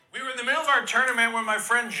the middle of our tournament when my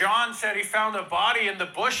friend John said he found a body in the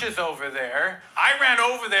bushes over there. I ran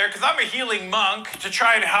over there because I'm a healing monk to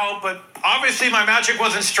try and help, but obviously my magic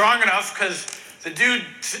wasn't strong enough because the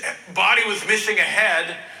dude's body was missing a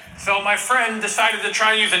head. So my friend decided to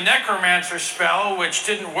try and use a necromancer spell, which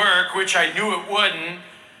didn't work, which I knew it wouldn't.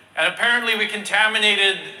 And apparently we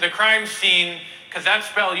contaminated the crime scene because that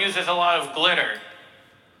spell uses a lot of glitter.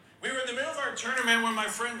 We were in the middle of our tournament when my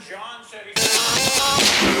friend John said he...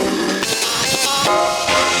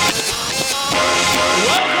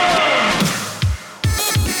 Welcome!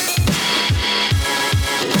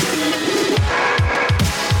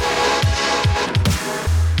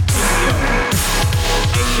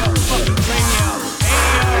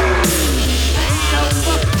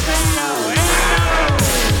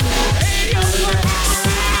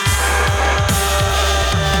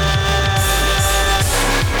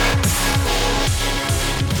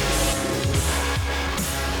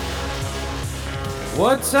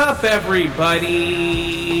 What's up,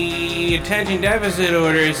 everybody? Attention Deficit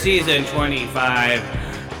Order, Season 25,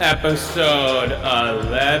 Episode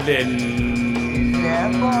 11.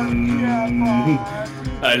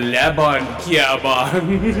 11 Kiaban.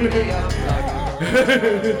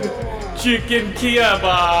 Chicken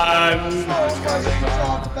Kiaban.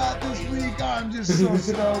 I'm just so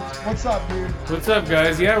stoked. What's up, dude? What's up,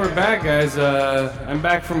 guys? Yeah, we're back, guys. I'm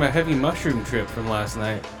back from a heavy mushroom trip from last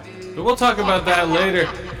night. But we'll talk about that later.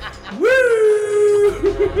 Woo!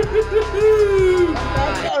 Come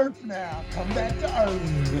back to Earth now. Come back to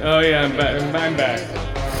Earth. Oh yeah, I'm back. I'm back.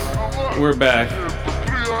 We're back.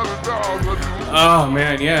 Oh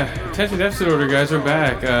man, yeah. Attention Deficit Order, guys, we're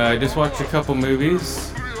back. I just watched a couple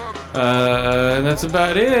movies. And that's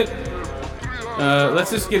about it.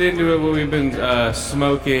 Let's just get into it. What we've been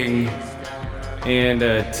smoking and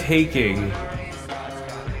taking.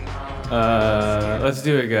 Let's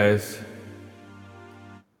do it, guys.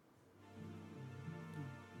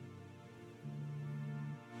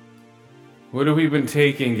 What have we been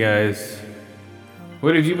taking, guys?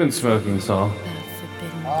 What have you been smoking, Saul?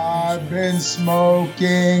 I've been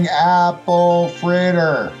smoking apple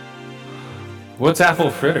fritter. What's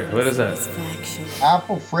apple fritter? What is that?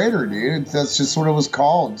 Apple fritter, dude. That's just what it was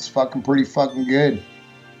called. It's fucking pretty fucking good.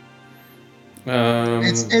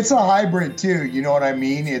 It's a hybrid too, you know what I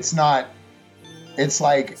mean? It's not, it's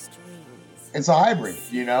like, it's a hybrid,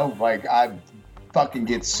 you know? Like, I fucking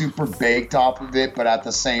get super baked off of it, but at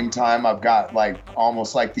the same time, I've got like,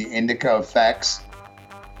 almost like the indica effects,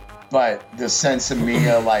 but the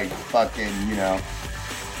sensimilla, like, fucking, you know,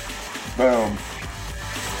 boom.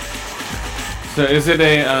 So is it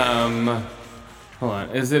a, hold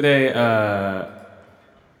on, is it a,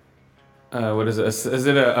 what is it? Is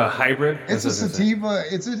it a hybrid? It's a sativa.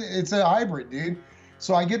 It's a hybrid, dude.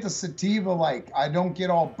 So I get the sativa, like, I don't get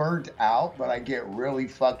all burnt out, but I get really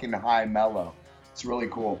fucking high mellow. It's really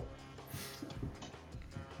cool.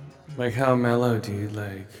 Like how mellow, dude?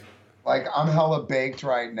 Like I'm hella baked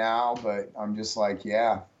right now, but I'm just like,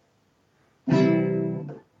 yeah.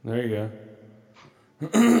 There you go.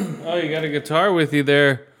 Oh, you got a guitar with you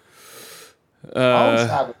there. I always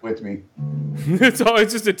have it with me. It's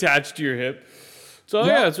always just attached to your hip. So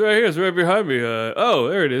yeah, it's right here. It's right behind me. Oh,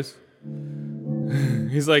 there it is.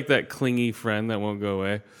 He's like that clingy friend that won't go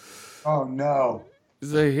away. Oh no.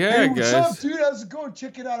 He's like, yeah, hey, guys. What's up, dude? How's it going?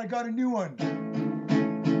 Check it out. I got a new one.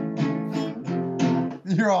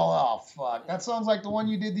 You're all, oh fuck. That sounds like the one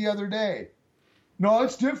you did the other day. No,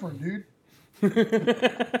 it's different, dude.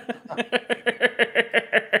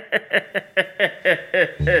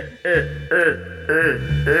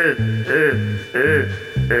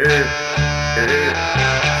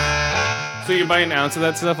 So you buy an ounce of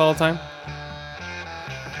that stuff all the time?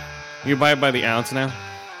 You buy it by the ounce now?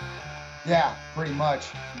 Yeah, pretty much.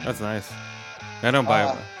 That's nice. I don't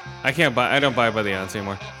buy it. I don't buy it by the ounce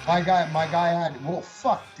anymore. My guy had, well,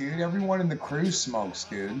 fuck, dude. Everyone in the crew smokes,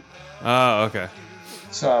 dude. Oh, okay.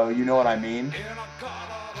 So, you know what I mean?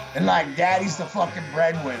 And like, daddy's the fucking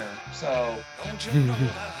breadwinner, so.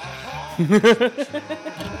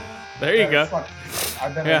 There you go. I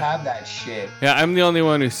better have that shit. Yeah, I'm the only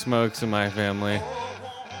one who smokes in my family.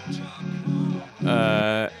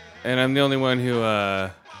 And I'm the only one who,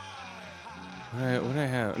 what do I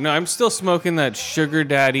have? No, I'm still smoking that Sugar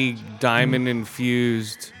Daddy Diamond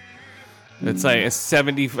Infused. It's like a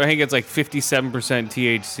 70, I think it's like 57%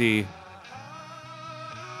 THC.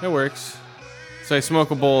 It works. So I smoke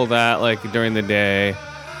a bowl of that like during the day.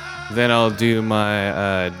 Then I'll do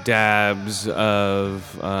my dabs of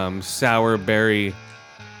sour berry.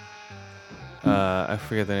 I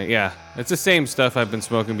forget the name. Yeah, it's the same stuff I've been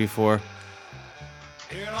smoking before.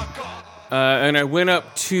 And I went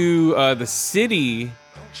up to the city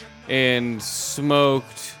and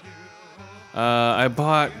smoked. I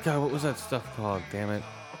bought. God, what was that stuff called? Damn it!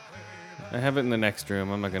 I have it in the next room.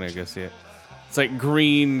 I'm not gonna go see it. It's like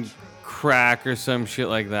green crack or some shit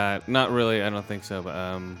like that. Not really. I don't think so. But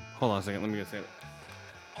hold on a second. Let me go see it.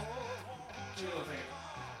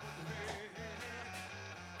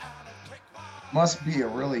 Must be a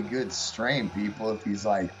really good strain, people. If he's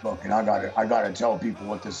like, look, and I gotta tell people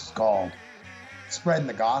what this is called. Spreading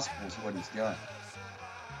the gospel is what he's doing.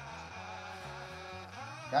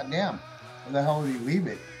 Goddamn, where the hell did he leave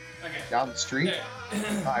it? Okay. Down the street?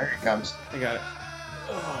 Oh, here he comes. I got it.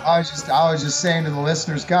 I was just saying to the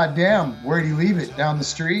listeners, goddamn, where'd he leave it? Down the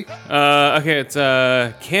street? Okay, it's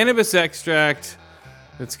cannabis extract.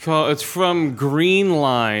 It's from Green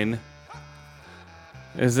Line.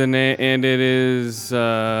 Is the name, and it is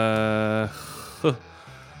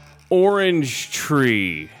Orange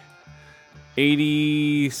Tree.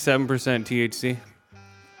 87% THC.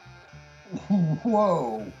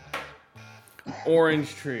 Whoa.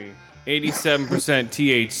 Orange Tree. 87%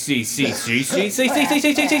 THC.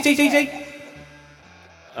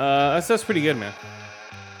 That's pretty good, man.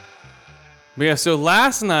 But yeah, so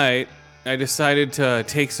last night I decided to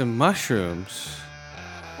take some mushrooms.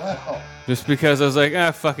 Wow. Just because I was like,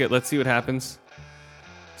 fuck it, let's see what happens.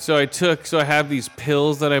 So I have these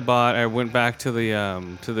pills that I bought. I went back to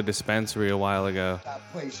the dispensary a while ago. That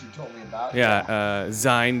place you told me about. Yeah,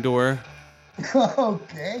 Zyndor.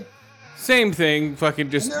 Okay. Same thing,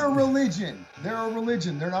 fucking just. And they're a religion. They're a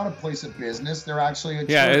religion. They're not a place of business. They're actually a church.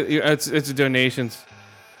 Yeah, it's donations.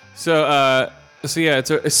 So yeah,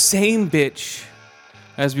 it's a same bitch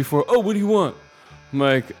as before. Oh, what do you want? I'm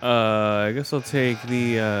like, I guess I'll take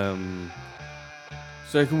the.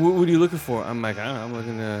 It's like, what are you looking for? I'm like, I don't know. I'm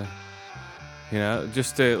looking to,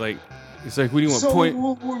 just to like. It's like, what do you want? So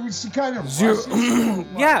Point she kind of zero.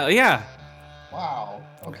 Yeah. Wow.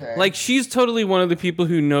 Okay. Like, she's totally one of the people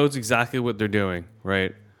who knows exactly what they're doing,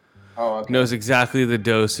 right? Oh, okay. Knows exactly the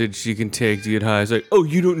dosage she can take to get high. It's like, oh,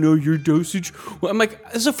 you don't know your dosage? Well, I'm like,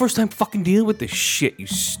 this is the first time fucking dealing with this shit, you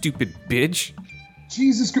stupid bitch.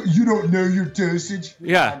 Jesus Christ, you don't know your dosage?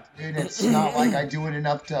 Yeah. Dude, it's not like I do it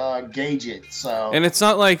enough to gauge it, so. And it's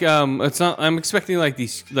not like, I'm expecting like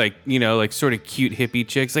these, like, like sort of cute hippie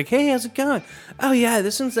chicks, like, hey, how's it going? Oh yeah,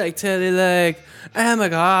 this one's like totally like, oh my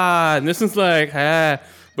God. And this one's like, ah.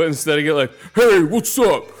 But instead I get like, hey, what's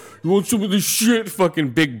up? You want some of this shit?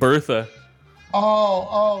 Fucking Big Bertha.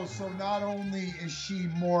 Oh, so not only is she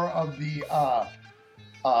more of the,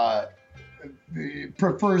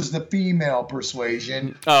 prefers the female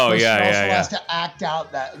persuasion. Oh, but yeah, she also yeah. has to act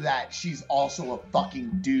out that she's also a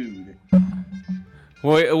fucking dude.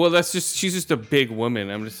 Well, she's just a big woman.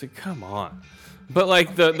 I'm just like, come on. But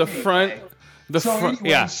like the front,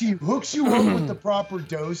 yeah. She hooks you up with the proper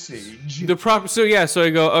dosage. So I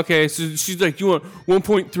go, okay. So she's like, you want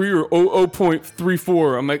 1.3 or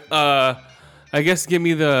 0.34? I'm like, I guess give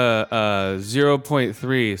me the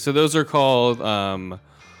 0.3. So those are called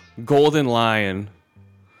Golden Lion.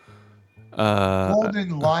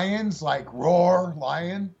 Golden Lions, like Roar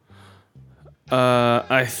Lion?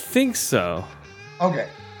 I think so. Okay.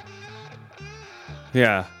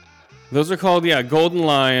 Yeah. Those are called, Golden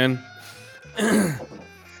Lion.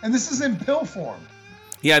 And this is in pill form.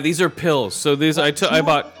 Yeah, these are pills. So these I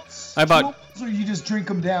bought. Or you just drink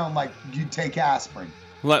them down like you take aspirin.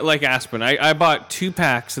 Like aspirin. I bought 2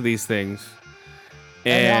 packs of these things.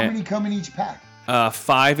 And how many come in each pack?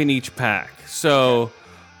 5 in each pack. So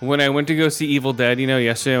when I went to go see Evil Dead,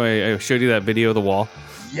 yesterday I showed you that video of the wall.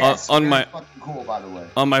 Yes, on my fucking cool, by the way.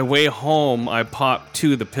 On my way home, I popped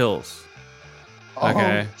 2 of the pills.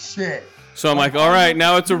 Okay. Oh shit. So I'm like, all right,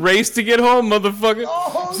 now it's a race to get home, motherfucker.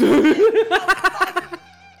 Oh,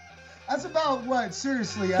 that's about what?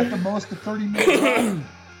 Seriously, at the most a 30-minute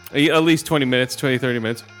ride? At least 20 minutes, 20, 30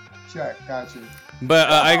 minutes. Check, gotcha. But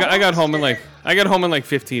I got home in like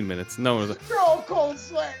 15 minutes. No one was like, you're all cold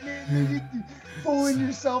sweating it, dude. Fooling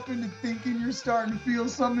yourself into thinking you're starting to feel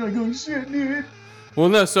something like, oh shit, dude. Well,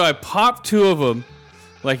 no, so I popped 2 of them,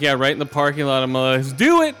 right in the parking lot. I'm like, let's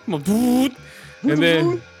do it.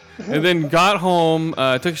 And then got home,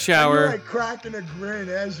 took a shower. And you're like cracking a grin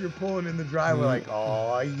as you're pulling in the driveway, like,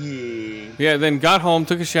 oh yeah. Yeah, then got home,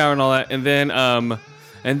 took a shower and all that, and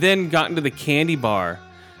then got into the candy bar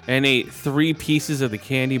and ate 3 pieces of the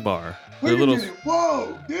candy bar. Wait a minute.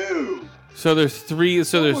 Whoa, dude. So there's 3.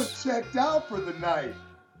 So Someone there's checked out for the night.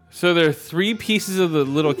 So there are 3 pieces of the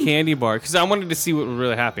little candy bar because I wanted to see what was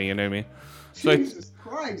really happening. You know what I mean? Jesus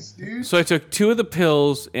Christ, dude. So I took 2 of the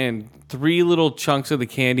pills and 3 little chunks of the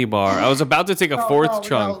candy bar. I was about to take a fourth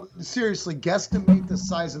chunk. No, seriously, guesstimate the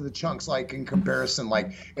size of the chunks, like in comparison.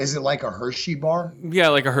 Like, is it like a Hershey bar? Yeah,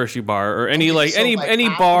 like a Hershey bar or any any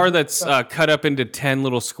bar that's cut up into 10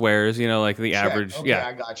 little squares. You know, like the average. Okay, yeah,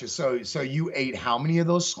 I got you. So you ate how many of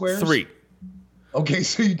those squares? 3. Okay,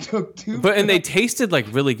 so you took 2. And they tasted like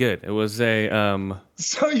really good. It was a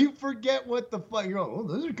So you forget what the fuck you're like, oh,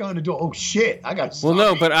 those are kind of dope. Oh shit, I got. Well,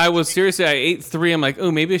 no, but I was seriously. I ate 3. I'm like,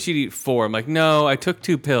 oh, maybe I should eat 4. I'm like, no, I took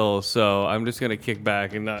 2 pills, so I'm just gonna kick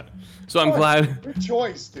back and not. So I'm glad. Good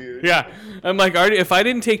choice, dude. Yeah, I'm like, if I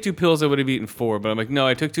didn't take 2 pills, I would have eaten 4. But I'm like, no,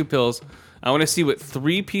 I took 2 pills. I want to see what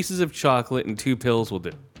 3 pieces of chocolate and 2 pills will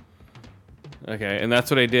do. Okay, and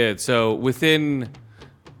that's what I did. So within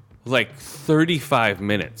like 35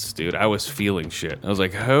 minutes, dude, I was feeling shit. I was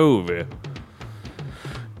like, "Hove."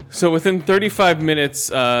 So within 35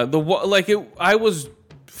 minutes, I was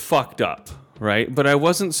fucked up, right? But I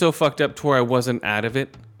wasn't so fucked up to where I wasn't out of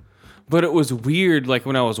it. But it was weird. Like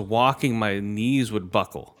when I was walking, my knees would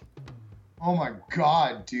buckle. Oh my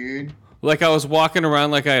god, dude. Like I was walking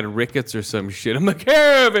around like I had rickets or some shit. I'm like,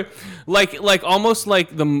 "Hey!" Like almost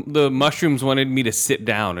like the mushrooms wanted me to sit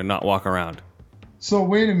down and not walk around. So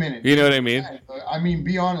wait a minute. You know what I mean? I mean,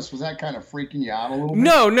 be honest. Was that kind of freaking you out a little bit?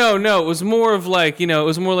 No. It was more of like, it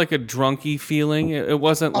was more like a drunky feeling. It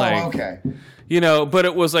wasn't like, okay. But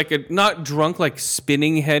it was like not drunk, like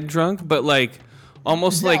spinning head drunk, but like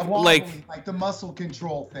almost like the muscle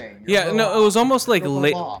control thing. It was almost like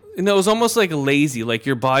it was almost like lazy, like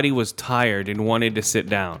your body was tired and wanted to sit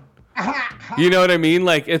down. You know what I mean?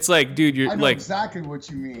 Like it's like, dude, you're I know like exactly what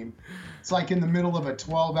you mean. It's like in the middle of a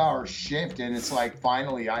 12-hour shift, and it's like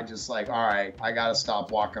finally, I just like, all right, I gotta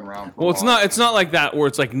stop walking around. Well, it's not like that where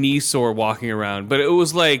it's like knee sore walking around, but it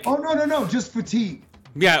was like, oh no, just fatigue.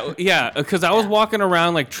 Yeah, because I was walking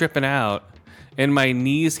around like tripping out, and my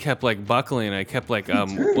knees kept like buckling. I kept like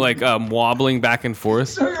wobbling back and forth.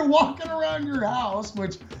 So you're walking around your house,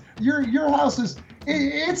 which your house is.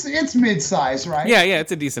 It's mid-size, right? Yeah,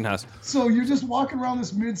 it's a decent house. So you're just walking around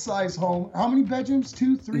this mid-size home. How many bedrooms?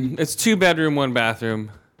 2, 3? It's 2 bedroom, 1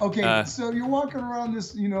 bathroom. Okay, so you're walking around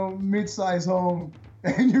this, mid-size home,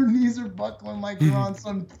 and your knees are buckling like you're on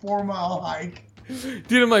some 4-mile hike.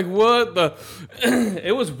 Dude, I'm like, what the?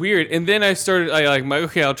 It was weird. And then I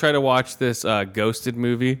I'll try to watch this Ghosted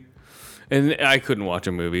movie, and I couldn't watch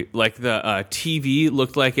a movie. Like the TV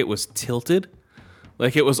looked like it was tilted,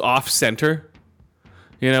 like it was off center.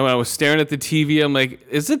 When I was staring at the TV, I'm like,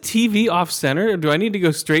 is the TV off center? Or do I need to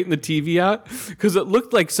go straighten the TV out? Because it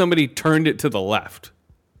looked like somebody turned it to the left.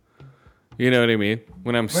 You know what I mean?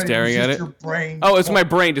 When I'm staring at it. Your brain. Oh, it's my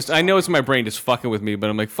brain. I know it's my brain just fucking with me,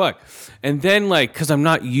 but I'm like, fuck. And then because I'm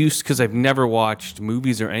not used, because I've never watched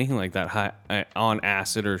movies or anything like that on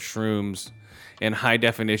acid or shrooms in high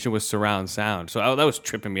definition with surround sound. So that was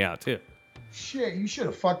tripping me out too. Shit, you should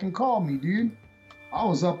have fucking called me, dude. I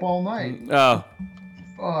was up all night. Oh.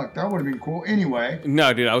 Fuck, that would have been cool. Anyway.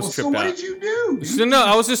 No, dude, I was tripped out. So what did you do? Dude? So no,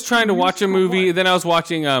 I was just trying to watch a movie. Then I was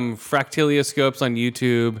watching fractilioscopes on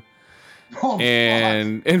YouTube. Oh,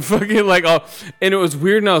 and fucking and it was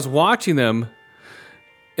weird. And I was watching them.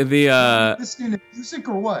 Listening to music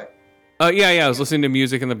or what? Yeah, I was listening to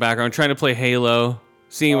music in the background, trying to play Halo,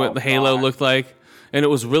 seeing what the Halo looked like, and it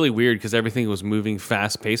was really weird because everything was moving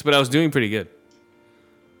fast paced. But I was doing pretty good.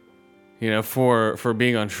 For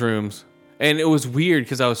being on shrooms. And it was weird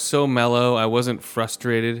because I was so mellow. I wasn't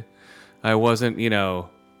frustrated. I wasn't,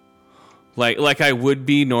 like I would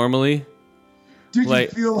be normally. Did you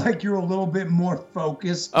feel like you're a little bit more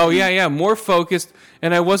focused? Oh, yeah, more focused.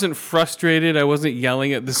 And I wasn't frustrated. I wasn't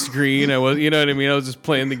yelling at the screen. I was, you know what I mean? I was just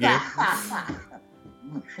playing the game.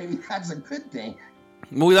 Maybe that's a good thing.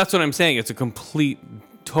 Well, that's what I'm saying. It's a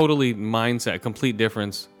totally mindset, complete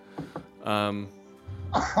difference.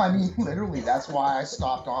 I mean, literally, that's why I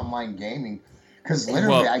stopped online gaming. Because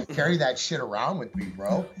literally, I carry that shit around with me,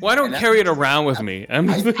 bro. Well, I don't carry it around with me.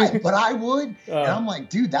 But I would. And I'm like,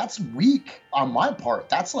 dude, that's weak on my part.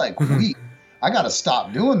 That's like weak. I got to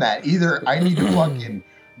stop doing that. Either I need to fucking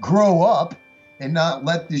grow up and not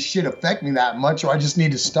let this shit affect me that much, or I just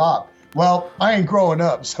need to stop. Well, I ain't growing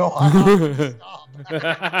up, so I have to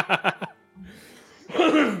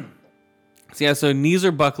stop. So knees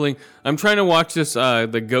are buckling. I'm trying to watch this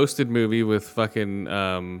the Ghosted movie with fucking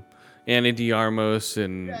Anna de Armas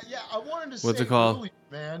and Yeah. I wanted to what's say it called? earlier,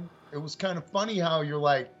 man. It was kind of funny how you're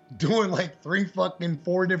like doing like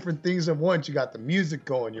 4 different things at once. You got the music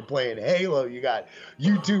going, you're playing Halo, you got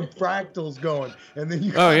YouTube fractals going, and then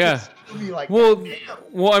you got this movie like, well, damn,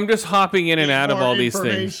 I'm just hopping in and out of all these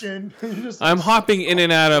things. I'm hopping in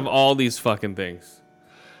and out of all these fucking things.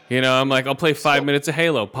 You know, I'm like, I'll play 5 minutes of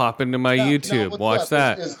Halo, pop into my YouTube, watch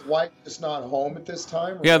that. Is the wife just not home at this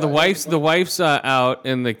time? Yeah, the wife's out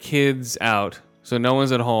and the kid's out, so no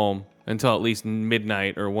one's at home until at least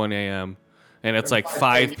midnight or 1 a.m. And it's like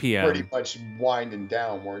 5 p.m. Pretty much winding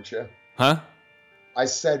down, weren't you? Huh? I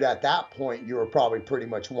said at that point you were probably pretty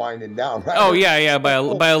much winding down, right? Oh yeah.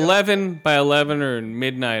 By 11 or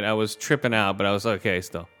midnight, I was tripping out, but I was okay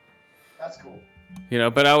still. That's cool. You know,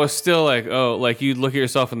 but I was still like, oh, like you'd look at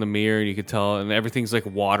yourself in the mirror and you could tell, and everything's like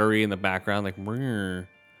watery in the background, like, and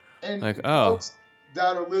like, oh. Folks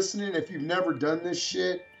that are listening, if you've never done this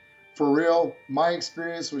shit, for real, my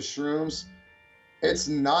experience with shrooms, it's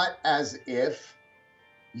not as if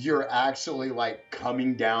you're actually like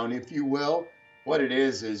coming down, if you will. What it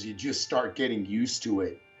is you just start getting used to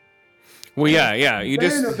it. Well, yeah.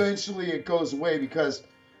 Then eventually it goes away because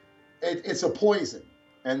it's a poison.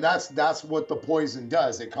 And that's what the poison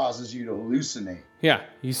does. It causes you to hallucinate. Yeah,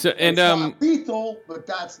 it's not lethal, but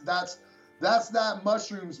that's that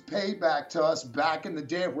mushrooms payback to us back in the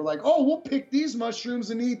day. We're like, oh, we'll pick these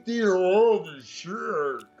mushrooms and eat these. Oh,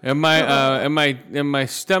 sure. And my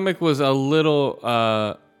stomach was a little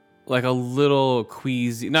like a little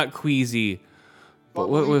queasy, not queasy, but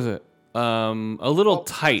what was it? A little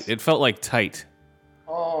tight. It felt like tight.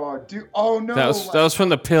 Oh, dude. Oh no. That was from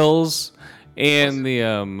the pills. And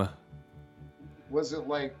was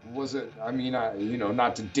it, I mean,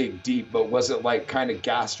 not to dig deep, but was it like kind of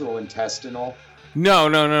gastrointestinal? No,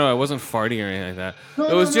 I wasn't farting or anything like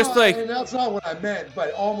that. It was just like, and that's not what I meant,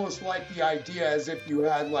 but almost like the idea as if you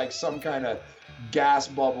had like some kind of gas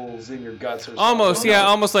bubbles in your guts or something.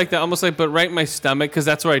 Almost like that, but right in my stomach, because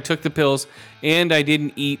that's where I took the pills, and I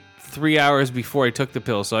didn't eat 3 hours before I took the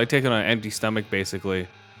pills, so I take it on an empty stomach, basically.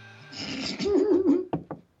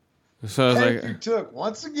 So I was like,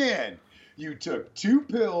 you took 2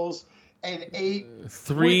 pills and ate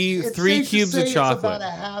three cubes of chocolate. It's about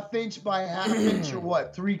a ½ inch by ½ inch, or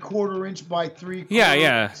what? 3/4 inch by 3/4.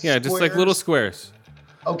 Yeah, just like little squares.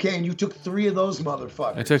 Okay, and you took 3 of those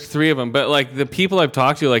motherfuckers. I took 3 of them, but like the people I've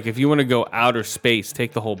talked to, like if you want to go outer space,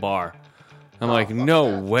 take the whole bar. I'm like,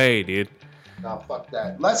 no way, dude. Nah, fuck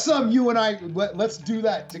that. Let's you and I let's do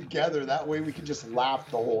that together. That way we can just laugh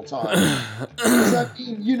the whole time. Because I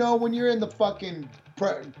mean, when you're in the fucking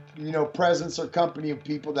presence or company of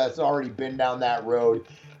people that's already been down that road,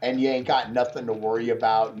 and you ain't got nothing to worry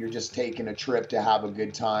about, you're just taking a trip to have a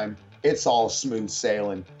good time. It's all smooth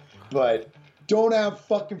sailing. But don't have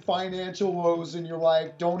fucking financial woes in your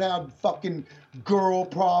life. Don't have fucking girl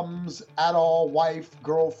problems at all. Wife,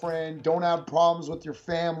 girlfriend. Don't have problems with your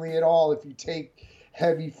family at all. If you take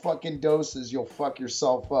heavy fucking doses, you'll fuck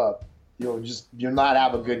yourself up. You'll not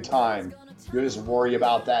have a good time. You'll just worry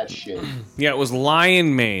about that shit. Yeah, it was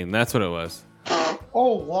lion mane. That's what it was.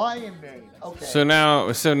 Oh, lion mane. Okay. So now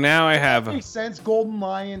I have. That makes sense. Golden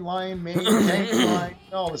lion, lion mane, tank lion.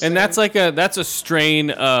 And that's a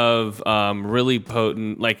strain of really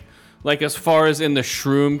potent, like as far as in the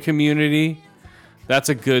shroom community, that's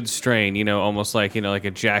a good strain. Almost like like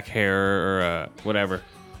a Jack Hare or whatever.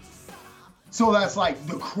 So that's like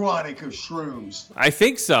the chronic of shrooms. I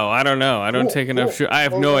think so. I don't know. I don't take enough shrooms. I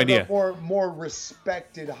have no idea. More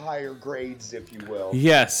respected higher grades, if you will.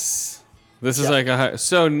 Yes. This is like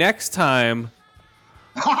so next time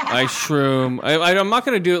I shroom, I'm not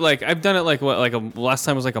going to do it like, I've done it last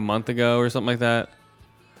time was like a month ago or something like that.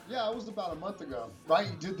 Yeah, it was about a month ago, right?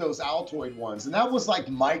 You did those Altoid ones, and that was like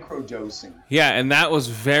microdosing. Yeah, and that was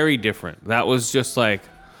very different. That was just like,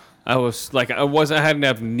 I hadn't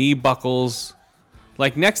have knee buckles.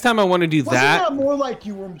 Like next time I want to do Wasn't that more like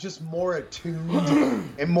you were just more attuned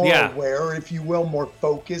and more aware, if you will, more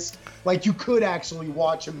focused? Like you could actually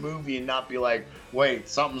watch a movie and not be like, wait,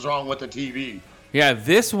 something's wrong with the TV. Yeah,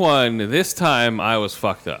 this time I was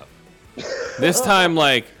fucked up. This time,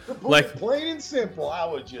 like plain and simple, I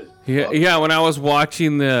was just when I was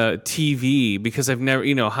watching the TV, because I've never,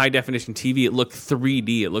 high definition TV, it looked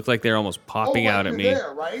 3D. It looked like they were almost popping out at me.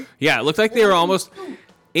 There, right? Yeah, it looked like they were almost.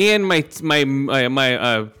 And my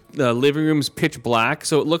living room's pitch black,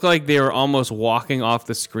 so it looked like they were almost walking off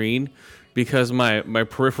the screen, because my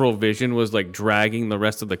peripheral vision was like dragging the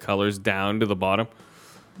rest of the colors down to the bottom.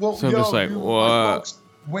 Well, so I'm just like, what?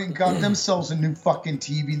 Went and got themselves a new fucking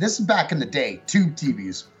TV. This is back in the day, tube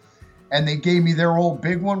TVs. And they gave me their old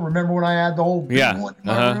big one. Remember when I had the old big one in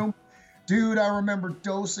my room? Dude, I remember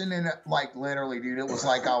dosing in it, like literally, dude. It was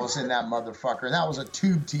like I was in that motherfucker. And that was a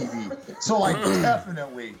tube TV. So I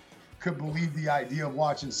definitely could believe the idea of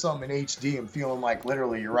watching some in HD and feeling like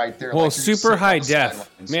literally you're right there. Well, like super high def.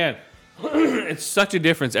 Man, it's such a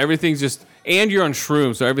difference. Everything's just, and you're on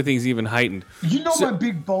shrooms, so everything's even heightened. You know my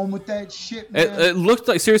big bone with that shit, man? It looked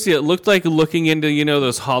like, seriously, it looked like looking into,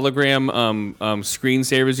 those hologram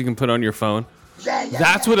screensavers you can put on your phone. Yeah,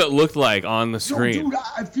 That's what it looked like on the screen. Yo, dude,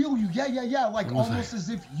 I feel you. Yeah. Like almost as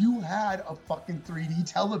if you had a fucking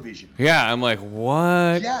 3D television. Yeah, I'm like,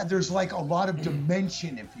 what? Yeah, there's like a lot of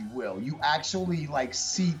dimension, if you will. You actually like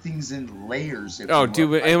see things in layers. If Oh, you dude,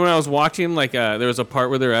 will. and when I was watching, like, there was a part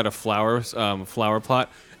where they're at a flower plot,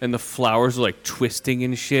 and the flowers were like twisting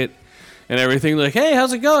and shit. And everything, like, hey,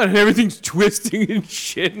 how's it going? And everything's twisting and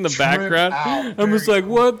shit in the background. I'm just like,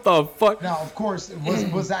 what the fuck? Now, of course,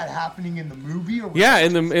 was that happening in the movie? Or Yeah,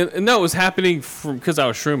 no, it was happening because I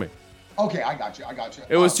was shrooming. Okay, I got you.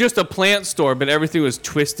 It was just a plant store, but everything was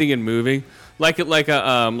twisting and moving, like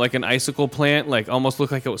an icicle plant, like almost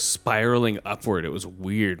looked like it was spiraling upward. It was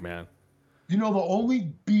weird, man. You know, the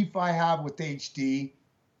only beef I have with HD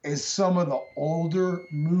is some of the older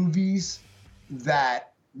movies that,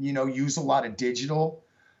 use a lot of digital,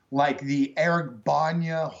 like the Eric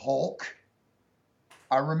Bana Hulk.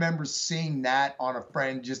 I remember seeing that on a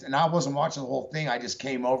friend and I wasn't watching the whole thing. I just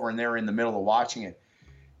came over and they were in the middle of watching it.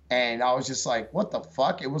 And I was just like, what the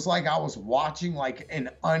fuck? It was like I was watching like an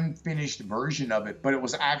unfinished version of it, but it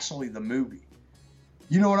was actually the movie.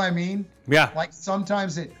 You know what I mean? Yeah. Like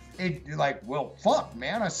sometimes it like, well, fuck,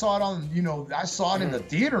 man. I saw it I saw it in the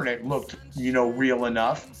theater and it looked, real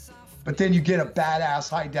enough. But then you get a badass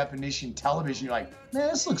high definition television. You're like, man,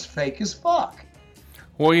 this looks fake as fuck.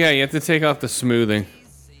 Well, yeah, you have to take off the smoothing.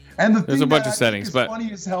 And there's a bunch of settings, but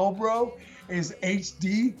funny as hell, bro, is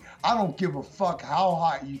HD. I don't give a fuck how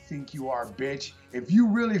hot you think you are, bitch. If you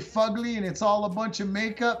really fugly and it's all a bunch of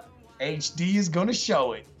makeup, HD is gonna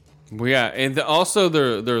show it. Well, yeah, and also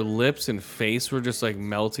their lips and face were just like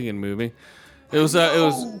melting and moving. It was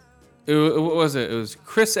what was it? It was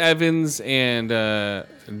Chris Evans and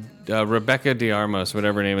Rebecca DeArmos,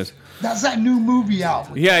 whatever her name is. That's that new movie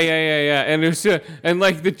out. Yeah. And it was and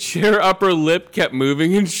like the chair upper lip kept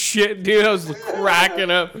moving and shit, dude. I was cracking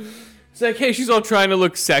up. It's like, hey, she's all trying to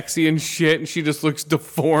look sexy and shit, and she just looks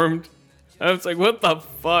deformed. I was like, what the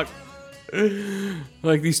fuck?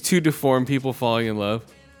 Like these two deformed people falling in love.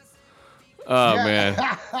 Oh man.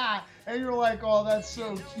 And you're like, oh, that's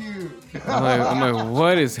so cute. I'm like,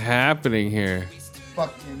 what is happening here?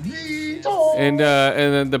 Fucking neat. And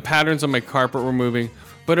then the patterns on my carpet were moving,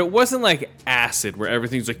 but it wasn't like acid where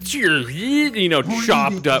everything's like,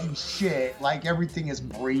 chopped up. And shit, like everything is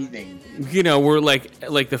breathing. We're like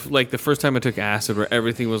the first time I took acid, where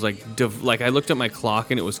everything was like I looked at my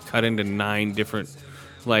clock and it was cut into 9 different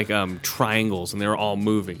triangles, and they were all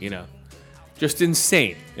moving. Just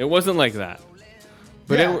insane. It wasn't like that.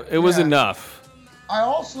 But it was enough. I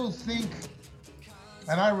also think,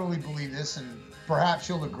 and I really believe this, and perhaps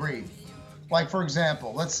you'll agree. Like, for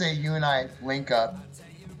example, let's say you and I link up,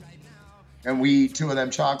 and we eat 2 of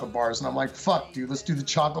them chocolate bars, and I'm like, fuck, dude, let's do the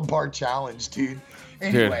chocolate bar challenge, dude.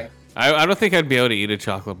 Anyway. Dude, I don't think I'd be able to eat a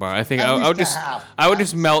chocolate bar. I think I would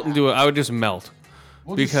just melt into it. I would just melt.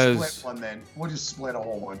 We'll just split one then. We'll just split a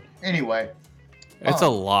whole one. Anyway. It's a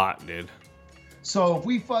lot, dude. So if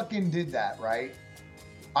we fucking did that, right?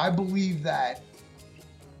 I believe that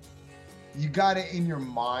you got to, in your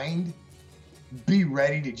mind, be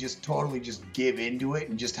ready to just totally just give into it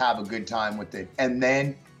and just have a good time with it. And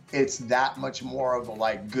then it's that much more of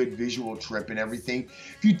a good visual trip and everything.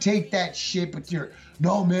 If you take that shit, but you're,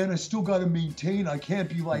 no, man, I still got to maintain. I can't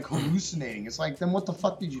be hallucinating. It's like, then what the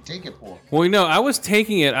fuck did you take it for? Well, I was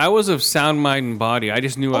taking it. I was of sound mind and body. I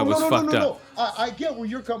just knew I was fucked up. I get where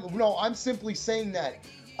you're coming. No, I'm simply saying that,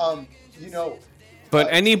 But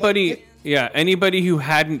anybody who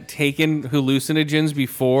hadn't taken hallucinogens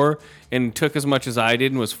before and took as much as I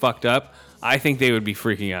did and was fucked up, I think they would be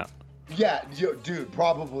freaking out. Yeah, dude,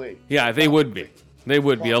 probably. Yeah, they would be. They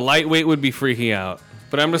would be. A lightweight would be freaking out.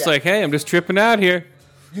 But I'm just like, hey, I'm just tripping out here.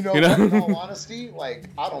 In all honesty,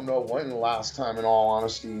 I don't know when the last time, in all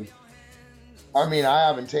honesty. I mean, I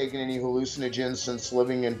haven't taken any hallucinogens since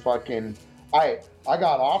living in fucking... I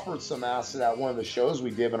got offered some acid at one of the shows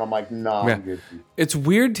we did, but I'm like, nah, I'm good. It's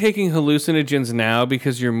weird taking hallucinogens now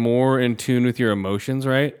because you're more in tune with your emotions,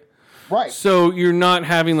 right? Right. So you're not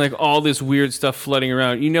having all this weird stuff flooding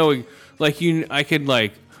around. I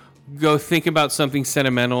could go think about something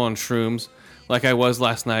sentimental on shrooms like I was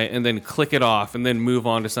last night and then click it off and then move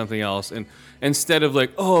on to something else. And instead of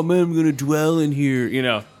oh man, I'm going to dwell in here,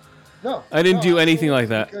 No. I didn't do anything like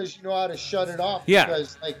that. Because you know how to shut it off. Yeah.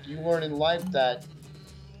 Because, like, you learn in life that,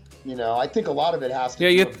 you know, I think a lot of it has to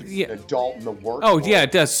do with being an adult in the work. Oh, yeah,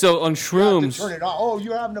 it does. So on shrooms. You have to turn it off. Oh,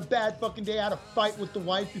 you're having a bad fucking day. I had a fight with the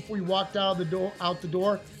wife before you walked out the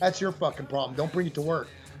door. That's your fucking problem. Don't bring it to work.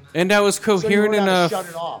 And I was coherent enough. Shut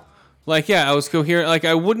it off. Like, yeah, I was coherent. Like,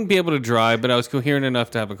 I wouldn't be able to drive, but I was coherent enough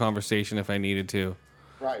to have a conversation if I needed to.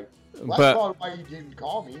 Right. Well, that's probably why you didn't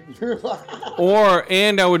call me.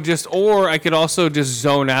 Or I could also just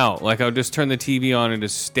zone out. Like, I would just turn the TV on and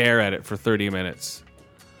just stare at it for 30 minutes.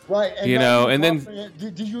 Right. And you know, and then...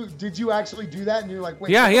 Did you actually do that? And you're like,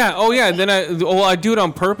 wait. Yeah. Oh, yeah. And then I do it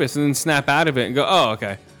on purpose and then snap out of it and go, oh,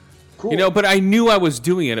 okay. Cool. You know, but I knew I was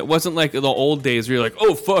doing it. It wasn't like the old days where you're like,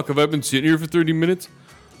 oh, fuck, have I been sitting here for 30 minutes?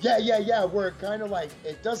 Yeah. Where it kind of like,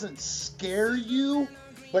 it doesn't scare you,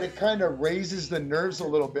 but it kind of raises the nerves a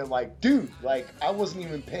little bit. Like, dude, like, I wasn't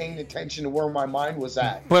even paying attention to where my mind was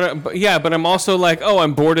at. But I'm also like, oh,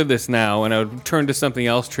 I'm bored of this now, and I would turn to something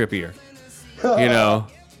else trippier. You know?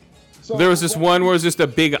 So there was this one where it was just a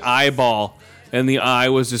big eyeball, and the eye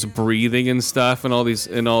was just breathing and stuff, and all this,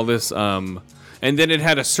 and then it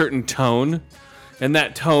had a certain tone, and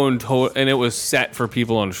that tone, and it was set for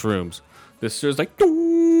people on shrooms. This was like,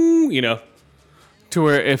 you know, to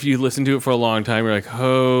where if you listen to it for a long time, you're like,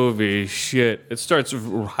 holy shit. It starts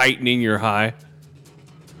heightening your high.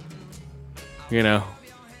 You know,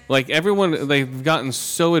 like they've gotten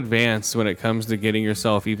so advanced when it comes to getting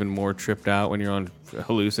yourself even more tripped out when you're on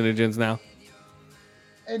hallucinogens now.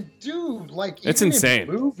 And dude, like, it's even insane.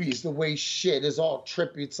 In movies, the way shit is all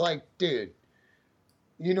trippy. It's like, dude,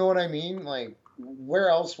 you know what I mean? Like, where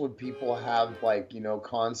else would people have, like, you know,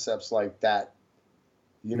 concepts like that?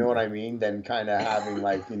 You know what I mean? Than kind of having,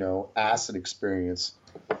 like, you know, acid experience.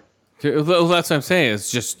 Well, that's what I'm saying. It's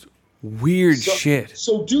just weird shit.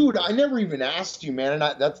 So, dude, I never even asked you, man. And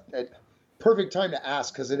that's a perfect time to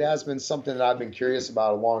ask, because it has been something that I've been curious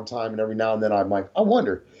about a long time. And every now and then I'm like, I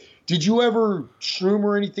wonder, did you ever shroom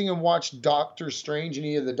or anything and watch Doctor Strange,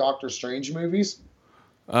 any of the Doctor Strange movies?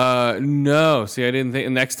 No. See, I didn't think.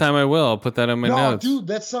 Next time I will. I'll put that on my notes. No, dude,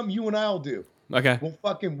 that's something you and I'll do. Okay.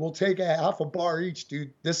 We'll take half a bar each,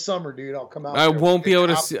 dude. This summer, dude, I'll come out. I won't be able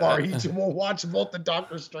to see. Bar each, and we'll watch both the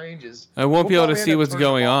Doctor Stranges. I won't be able to see what's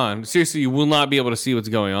going on. Seriously, you will not be able to see what's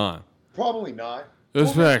going on. Probably not.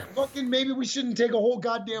 Fucking maybe we shouldn't take a whole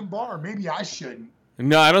goddamn bar. Maybe I shouldn't.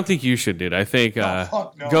 No, I don't think you should, dude. I think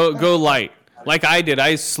no. Go light, like I did.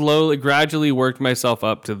 I gradually worked myself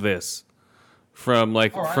up to this.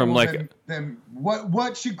 Then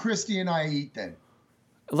what should Christy and I eat then?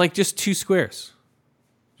 Like just 2 squares.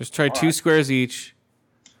 Just try 2 squares each,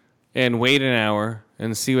 and wait an hour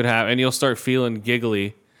and see what happens. And you'll start feeling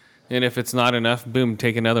giggly. And if it's not enough, boom,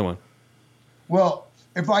 take another one. Well,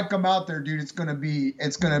 if I come out there, dude, it's gonna be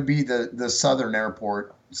the Southern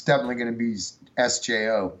Airport. It's definitely gonna be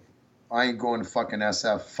SJO. I ain't going to fucking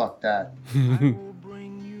SF. Fuck that.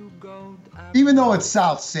 Even though it's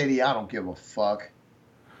South City, I don't give a fuck.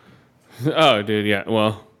 Oh, dude, yeah.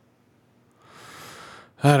 Well,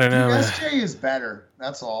 I don't know. SJ is better.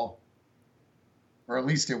 That's all. Or at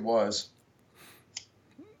least it was.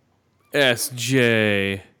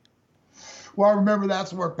 SJ. Well, I remember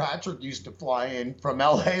that's where Patrick used to fly in from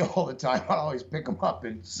LA all the time. I'd always pick him up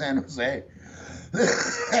in San Jose.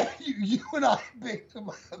 you and I picked him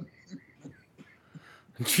up.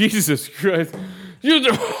 Jesus Christ.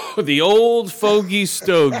 The old fogey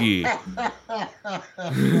stogie.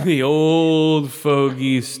 The old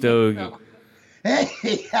fogey stogie.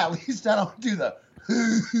 Hey, at least I don't do the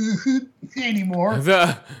anymore.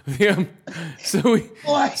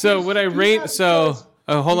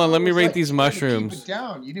 Hold on, let me rate these mushrooms. Keep it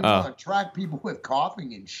down. You didn't want to attract people with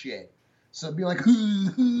coughing and shit. So it'd be like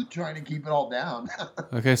trying to keep it all down.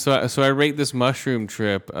 Okay, so I rate this mushroom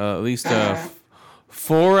trip at least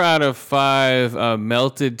 4 out of 5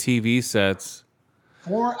 melted TV sets.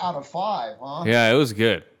 4 out of 5, huh? Yeah, it was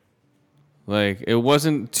good. Like, it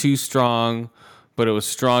wasn't too strong, but it was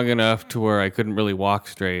strong enough to where I couldn't really walk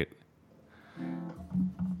straight.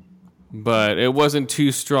 But it wasn't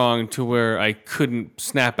too strong to where I couldn't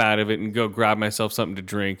snap out of it and go grab myself something to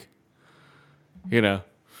drink. You know?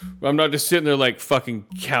 I'm not just sitting there like fucking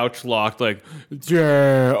couch locked, like,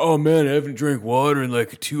 yeah, oh man, I haven't drank water in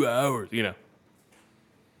like 2 hours, you know?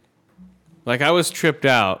 Like, I was tripped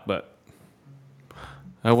out, but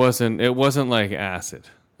it wasn't like acid.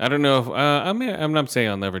 I don't know if, I'm not saying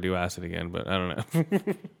I'll never do acid again, but I don't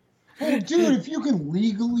know. Hey, dude, if you can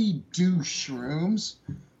legally do shrooms,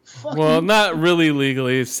 well, not really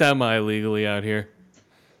legally, semi-legally out here.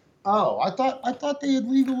 Oh, I thought they had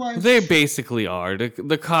legalized. They basically are.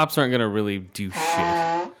 The cops aren't gonna really do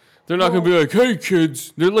shit. They're not going to be like, hey,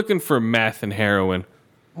 kids. They're looking for meth and heroin.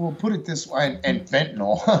 Well, put it this way, and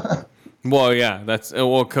fentanyl. Well, yeah, that's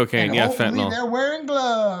cocaine. And yeah, hopefully fentanyl. they're wearing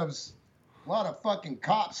gloves. A lot of fucking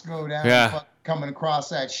cops go down coming across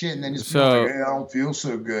that shit, and then just be like, hey, I don't feel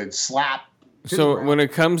so good. Slap. So when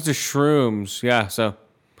it comes to shrooms, you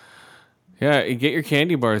get your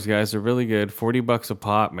candy bars, guys. They're really good. $40 a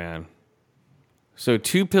pop, man. So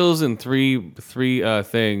 2 pills and three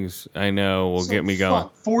things I know will get me going.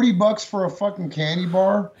 $40 for a fucking candy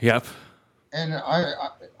bar? Yep. And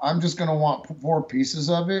I'm just gonna want 4 pieces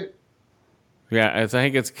of it. Yeah, I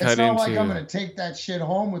think it's cut into. It's not like I'm gonna take that shit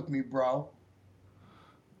home with me, bro.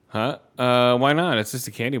 Huh? Why not? It's just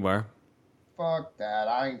a candy bar. Fuck that.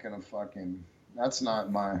 I ain't gonna fucking. That's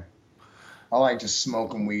not my. I like just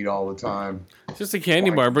smoking weed all the time. It's just a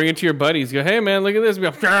candy bar. Bring it to your buddies. Go, hey man, look at this. Be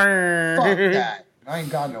like, fuck that. I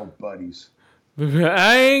ain't got no buddies.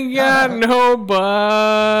 I ain't got no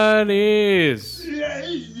buddies.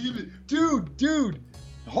 Dude.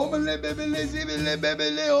 I'll get that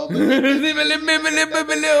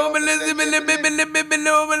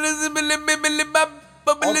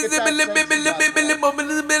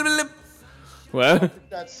what?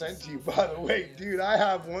 That sent to you, by the way, dude. I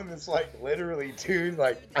have one that's like literally, dude.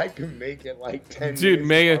 Like I can make it like 10. Dude,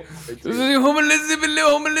 make it.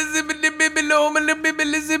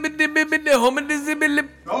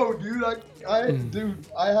 Oh, dude, I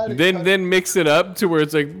had. Then mix it up to where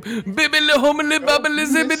it's like.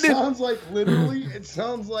 It sounds like literally. It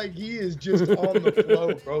sounds like he is just on the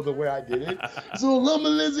flow, bro. The way I did it. So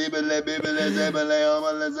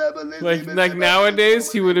like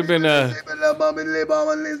nowadays he would have been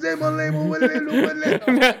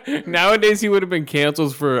nowadays he would have been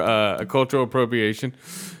canceled for a cultural appropriation.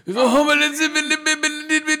 It's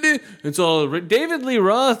all David Lee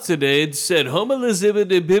Roth today said He's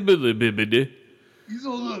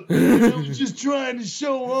all, look, I was just trying to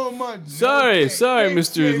show all my. Sorry,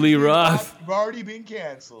 Mr. Lee Roth. You've already been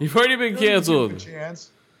canceled. You've already been canceled.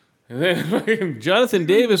 And then Jonathan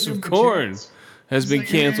Davis of Korn has been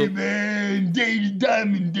canceled. Hey, man, Dave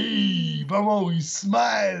Diamond Dave, I'm always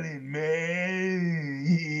smiling, man.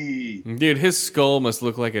 Dude, his skull must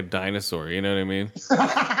look like a dinosaur. You know what I mean?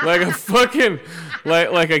 Like a fucking,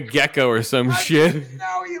 like a gecko or some shit.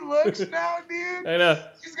 How he looks now, dude. I know.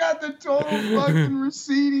 He's got the total fucking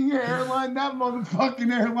receding hairline. That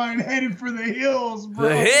motherfucking hairline headed for the hills, bro.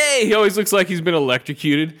 Hey, he always looks like he's been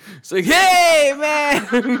electrocuted. It's like, hey, man.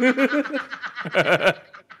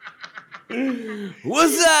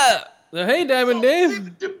 What's up? Hey, Diamond Dave.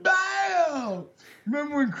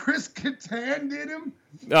 Remember when Chris Kattan did him?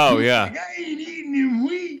 Oh, yeah. Like, I ain't eaten in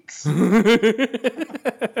weeks. I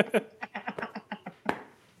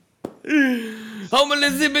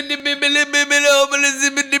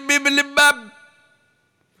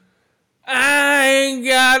ain't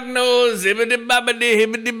got no zippity bobbity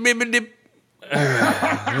hibbity bibbity.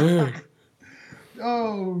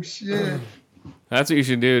 Oh, shit. That's what you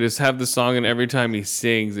should do. Just have the song, and every time he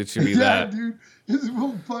sings, it should be Yeah, that. dude. This is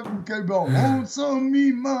what fucking came about. Want some of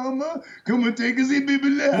me, mama? Come and take a seat,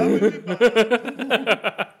 baby.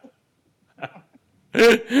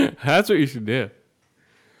 That's what you should do.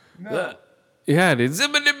 No. Yeah, dude.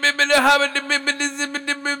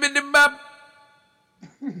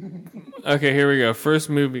 Okay, here we go. First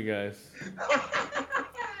movie, guys.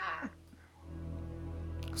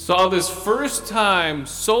 Saw this first time,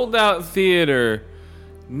 sold out theater,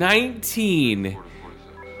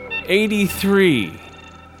 1983.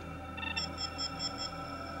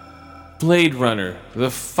 Blade Runner, the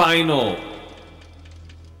final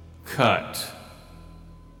cut.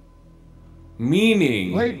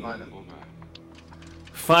 Meaning, Blade Runner.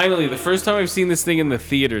 finally, the first time I've seen this thing in the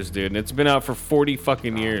theaters, dude, and it's been out for 40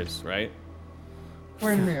 fucking years, right?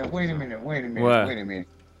 Wait a minute. What? Wait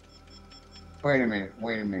a minute.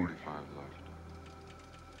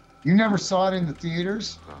 You never saw it in the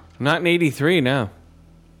theaters? Not in 83, no.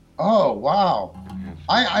 Oh, wow.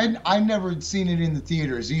 I never had seen it in the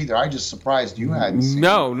theaters either. I just surprised you hadn't seen it.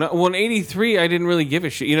 No. Well, in 83, I didn't really give a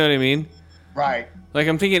shit. You know what I mean? Right. Like,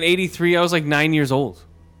 I'm thinking 83, I was like 9 years old.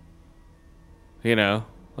 You know?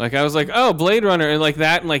 Like, I was like, oh, Blade Runner, and like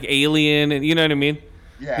that, and like Alien, and you know what I mean?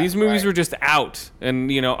 Yeah. These movies were just out, and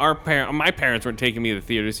you know, my parents weren't taking me to the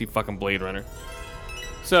theater to see fucking Blade Runner.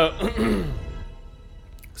 So,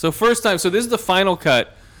 so first time, so this is the final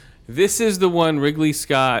cut. This is the one Ridley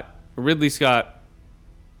Scott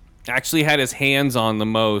actually had his hands on the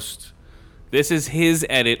most. This is his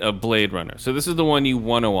edit of Blade Runner. So this is the one you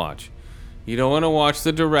want to watch. You don't want to watch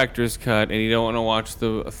the director's cut, and you don't want to watch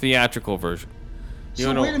the theatrical version.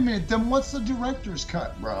 So wait a minute, then what's the director's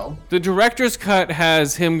cut, bro? The director's cut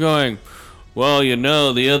has him going, well, you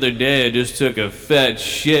know, the other day I just took a fat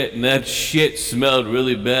shit and that shit smelled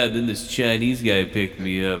really bad. Then this Chinese guy picked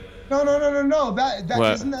me up. No. That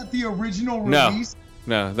isn't that the original release?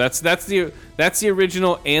 No, that's the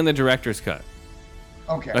original and the director's cut.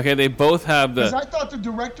 Okay. Okay, they both have the. Because I thought the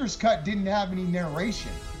director's cut didn't have any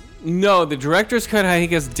narration. No, the director's cut I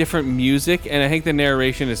think has different music, and I think the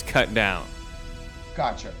narration is cut down.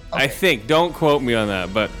 Gotcha. Okay. I think. Don't quote me on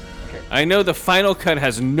that, but okay. I know the final cut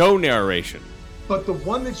has no narration. But the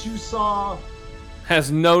one that you saw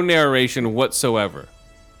has no narration whatsoever.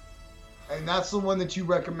 And that's the one that you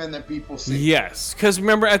recommend that people see. Yes, because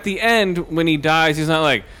remember at the end when he dies, he's not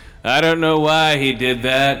like, I don't know why he did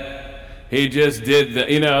that. He just did that,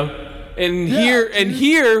 you know. And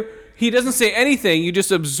here he doesn't say anything. You just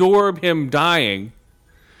absorb him dying,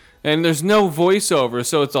 and there's no voiceover,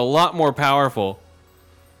 so it's a lot more powerful.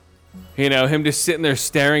 You know, him just sitting there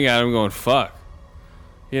staring at him, going, "Fuck."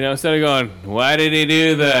 You know, instead of going, "Why did he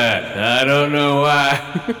do that? I don't know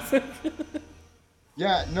why."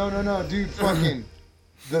 Yeah, no, dude, fucking,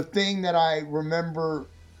 the thing that I remember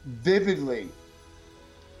vividly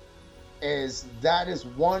is that is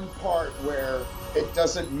one part where it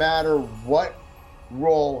doesn't matter what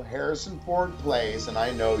role Harrison Ford plays, and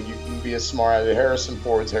I know you can be a smart Harrison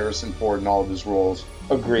Ford in all of his roles,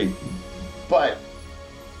 agreed, but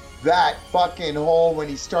that fucking hole when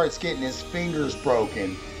he starts getting his fingers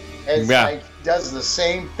broken, it's like, does the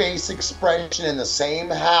same face expression and the same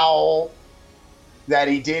howl that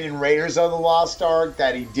he did in Raiders of the Lost Ark,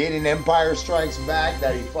 that he did in Empire Strikes Back,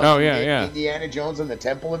 that he fucking did in Indiana Jones and the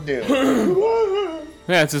Temple of Doom.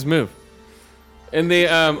 Yeah, it's his move. And they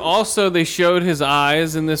also they showed his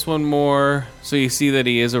eyes in this one more, so you see that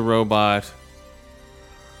he is a robot.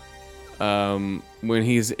 When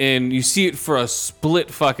he's in, you see it for a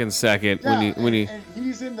split fucking second. Yeah, and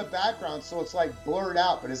he's in the background, so it's like blurred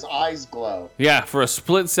out, but his eyes glow. Yeah, for a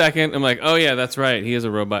split second, I'm like, oh yeah, that's right, he is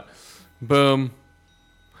a robot. Boom.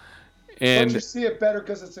 And don't you see it better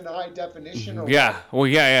because it's in high definition? Or yeah, well,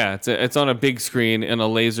 yeah. It's on a big screen in a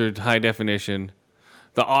lasered high definition.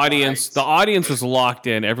 The audience was locked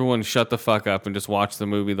in. Everyone shut the fuck up and just watched the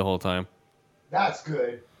movie the whole time. That's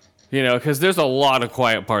good. You know, because there's a lot of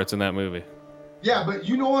quiet parts in that movie. Yeah, but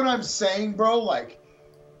you know what I'm saying, bro? Like,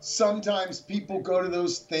 sometimes people go to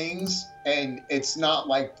those things and it's not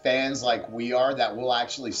like fans like we are that will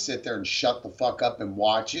actually sit there and shut the fuck up and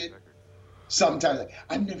watch it. Sometimes, like,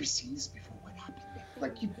 I've never seen this before. What happened?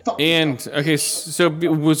 Like, you fucking. And okay, so it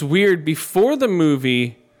was weird. Before the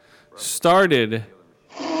movie started,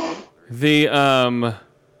 the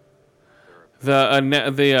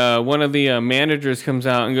one of the managers comes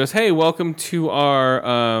out and goes, "Hey, welcome to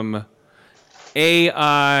our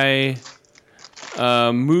AI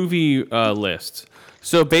movie list."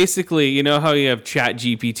 So basically, you know how you have Chat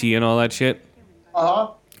GPT and all that shit?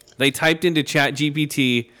 Uh-huh. They typed into Chat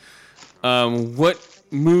GPT what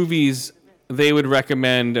movies they would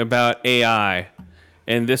recommend about AI,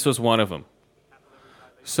 and this was one of them.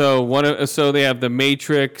 So they have The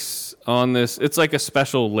Matrix on this. It's like a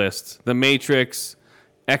special list. The Matrix,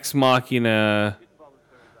 Ex Machina,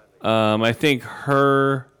 I think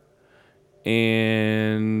Her,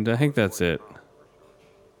 and I think that's it.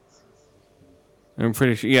 I'm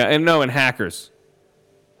pretty sure. Yeah, and Hackers,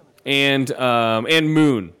 and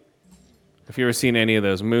Moon. If you ever seen any of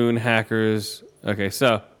those, Moon, Hackers. Okay,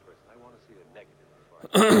 so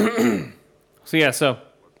so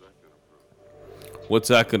what's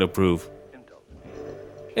that gonna prove?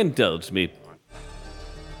 Indulge me.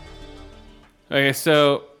 Okay,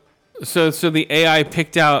 so the AI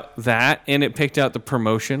picked out that, and it picked out the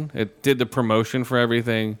promotion. It did the promotion for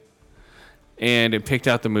everything, and it picked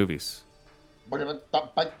out the movies.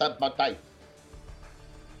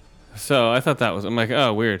 So I thought that was. I'm like,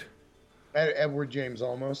 oh, weird. Edward James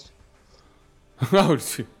almost. Oh,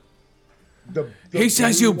 he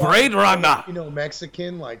says you Blade Runner. You know,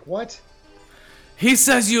 Mexican, like what? He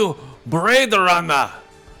says you Blade Runner.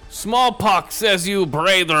 Smallpox says you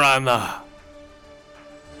Blade Runner.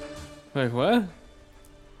 Like what?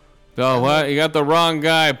 Oh, what? You got the wrong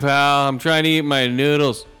guy, pal. I'm trying to eat my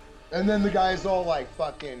noodles. And then the guy's all like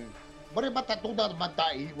fucking,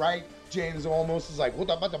 right? James almost is like,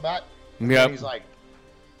 yep. And he's like,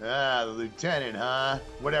 the lieutenant, huh?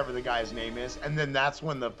 Whatever the guy's name is. And then that's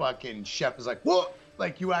when the fucking chef is like, what?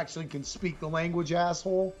 Like, you actually can speak the language,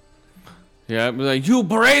 asshole? Yeah, like, you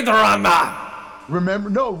Blade Runner!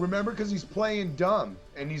 Remember, because he's playing dumb.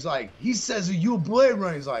 And he's like, he says, you Blade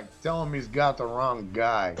Runner. He's like, tell him he's got the wrong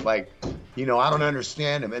guy. Like, you know, I don't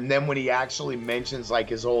understand him. And then when he actually mentions, like,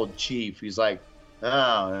 his old chief, he's like,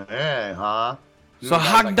 Oh, yeah, huh? So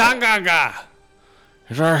Hagdagaga.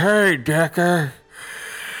 He's like, hey, Decker.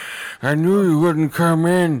 I knew you wouldn't come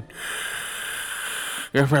in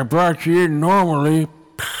if I brought you in normally.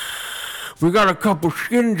 We got a couple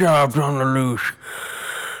skin jobs on the loose.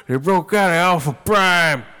 They broke out of Alpha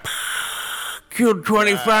Prime. Killed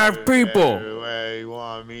 25 people. What you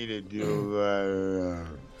want me to do?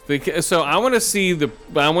 So I want to see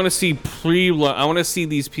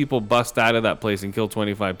these people bust out of that place and kill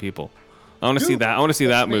 25 people. I want to see that. I want to see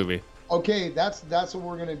that movie. Okay, that's what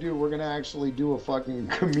we're gonna do. We're gonna actually do a fucking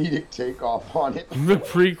comedic takeoff on it. The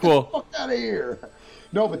prequel. Fuck out of here.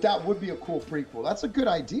 No, but that would be a cool prequel. That's a good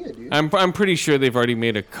idea, dude. I'm pretty sure they've already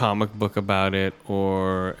made a comic book about it,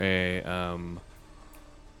 or a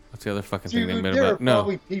what's the other fucking thing they made there about? are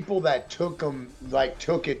probably people that took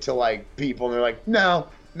it to like people, and they're like, no,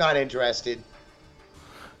 not interested.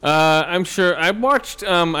 I'm sure. I watched.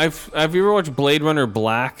 Have you ever watched Blade Runner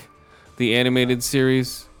Black, the animated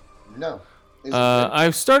series? No.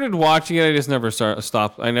 I've started watching it. I just never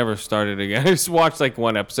stopped. I never started again. I just watched like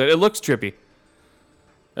one episode. It looks trippy.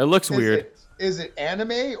 It looks weird. Is it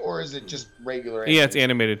anime or is it just regular anime? Yeah, it's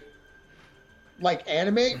animated. Like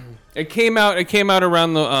anime? It came out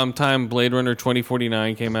around the time Blade Runner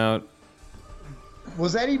 2049 came out.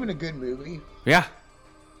 Was that even a good movie? Yeah.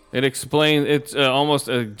 It explains. It's almost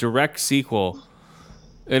a direct sequel.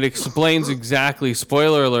 It explains exactly.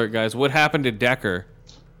 Spoiler alert, guys! What happened to Decker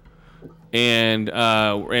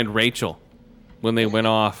and Rachel when they went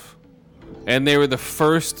off, and they were the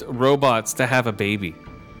first robots to have a baby.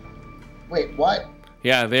 Wait, what?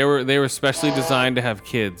 Yeah, they were specially designed to have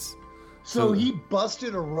kids. So he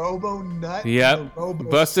busted a robo nut. Yep.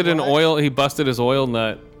 Busted an oil. He busted his oil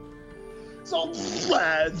nut. So.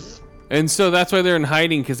 And so that's why they're in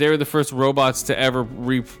hiding, because they were the first robots to ever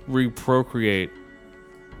reprocreate.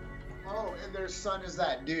 Oh, and their son is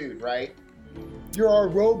that dude, right? You're our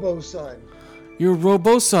robo-son. You're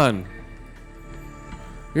Robo-son.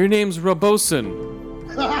 Your name's Roboson.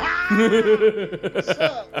 What's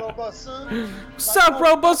up, Robo-son? What's up,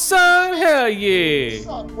 Robo-son? Hell yeah. What's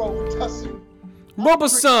up, Robo-tussin?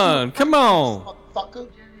 Robo-son, come on. Motherfucker.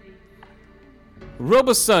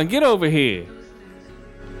 Robo-son, get over here.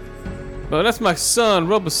 Oh, that's my son,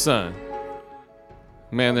 Robo-son.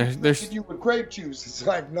 Man, there's you with grape juice. It's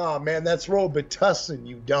like, nah, man, that's Robitussin,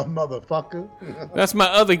 you dumb motherfucker. That's my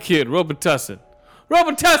other kid, Robitussin.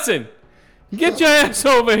 Robitussin! Get your ass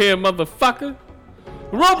over here, motherfucker.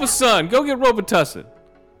 Robo-son, go get Robitussin.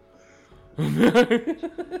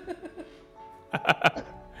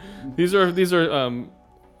 These are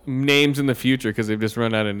names in the future because they've just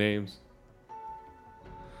run out of names.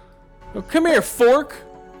 Oh, come here, Fork.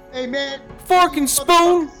 Hey, man. Fork and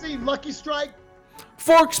spoon. See Lucky Strike?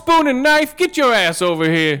 Fork, spoon, and knife. Get your ass over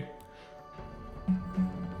here.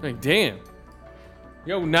 Like, damn.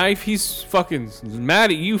 Yo, Knife, he's fucking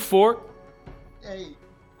mad at you, Fork. Hey,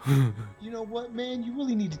 you know what, man? You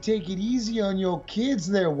really need to take it easy on your kids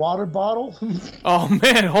there, water bottle. Oh,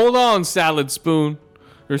 man, hold on, salad spoon.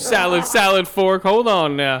 Or salad fork. Hold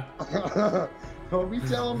on now. Don't be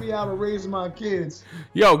telling me how to raise my kids.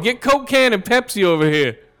 Yo, get Coke can and Pepsi over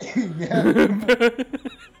here. Yeah.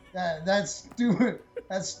 That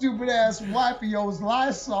stupid ass wife of yours,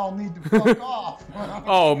 Lysol, need to fuck off.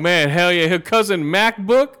 Oh, man, hell yeah. Her cousin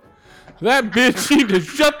MacBook? That bitch need to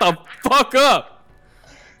shut the fuck up.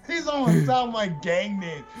 He's almost sound like gang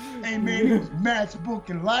name. Hey, man, it was Matchbook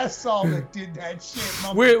and Lysol that did that shit.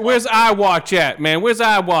 Where's iWatch at, man? Where's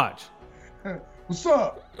iWatch? What's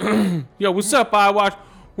up? Yo, what's up, iWatch?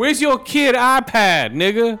 Where's your kid iPad,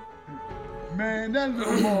 nigga? Man, that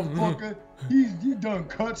little motherfucker, he done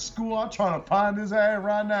cut school. I'm trying to find his ass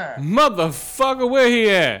right now. Motherfucker, where he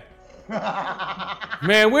at?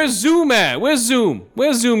 Man, where's Zoom at? Where's Zoom?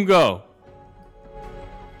 Where's Zoom go?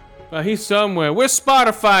 He's somewhere. Where's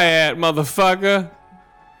Spotify at, motherfucker?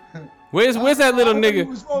 Where's that little nigga? He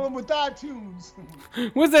was rolling with iTunes.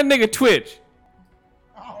 Where's that nigga Twitch?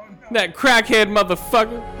 Oh, no. That crackhead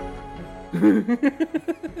motherfucker.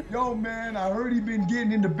 Yo, man, I heard he been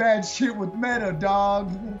getting into bad shit with Meta,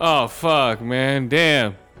 dog. Oh, fuck, man.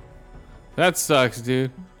 Damn. That sucks,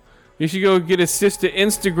 dude. You should go get a sister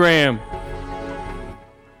Instagram.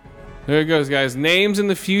 There it goes, guys. Names in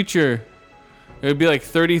the future. It would be like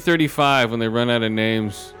 3035 when they run out of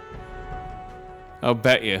names. I'll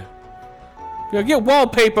bet you. Yo, get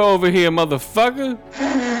wallpaper over here, motherfucker.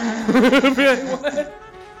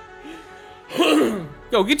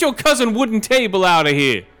 Yo, get your cousin wooden table out of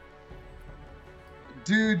here.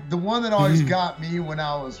 Dude, the one that always got me when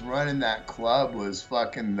I was running that club was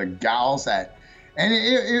fucking the gals at And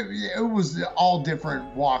it was all different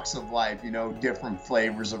walks of life, you know, different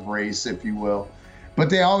flavors of race, if you will. But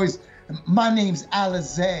they always, my name's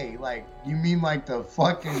Alizé. Like, you mean like the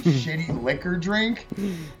fucking shitty liquor drink?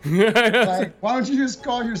 Like, why don't you just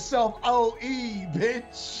call yourself OE,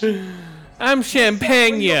 bitch? I'm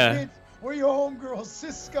Champagne. Where your homegirl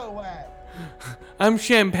Cisco at? I'm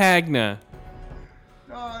Champagne.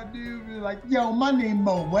 Oh, dude, like, yo, my name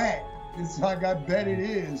Moet. It's like, I bet it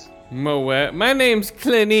is. Moet. My name's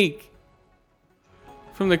Clinique.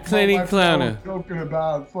 From the Clinique Clowner. Joking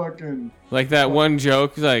about fucking. Like that one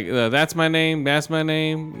joke, like, that's my name, that's my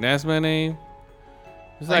name, that's my name.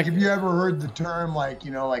 It's like, have you ever heard the term, like,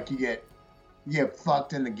 you know, like you get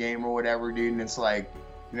fucked in the game or whatever, dude, and it's like,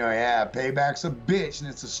 you know, yeah, payback's a bitch, and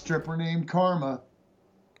it's a stripper named Karma.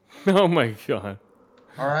 Oh my god.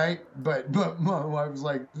 All right, but my wife was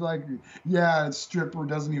like, yeah, it's stripper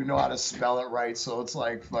doesn't even know how to spell it right, so it's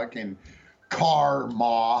like fucking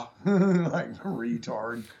Karma, like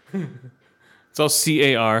retard. It's all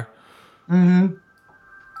C-A-R. Mm-hmm.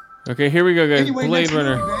 Okay, here we go, guys. Anyway, Blade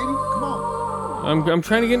Runner. Movie, baby. Come on. I'm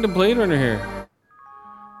trying to get into Blade Runner here.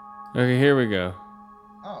 Okay, here we go.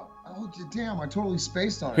 Oh, damn! I totally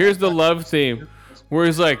spaced on it. Here's the love theme. Where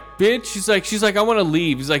he's like, bitch, she's like, I want to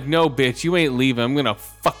leave. He's like, no, bitch, you ain't leaving. I'm gonna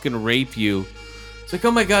fucking rape you. It's like,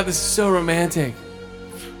 oh my god, this is so romantic.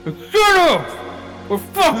 Shut up! We're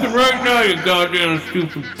fucking right now, you goddamn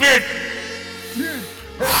stupid bitch! Dude,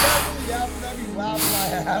 that really happened. I'd be laughing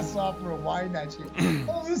my ass off for rewinding that shit.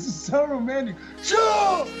 Oh, this is so romantic. Shut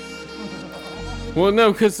up! Well,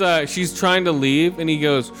 no, because she's trying to leave, and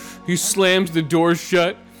he slams the door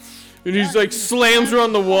shut, and he's like, slams her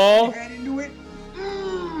on the wall.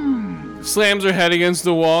 Slams her head against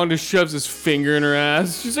the wall and just shoves his finger in her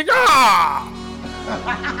ass. She's like, ah!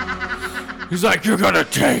 He's like, you're gonna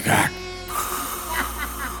take it.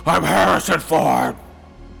 I'm Harrison Ford.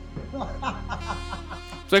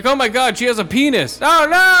 It's like, oh my god, she has a penis. Oh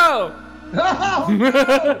no! Oh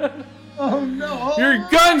no! Oh no! Your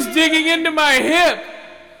gun's digging into my hip.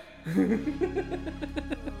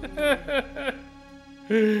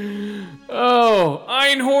 Oh,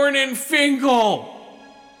 Einhorn and Finkel.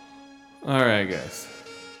 Alright, guys.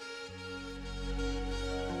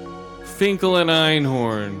 Finkel and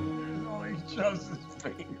Einhorn. Oh, he shoves his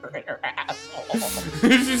finger in her asshole.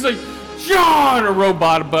 She's like, John, a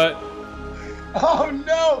robot butt. Oh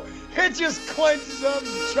no! It just clenches up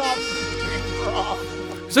and chops his finger off.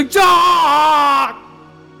 It's like, John!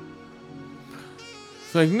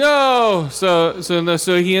 It's like, no! So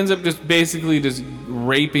he ends up just basically just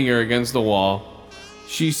raping her against the wall.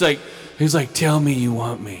 He's like, tell me you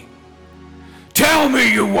want me. Tell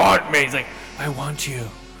me you want me. He's like, I want you.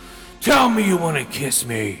 Tell me you want to kiss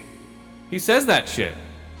me. He says that shit.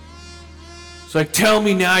 It's like, tell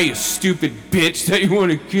me now, you stupid bitch, that you want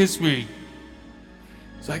to kiss me.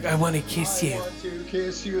 It's like, I want to kiss you. I want to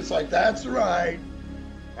kiss you. It's like, that's right.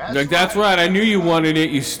 That's right. I knew you wanted it,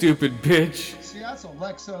 you stupid bitch. See, that's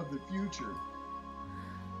Alexa of the future.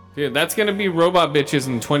 Dude, that's going to be robot bitches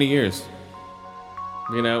in 20 years.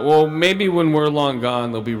 You know, well, maybe when we're long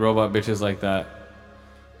gone, there'll be robot bitches like that.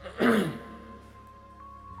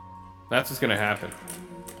 That's what's gonna happen.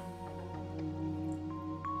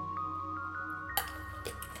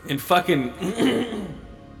 And fucking,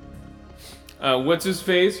 what's his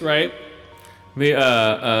face, right?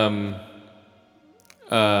 The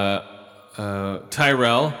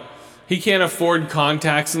Tyrell. He can't afford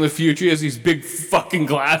contacts in the future. He has these big fucking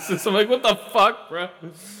glasses. I'm like, what the fuck, bro?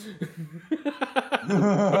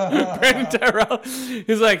 Brandon Tyrell.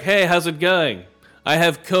 He's like, hey, how's it going? I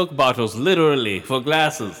have Coke bottles, literally, for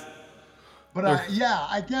glasses. But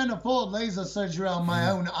I can't afford laser surgery on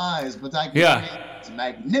my own eyes, but I can create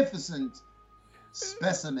magnificent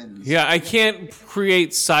specimens. Yeah, I can't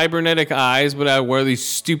create cybernetic eyes, but I wear these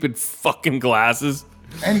stupid fucking glasses.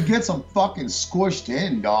 And he gets them fucking squished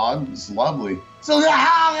in, dog. It's lovely. So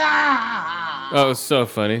oh, it's so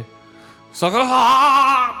funny. So,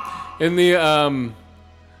 and the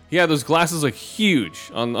those glasses look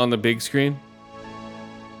huge on the big screen.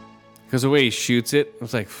 Because the way he shoots it,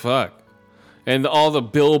 it's like fuck. And all the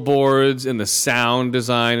billboards and the sound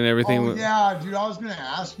design and everything. Oh yeah, dude. I was gonna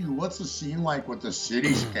ask you, what's the scene like with the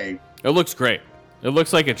cityscape? It looks great. It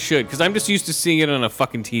looks like it should, because I'm just used to seeing it on a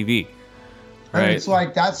fucking TV. Right? And it's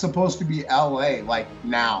like, that's supposed to be LA, like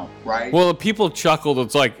now, right? Well, people chuckled.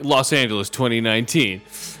 It's like Los Angeles 2019.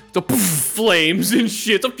 The flames and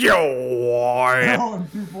shit. And people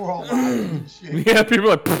were all laughing and shit. Yeah,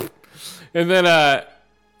 people are like, and then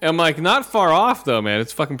I'm like, not far off though, man.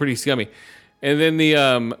 It's fucking pretty scummy. And then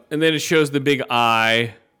and then it shows the big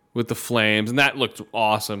eye with the flames, and that looked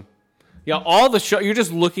awesome. Yeah, all the show, you're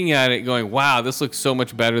just looking at it going, wow, this looks so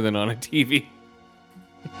much better than on a TV.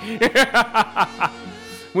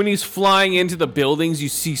 When he's flying into the buildings, you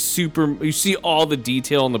see all the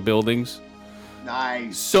detail in the buildings.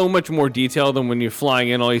 Nice. So much more detail than when you're flying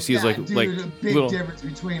in. All you see is like a big little difference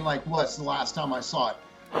between like what's the last time I saw it.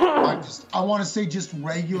 I want to say just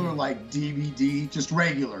regular like DVD, just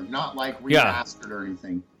regular, not like remastered or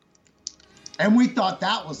anything. And we thought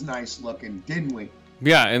that was nice looking, didn't we?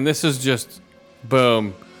 Yeah, and this is just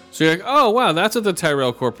boom. So you're like, oh wow, that's what the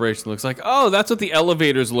Tyrell Corporation looks like. Oh, that's what the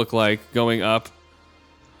elevators look like going up.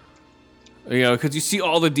 You know, because you see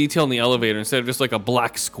all the detail in the elevator instead of just like a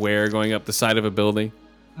black square going up the side of a building.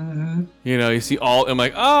 Mm-hmm. You know, you see all. I'm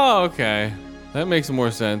like, oh, okay, that makes more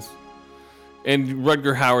sense. And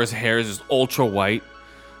Rutger Hauer's hair is just ultra white.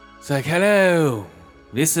 It's like, hello,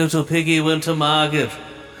 this little piggy went to market.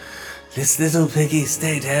 This little piggy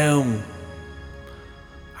stayed home.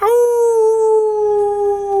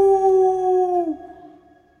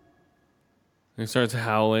 He starts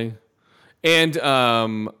howling. And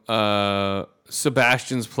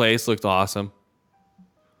Sebastian's place looked awesome.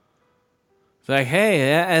 It's like, hey,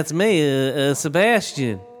 that's me,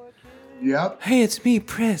 Sebastian. Yep. Hey, it's me,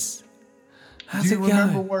 Pris. How's Do it you going?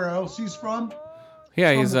 remember where else he's from?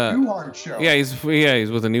 Yeah, From he's the Newhart show. Yeah, he's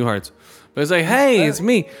with the Newharts. But it's like, hey, it's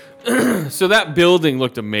me. So that building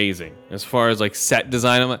looked amazing as far as like set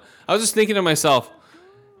design. I was just thinking to myself,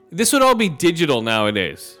 this would all be digital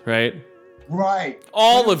nowadays, right? Right.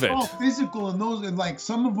 All But of it. All physical, and those, and like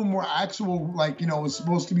some of them were actual, like, you know, it was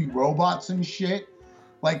supposed to be robots and shit.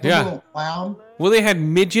 Like the little clown. Well, they had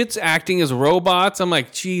midgets acting as robots. I'm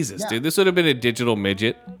like, Jesus, dude, this would have been a digital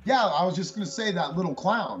midget. Yeah, I was just gonna say that little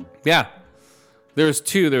clown. Yeah. There was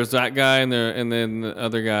two. There was that guy and then the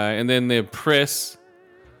other guy. And then the Pris.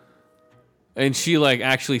 And she like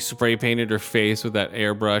actually spray painted her face with that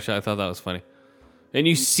airbrush. I thought that was funny. And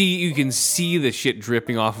you can see the shit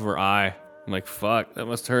dripping off of her eye. I'm like, fuck, that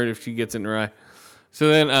must hurt if she gets in her eye. So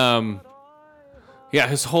then, yeah,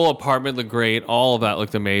 his whole apartment looked great. All of that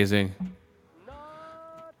looked amazing.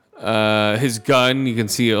 His gun, you can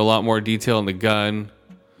see a lot more detail in the gun.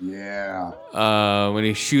 Yeah. When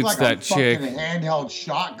he shoots like that chick. Fucking handheld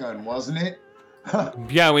shotgun, wasn't it?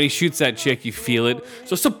 Yeah, when he shoots that chick, you feel it.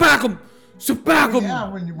 So back him! Back him! Yeah,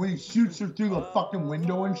 when he shoots her through the fucking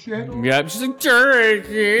window and shit. Yep, she's like,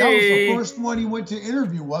 Turkey! That was the first one he went to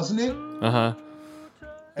interview, wasn't it? Uh-huh.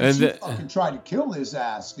 And she fucking tried to kill his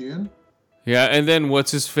ass, dude. Yeah, and then what's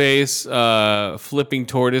his face? Flipping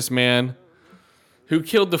Tortoise Man, who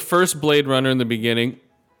killed the first Blade Runner in the beginning.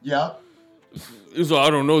 Yep. He's like, I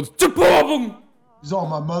don't know, it's the problem. He's all,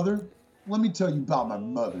 my mother? Let me tell you about my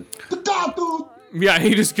mother. Yeah,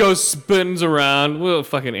 he just goes, spins around. What a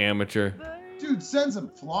fucking amateur. Dude, sends him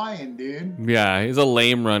flying, dude. Yeah, he's a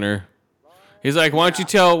lame runner. He's like, why don't you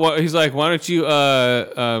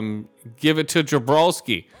give it to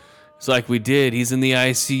Jabrowski? It's like, we did. He's in the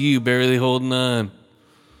ICU, barely holding on.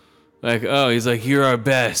 Like, oh, he's like, you're our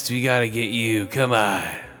best. We gotta get you. Come on.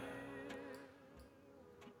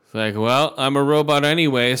 It's like, well, I'm a robot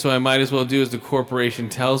anyway, so I might as well do as the corporation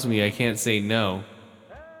tells me. I can't say no.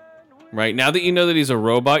 Right? Now that you know that he's a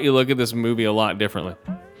robot, you look at this movie a lot differently.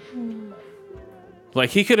 Like,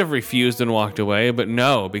 he could have refused and walked away, but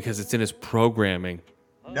no, because it's in his programming.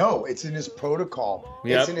 No, it's in his protocol.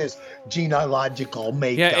 Yep. It's in his genealogical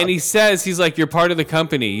makeup. Yeah, and he says, he's like, you're part of the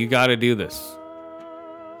company. You got to do this.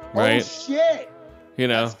 Right? Oh, shit. You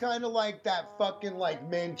know? That's kind of like that fucking, like,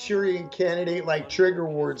 Manchurian Candidate, like, trigger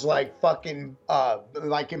words, like, fucking,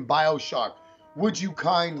 like in BioShock. Would you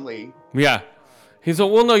kindly? Yeah. He's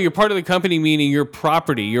like, well, no, you're part of the company, meaning you're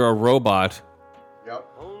property. You're a robot. Yep.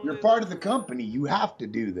 You're part of the company. You have to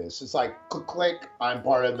do this. It's like, click, I'm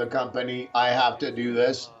part of the company. I have to do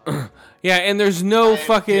this. Yeah, and there's no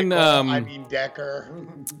fucking... Decker.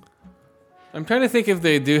 I'm trying to think if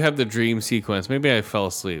they do have the dream sequence. Maybe I fell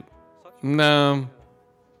asleep. No.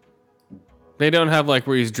 They don't have, like,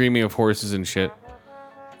 where he's dreaming of horses and shit.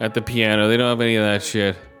 At the piano. They don't have any of that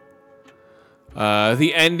shit.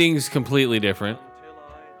 The ending's completely different.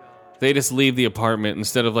 They just leave the apartment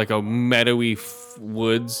instead of like a meadowy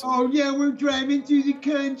woods. Oh yeah, we're driving through the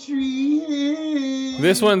country.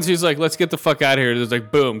 This one's he's like, let's get the fuck out of here. There's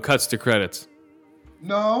like, boom, cuts to credits.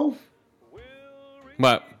 No.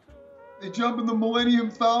 What? They jump in the Millennium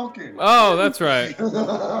Falcon. Oh, that's right.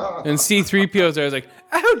 And C-3PO's there. I was like,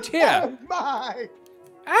 oh dear. Oh my.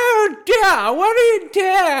 Oh dear, what are you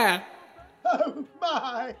doing? Oh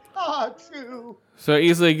my. R2. So I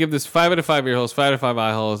easily give this 5 out of 5 ear holes, 5 out of 5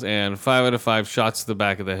 eye holes, and 5 out of 5 shots to the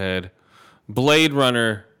back of the head. Blade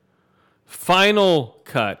Runner, final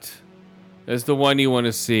cut is the one you want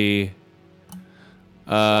to see.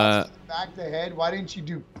 Back of the head. Why didn't you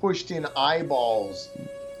do pushed in eyeballs?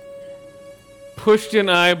 Pushed in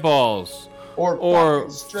eyeballs. Or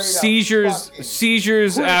seizures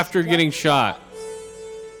after getting shot.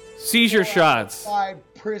 Seizure shots. 5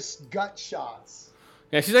 Priss gut shots.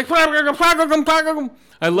 Yeah, she's like, I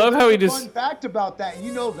love how he just. Fun fact about that,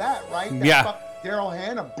 you know that, right? Yeah. Daryl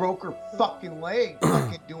Hannah broke her fucking leg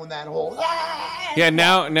fucking doing that whole. Yeah,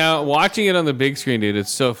 now watching it on the big screen, dude,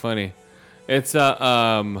 it's so funny. It's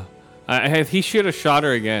he should have shot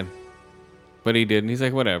her again, but he didn't. He's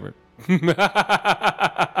like, whatever.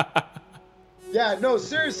 Yeah, no,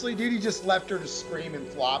 seriously, dude, he just left her to scream and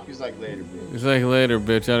flop. He's like, later, bitch. He's like, later,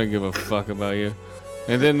 bitch. I don't give a fuck about you.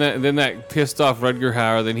 And then that pissed off Rutger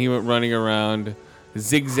Hauer. Then he went running around,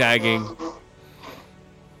 zigzagging.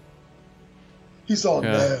 He's all,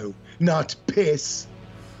 no, not piss.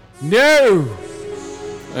 No.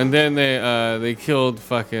 And then they killed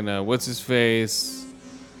fucking what's his face?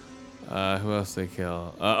 Who else they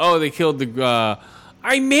kill? They killed the.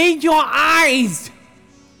 I made your eyes.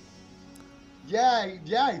 Yeah,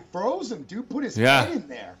 he froze him, dude. Put his head in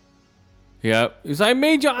there. Yep. He's like, I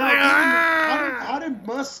made your eyes. How did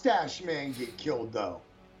Mustache Man get killed though?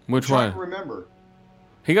 Which one? I'm trying to remember.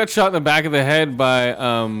 He got shot in the back of the head by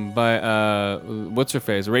what's her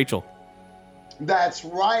face? Rachel. That's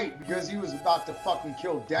right, because he was about to fucking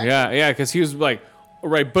kill Decker. Yeah, because he was like, all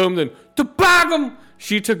right, boom, then to bag him.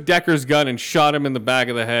 She took Decker's gun and shot him in the back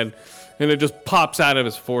of the head, and it just pops out of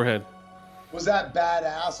his forehead. Was that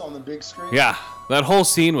badass on the big screen? Yeah, that whole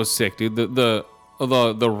scene was sick, dude. The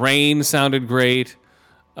rain sounded great,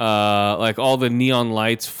 like all the neon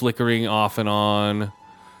lights flickering off and on,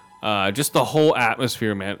 just the whole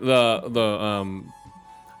atmosphere, man. The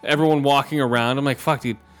everyone walking around. I'm like, fuck,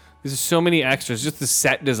 dude. There's so many extras. Just the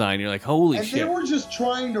set design. You're like, holy shit. And they were just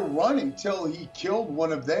trying to run until he killed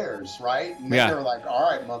one of theirs, right? And then they're like, all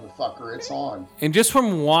right, motherfucker, it's on. And just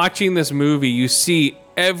from watching this movie, you see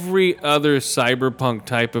every other cyberpunk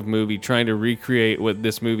type of movie trying to recreate what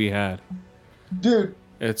this movie had. Dude.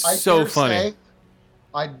 It's so funny.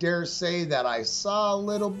 I dare say that I saw a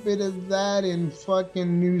little bit of that in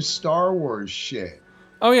fucking new Star Wars shit.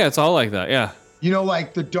 Oh, yeah, it's all like that, yeah. You know,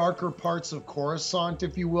 like the darker parts of Coruscant,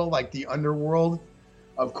 if you will, like the underworld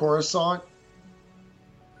of Coruscant.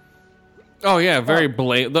 Oh yeah, very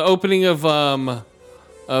blatant. The opening of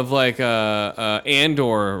like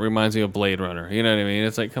Andor reminds me of Blade Runner. You know what I mean?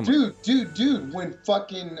 It's like, come on, dude. When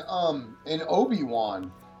fucking in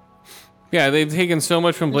Obi-Wan. Yeah, they've taken so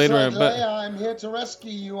much from Blade Runner, but Leia, I'm here to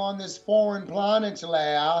rescue you on this foreign planet,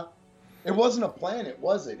 Leia. It wasn't a planet,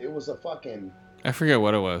 was it? It was a fucking. I forget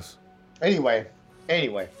what it was. Anyway.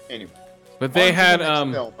 But they had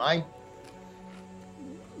film,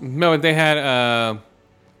 No, they had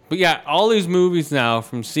but yeah, all these movies now,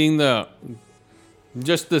 from seeing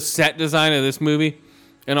just the set design of this movie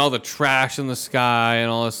and all the trash in the sky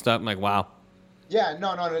and all this stuff, I'm like, wow. Yeah,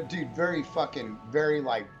 no, dude, very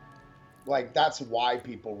like that's why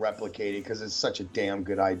people replicate it, because it's such a damn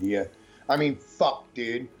good idea. I mean, fuck,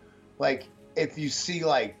 dude. Like, if you see,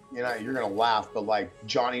 like, you know, you're gonna laugh, but like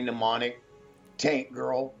Johnny Mnemonic, Tank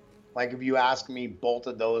Girl, like, if you ask me, both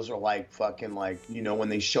of those are like fucking, like, you know, when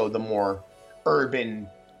they show the more urban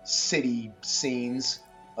city scenes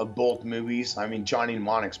of both movies. I mean, Johnny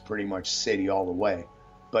Mnemonic's pretty much city all the way,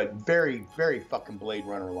 but very, very fucking Blade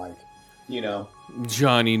Runner like, you know.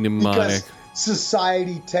 Johnny Mnemonic. Because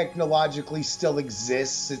society technologically still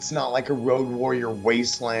exists. It's not like a Road Warrior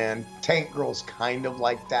wasteland. Tank Girl's kind of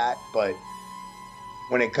like that, but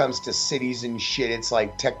when it comes to cities and shit, it's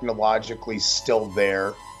like technologically still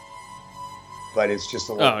there, but it's just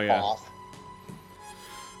a little off.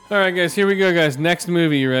 All right, guys, here we go, guys. Next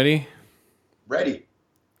movie, you ready? Ready.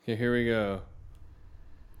 Okay, here we go.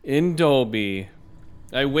 In Dolby.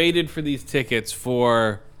 I waited for these tickets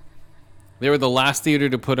for... They were the last theater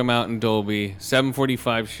to put them out in Dolby.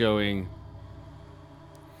 7:45 showing.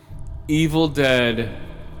 Evil Dead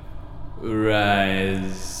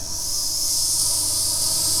Rise.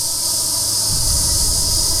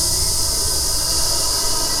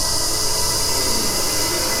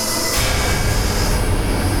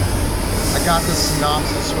 I got the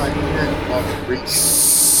synopsis right here while we read.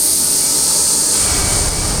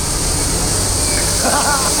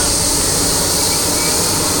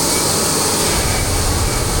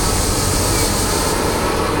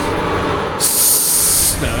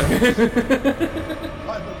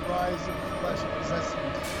 By the rise of flesh possessing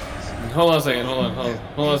demons. Hold on a second, hold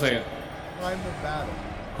on a second. Primal battle.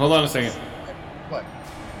 Hold on a second. What?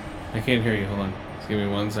 I can't hear you, hold on. Just give me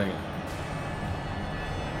 1 second.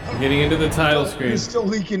 I'm getting into the title screen. You're still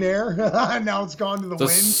leaking air? Now it's gone to the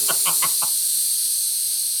wind?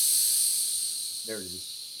 There it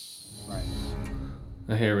is. Right.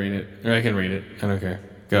 I can't read it. Or I can read it. I don't care.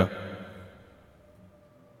 Go.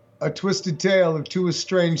 A twisted tale of two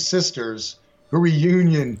estranged sisters,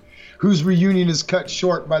 whose reunion is cut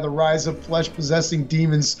short by the rise of flesh-possessing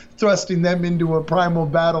demons, thrusting them into a primal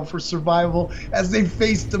battle for survival as they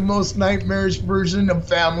face the most nightmarish version of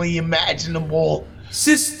family imaginable.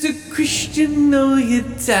 Sister Christian, know your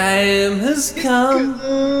time has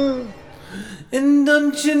come. And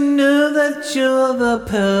don't you know that you're the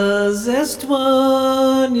possessed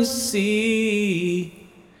one, you see?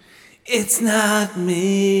 It's not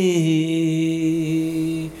me.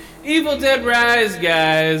 Evil Dead Rise,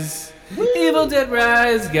 guys. Woo! Evil Dead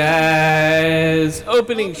Rise, guys.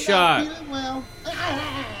 Opening shot.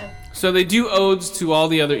 So they do odes to all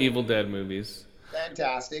the other Evil Dead movies.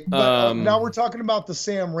 Fantastic. But now we're talking about the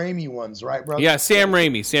Sam Raimi ones, right, brother? Yeah, Sam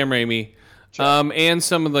Raimi. And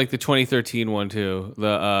some of like the 2013 one too,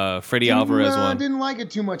 the Freddy Alvarez one. I didn't like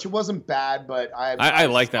it too much. It wasn't bad, but I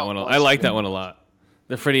like that one. I like that one a lot.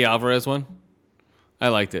 The Freddy Alvarez one, I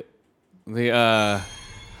liked it. This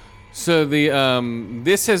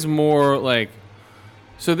has more like,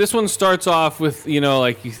 so this one starts off with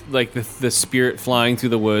like the spirit flying through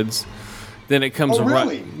the woods, then it comes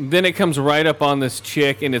right up on this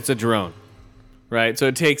chick and it's a drone. Right, so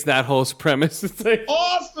it takes that whole premise. It's like,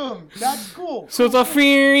 awesome, that's cool. So it's a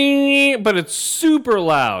feeling, but it's super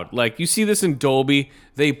loud. Like you see this in Dolby,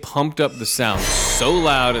 they pumped up the sound so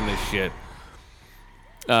loud in this shit,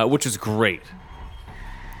 which is great.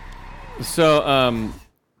 So I'm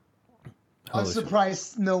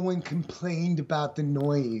surprised no one complained about the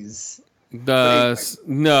noise. Because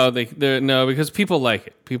people like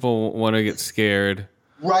it. People want to get scared.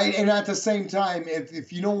 Right, and at the same time,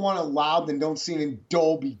 if you don't want it loud, then don't see it in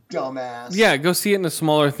Dolby, dumbass. Yeah, go see it in a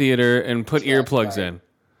smaller theater and put earplugs in.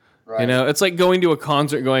 Right. You know, it's like going to a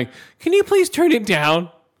concert going, can you please turn it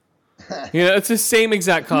down? You know, it's the same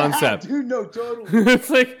exact concept. Yeah, dude, no, totally.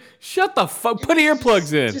 It's like, shut the fuck, put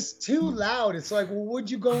earplugs in. It's just too loud. It's like, well,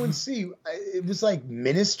 what'd you go and see? It was like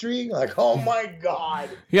Ministry? Like, oh my God.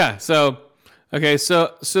 Yeah, so it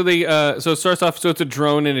starts off, so it's a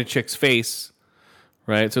drone in a chick's face.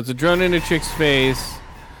 Right, so it's a drone in a chick's face,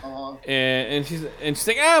 and she's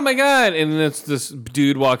like, oh my God, and then this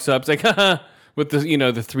dude walks up, it's like, haha, with the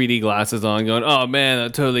 3D glasses on, going, oh man,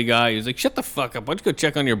 that totally got you. He's like, shut the fuck up, why don't you go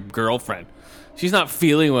check on your girlfriend? She's not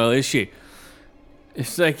feeling well, is she?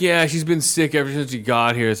 It's like, yeah, she's been sick ever since she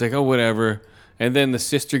got here. It's like, oh, whatever. And then the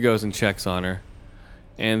sister goes and checks on her,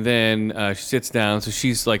 and then she sits down, so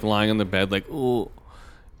she's like lying on the bed, like, ooh.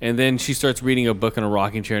 And then she starts reading a book in a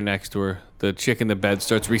rocking chair next to her. The chick in the bed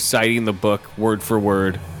starts reciting the book word for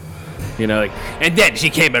word. You know, like, and then she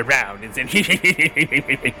came around and said, you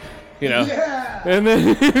know. Yeah. And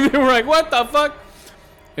then we're like, what the fuck?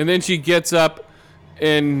 And then she gets up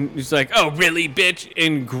and she's like, oh, really, bitch?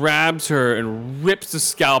 And grabs her and rips the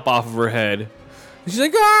scalp off of her head. And she's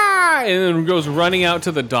like, ah! And then goes running out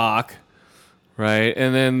to the dock. Right,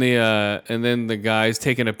 and then the guy's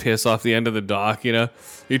taking a piss off the end of the dock. You know,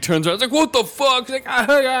 he turns around, he's like, "What the fuck?" He's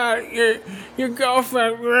like, your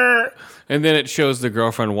girlfriend." And then it shows the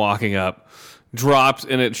girlfriend walking up, drops,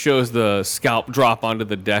 and it shows the scalp drop onto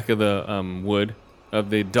the deck of the wood of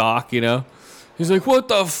the dock. You know, he's like, "What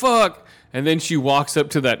the fuck?" And then she walks up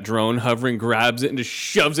to that drone hovering, grabs it, and just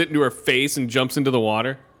shoves it into her face and jumps into the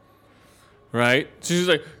water. Right, so she's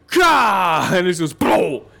like, "Gah!" And it goes,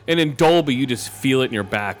 "Blow!" And in Dolby, you just feel it in your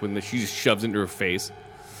back when she just shoves it into her face.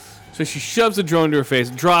 So she shoves the drone into her face,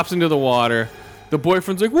 drops into the water. The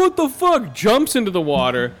boyfriend's like, what the fuck? Jumps into the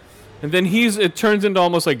water. And then it turns into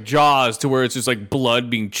almost like Jaws, to where it's just like blood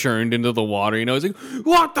being churned into the water. You know, he's like,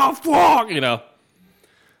 what the fuck? You know.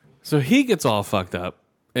 So he gets all fucked up.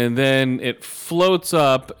 And then it floats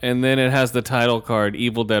up, and then it has the title card,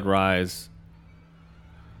 Evil Dead Rise.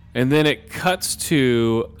 And then it cuts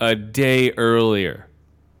to a day earlier.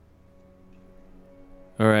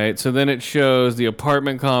 All right, so then it shows the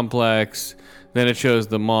apartment complex, then it shows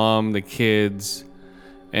the mom, the kids,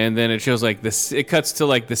 and then it shows like this. It cuts to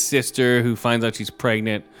like the sister who finds out she's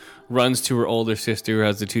pregnant, runs to her older sister who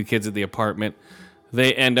has the two kids at the apartment.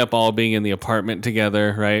 They end up all being in the apartment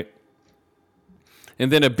together, right?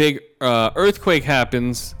 And then a big earthquake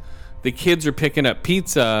happens. The kids are picking up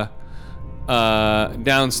pizza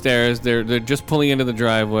downstairs. They're just pulling into the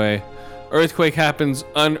driveway. Earthquake happens,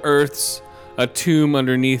 unearths a tomb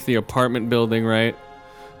underneath the apartment building, right?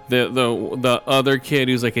 The other kid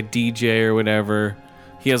who's like a DJ or whatever,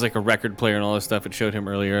 he has like a record player and all this stuff. It showed him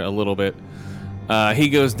earlier a little bit. He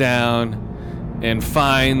goes down and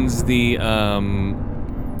finds finds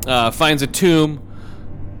a tomb,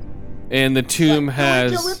 and the tomb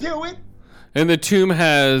has And the tomb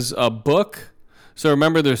has a book. So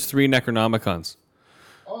remember, there's 3 Necronomicons.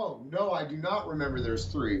 Oh, no, I do not remember there's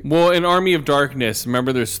 3. Well, in Army of Darkness,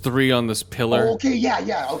 remember there's 3 on this pillar. Oh, okay,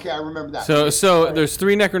 yeah, okay, I remember that. So there's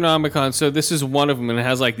 3 Necronomicons. So this is one of them, and it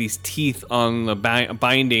has like these teeth on the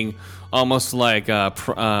binding, almost like what's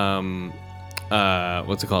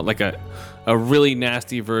it called? Like a really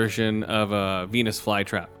nasty version of a Venus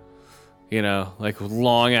flytrap. You know, like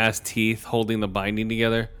long ass teeth holding the binding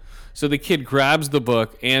together. So the kid grabs the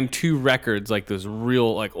book and 2 records, like those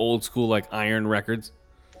real, like old school, like iron records,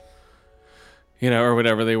 you know, or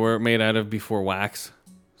whatever they were made out of before wax.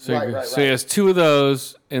 So, he has 2 of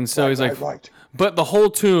those, and so he's like, but the whole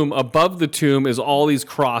tomb, above the tomb is all these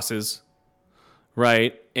crosses,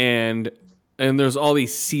 right? And there's all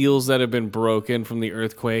these seals that have been broken from the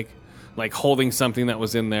earthquake, like holding something that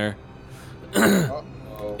was in there.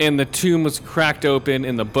 And the tomb was cracked open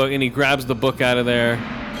in the book, and he grabs the book out of there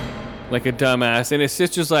like a dumbass. And his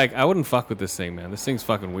sister's like, I wouldn't fuck with this thing, man. This thing's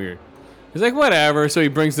fucking weird. He's like, whatever. So he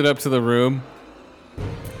brings it up to the room.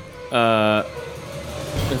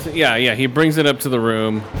 He brings it up to the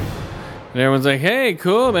room. And everyone's like, hey,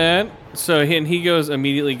 cool, man. So he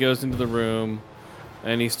immediately goes into the room,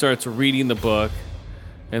 and he starts reading the book.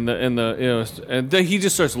 And then he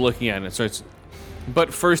just starts looking at it.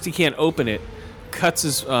 But first he can't open it. Cuts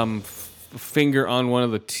his finger on one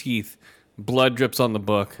of the teeth. Blood drips on the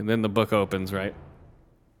book, and then the book opens, right?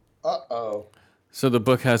 Uh-oh. So the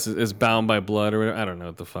book is bound by blood, or whatever. I don't know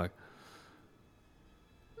what the fuck.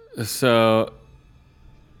 So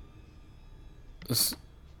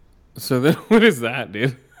then what is that,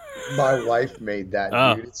 dude? My wife made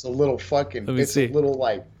that, dude. It's a little fucking, a little,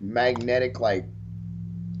 like, magnetic, like,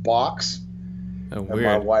 box. Oh, and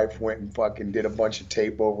my wife went and fucking did a bunch of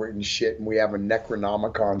tape over it and shit, and we have a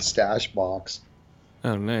Necronomicon stash box.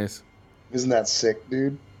 Oh, nice. Isn't that sick,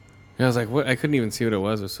 dude? Yeah, I was like, what? I couldn't even see what it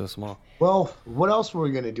was. It was so small. Well, what else were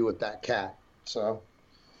we going to do with that cat? So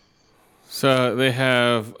they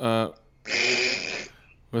have,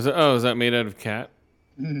 is that made out of cat?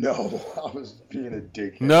 No, I was being a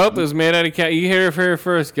dickhead. Nope, it was made out of cat. You hear it here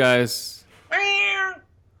first, guys.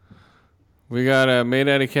 We got made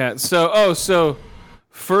out of cat. So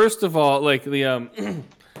first of all, like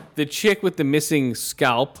the chick with the missing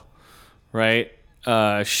scalp, right?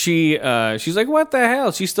 She's like, what the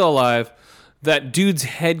hell? She's still alive. That dude's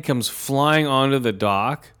head comes flying onto the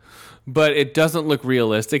dock, but it doesn't look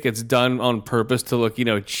realistic. It's done on purpose to look,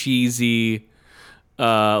 cheesy,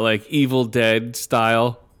 like Evil Dead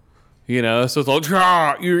style, So it's all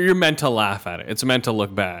you're meant to laugh at it. It's meant to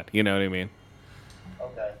look bad. You know what I mean?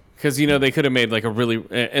 Okay. Because they could have made like a really.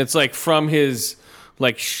 It's like from his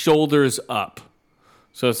like shoulders up,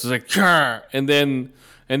 so it's like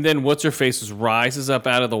and then what's her face rises up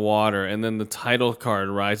out of the water, and then the title card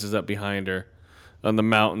rises up behind her on the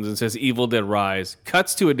mountains and says "Evil Dead Rise."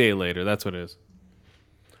 Cuts to a day later. That's what it is.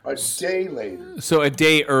 A day later. So a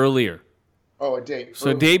day earlier. Oh, a day.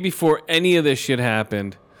 So a day before any of this shit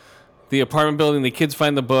happened, the apartment building. The kids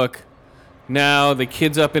find the book. Now the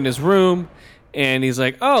kid's up in his room, and he's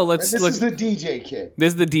like, "Oh, let's look." This is the DJ kid.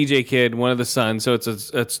 This is the DJ kid, one of the sons. So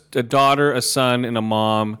it's a daughter, a son, and a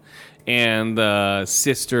mom. And the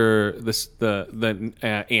sister, the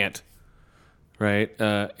aunt, right?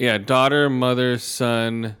 Daughter, mother,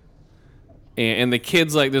 son, and the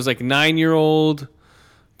kids, like, there's like 9-year-old,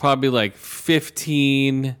 probably like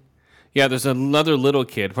 15. Yeah, there's another little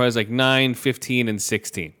kid, probably like 9, 15, and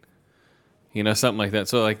 16. Something like that.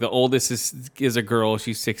 So like the oldest is a girl,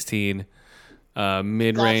 she's 16.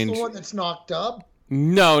 Mid-range. That's the one that's knocked up?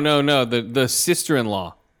 No. The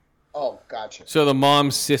sister-in-law. Oh, gotcha. So the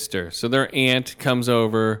mom's sister. So their aunt comes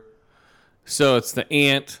over. So it's the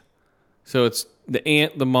aunt. So it's the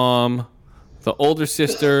aunt, the mom, the older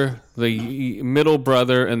sister, the middle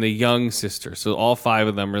brother, and the young sister. So all 5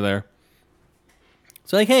 of them are there.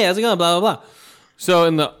 So like, hey, how's it going? Blah, blah, blah. So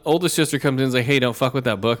and the older sister comes in and is like, hey, don't fuck with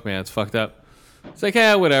that book, man. It's fucked up. It's like,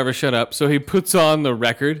 hey, whatever, shut up. So he puts on the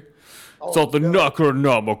record. So the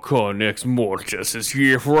Necronomicon Ex Mortis is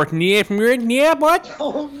here for it. Yeah, what?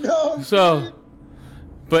 Oh no. So,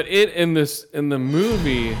 but in the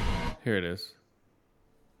movie, here it is.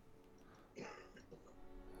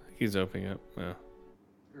 He's opening up. Yeah.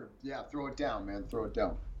 Yeah, throw it down, man. Throw it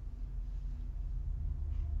down.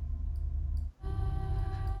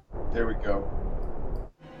 There we go.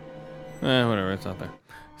 Whatever, it's not there.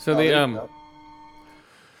 So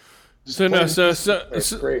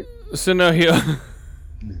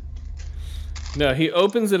he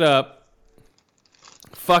opens it up,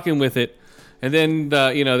 fucking with it, and then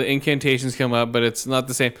the incantations come up, but it's not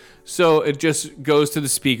the same. So it just goes to the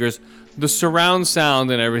speakers. The surround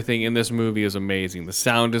sound and everything in this movie is amazing. The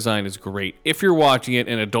sound design is great if you're watching it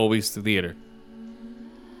in a Dolby theater.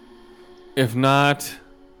 If not,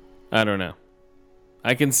 I don't know.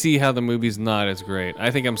 I can see how the movie's not as great. I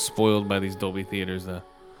think I'm spoiled by these Dolby theaters though.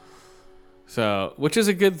 So, which is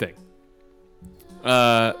a good thing.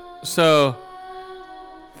 So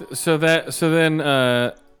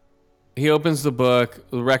then he opens the book,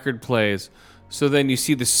 the record plays. So then you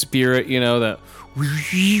see the spirit, that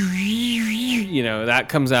that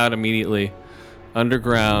comes out immediately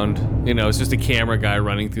underground. It's just a camera guy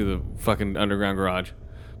running through the fucking underground garage.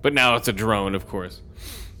 But now it's a drone, of course.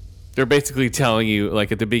 They're basically telling you,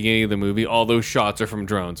 like at the beginning of the movie, all those shots are from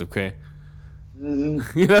drones, okay?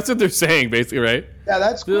 Mm-hmm. That's what they're saying, basically, right? Yeah,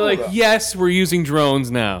 that's cool. They're like, though. yes, we're using drones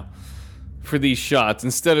now for these shots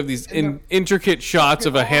instead of these intricate shots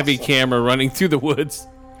of a heavy camera running through the woods.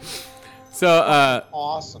 So,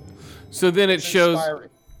 awesome. So then it shows. Inspiring.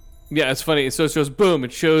 Yeah, it's funny. So it shows, boom,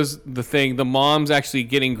 it shows the thing. The mom's actually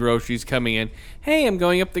getting groceries coming in. Hey, I'm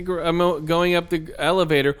going up the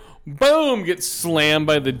elevator. Boom, gets slammed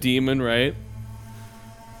by the demon, right?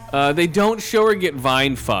 They don't show her get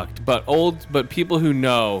vine fucked, but people who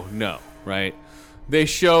know, right? They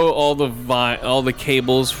show all the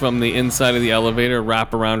cables from the inside of the elevator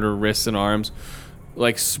wrap around her wrists and arms,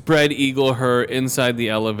 like spread eagle her inside the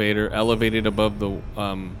elevator, elevated above the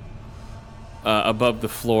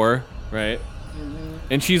floor, right? Mm-hmm.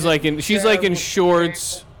 And she's like in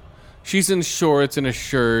shorts. She's in shorts and a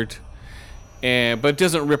shirt, but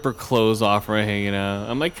doesn't rip her clothes off or anything.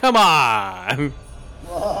 I'm like, come on.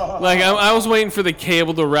 Like I was waiting for the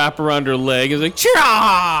cable to wrap around her leg. It's like,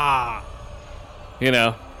 cha.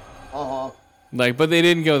 Like, but they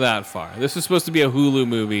didn't go that far. This is supposed to be a Hulu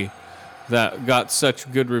movie that got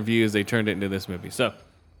such good reviews they turned it into this movie. So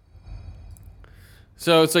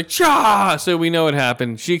it's like, cha! So we know what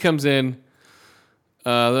happened. She comes in.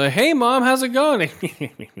 They're like, hey, Mom, how's it going?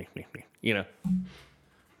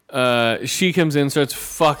 She comes in, starts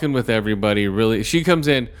fucking with everybody, really. She comes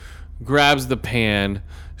in, grabs the pan,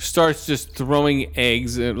 starts just throwing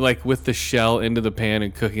eggs, like, with the shell into the pan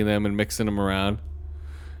and cooking them and mixing them around.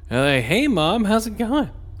 And they're like, hey, Mom, how's it going?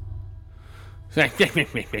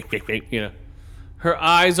 Her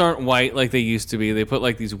eyes aren't white like they used to be. They put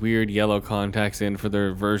like these weird yellow contacts in for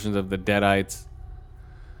their versions of the Deadites.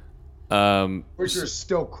 Which are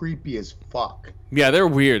still creepy as fuck. Yeah, they're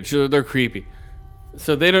weird. They're creepy.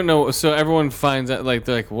 So they don't know. So everyone finds out, like,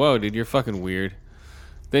 they're like, whoa, dude, you're fucking weird.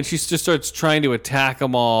 Then she just starts trying to attack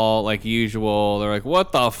them all like usual. They're like,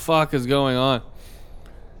 what the fuck is going on?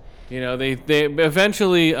 They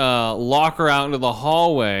eventually lock her out into the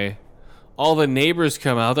hallway. All the neighbors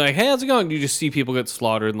come out. They're like, hey, how's it going? You just see people get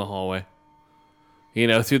slaughtered in the hallway.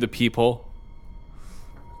 Through the peephole.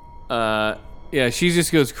 Yeah, she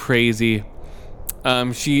just goes crazy.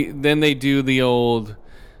 Then they do the old,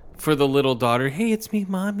 for the little daughter, hey, it's me,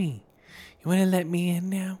 Mommy. You want to let me in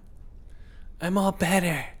now? I'm all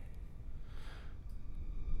better.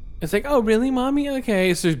 It's like, oh, really, Mommy?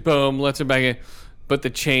 Okay. So boom, lets her back in. But the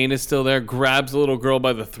chain is still there, grabs the little girl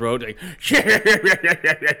by the throat, like,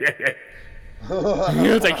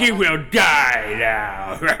 it's like, he will die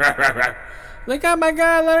now. Like, oh my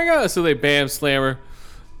God, let her go. So they slam her.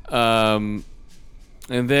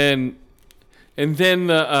 And then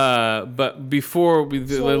but before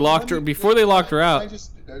they locked her out. I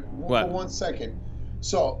just for 1 second.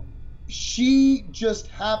 So she just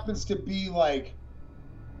happens to be like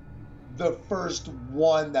the first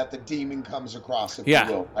one that the demon comes across, if you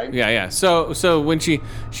will, right? Yeah. So when she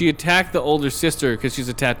attacked the older sister because she's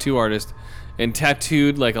a tattoo artist and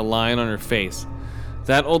tattooed like a line on her face.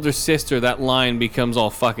 That older sister, that line becomes all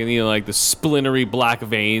fucking, like the splintery black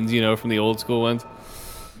veins, from the old school ones.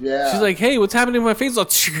 Yeah. like, hey, what's happening to my face?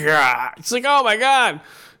 It's like, oh my God.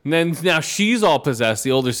 And then now she's all possessed.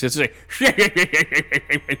 The older sister's like,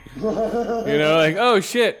 like, oh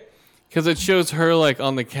shit. Because it shows her like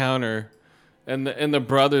on the counter. And the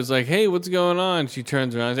brother's like, hey, what's going on? She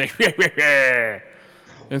turns around and like,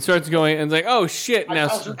 and starts going, and it's like, oh shit. Now,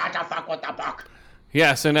 not to fuck with the buck.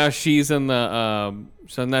 Yeah, so now she's in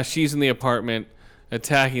the apartment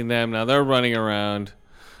attacking them. Now they're running around.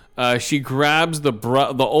 She grabs the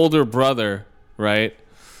older brother, right?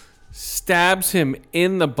 Stabs him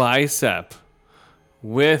in the bicep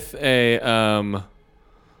with a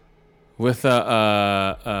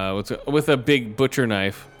big butcher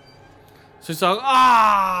knife. So she's like,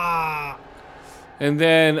 ah! And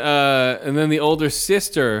then the older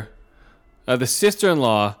sister, the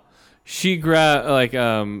sister-in-law, she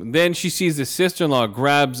then she sees the sister-in-law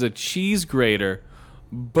grabs a cheese grater,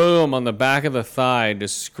 boom, on the back of the thigh,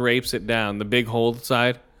 just scrapes it down, the big hole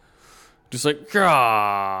side. Just like,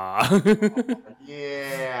 ah.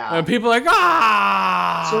 Yeah. And people are like,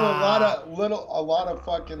 ah. So a lot of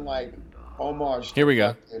fucking like homage. Here we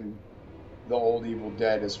go. In the old Evil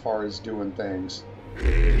Dead as far as doing things.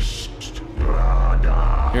 Here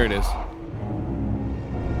it is.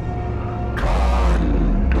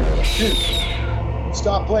 Dude,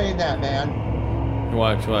 stop playing that, man.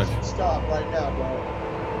 Watch. Stop right now, bro.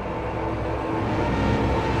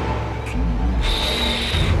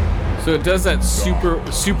 So it does that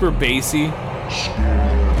super bassy.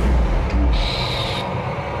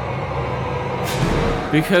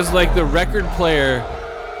 Because like the record player,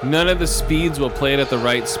 none of the speeds will play it at the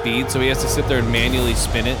right speed, so he has to sit there and manually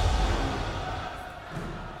spin it.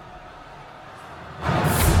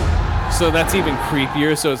 So that's even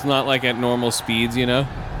creepier, so it's not like at normal speeds, you know?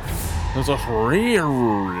 It's a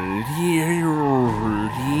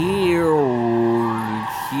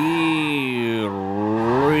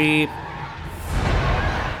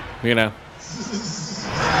you know.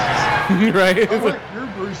 Right? I like your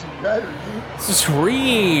version better, dude. It's just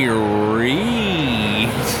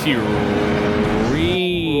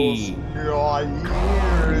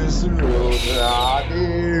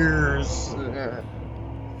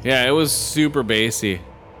yeah, it was super bassy.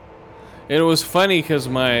 And it was funny because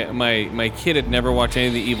my kid had never watched any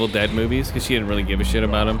of the Evil Dead movies because she didn't really give a shit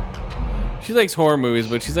about them. She likes horror movies,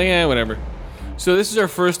 but she's like, yeah, whatever. So this is our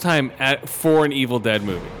first time for an Evil Dead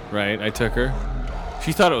movie, right? I took her.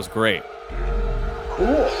 She thought it was great.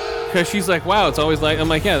 Cool. Because she's like, wow, it's always like... I'm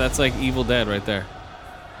like, yeah, that's like Evil Dead right there.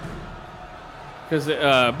 Because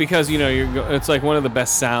you know, it's like one of the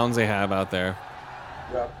best sounds they have out there.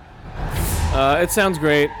 Yep. It sounds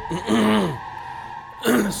great.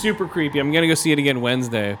 Super creepy. I'm going to go see it again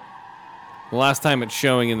Wednesday. The last time it's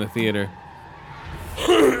showing in the theater.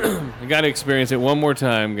 I got to experience it one more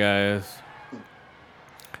time, guys.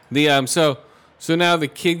 So now the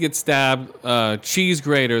kid gets stabbed. Cheese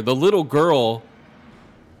grater. The little girl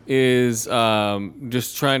is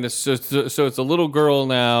just trying to. So it's a little girl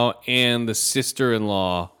now, and the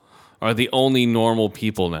sister-in-law are the only normal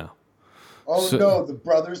people now. Oh no, the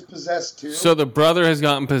brother's possessed too. So the brother has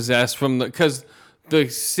gotten possessed because the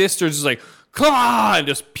sister's just like, come on,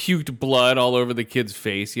 just puked blood all over the kid's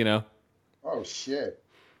face, you know. Oh shit.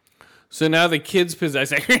 So now the kid's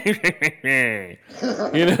possessed. You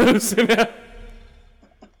know, so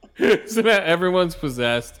now everyone's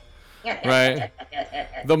possessed, right?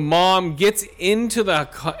 The mom gets into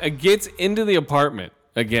the apartment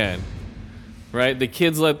again, right? The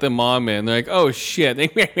kids let the mom in. They're like, oh shit.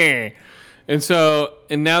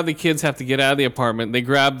 And now the kids have to get out of the apartment. They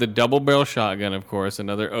grab the double barrel shotgun, of course,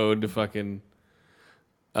 another ode to fucking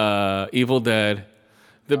Evil Dead.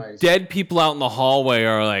 The dead people out in the hallway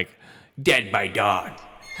are like, dead by dawn.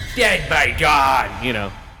 Dead by dawn. You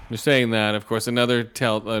know, they're saying that, of course. Another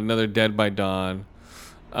dead by dawn.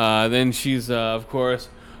 Then she's, of course,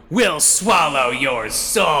 will swallow your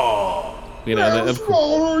soul. You know, of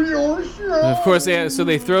course, so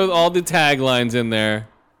they throw all the taglines in there.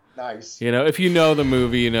 Nice. You know, if you know the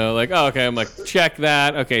movie, you know, like, oh, okay, I'm like, check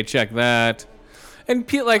that. Okay, check that. And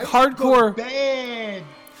like hardcore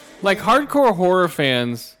horror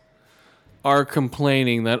fans are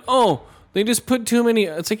complaining that, oh, they just put too many.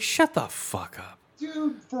 It's like, shut the fuck up.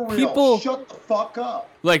 Dude, for real, shut the fuck up.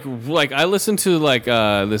 Like I listen to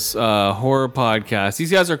this horror podcast.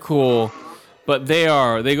 These guys are cool, but they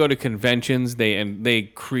go to conventions.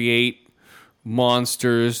 They create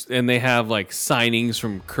monsters, and they have like signings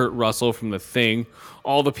from Kurt Russell from The Thing.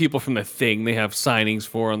 All the people from The Thing they have signings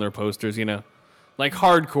for on their posters. You know, like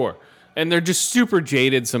hardcore. And they're just super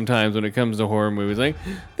jaded sometimes when it comes to horror movies. Like,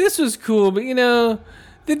 this was cool, but you know,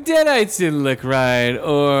 the Deadites didn't look right,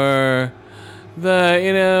 or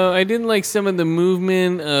I didn't like some of the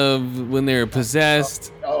movement of when they were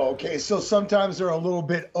possessed. Oh, okay. So sometimes they're a little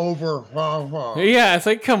bit over. Yeah, it's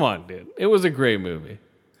like, come on, dude. It was a great movie.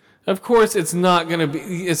 Of course, it's not gonna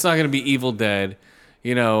be Evil Dead.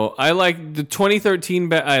 You know, I like the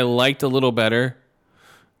 2013. I liked a little better,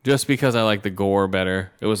 just because I like the gore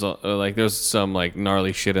better. It was like there's some like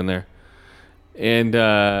gnarly shit in there, and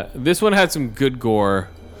this one had some good gore.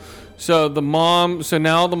 So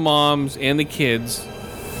now the moms and the kids,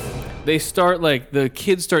 the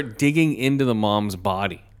kids start digging into the mom's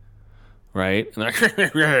body, right? And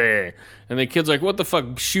and the kid's like, what the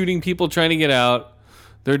fuck? Shooting people trying to get out.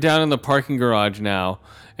 They're down in the parking garage now.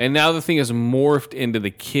 And now the thing is morphed into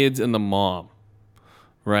the kids and the mom,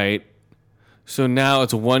 right? So now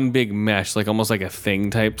it's one big mesh, like almost like a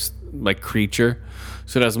thing type like creature.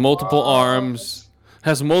 So it has multiple arms,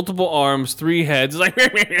 3 heads, like,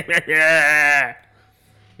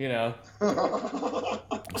 you know.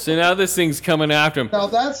 So now this thing's coming after him. Now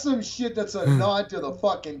that's some shit that's a nod to the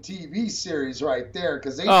fucking TV series right there,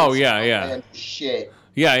 because they shit.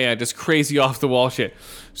 Yeah, just crazy off the wall shit.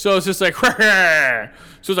 So it's just like, so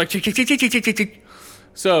it's like, tick.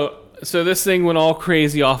 So this thing went all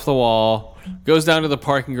crazy off the wall, goes down to the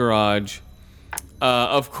parking garage.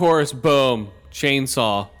 Of course, boom,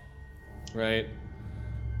 chainsaw, right?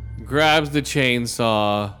 Grabs the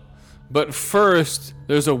chainsaw. But first,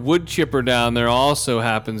 there's a wood chipper down there also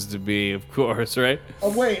happens to be, of course, right?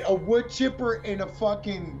 Oh, wait, a wood chipper in a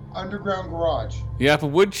fucking underground garage. Yep, a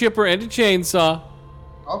wood chipper and a chainsaw.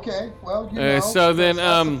 Okay, well, you know, so then,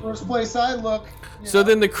 that's the first place I look. So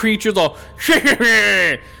then the creature's all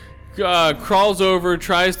crawls over,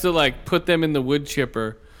 tries to like put them in the wood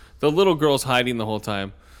chipper. The little girl's hiding the whole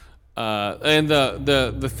time. And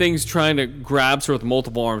the thing's trying to grabs her with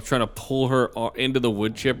multiple arms, trying to pull her into the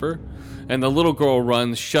wood chipper. And the little girl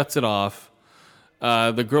runs, shuts it off.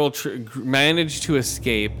 The girl managed to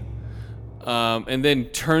escape, and then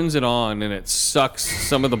turns it on, and it sucks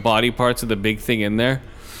some of the body parts of the big thing in there.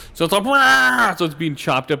 So it's like, so it's being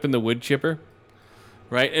chopped up in the wood chipper,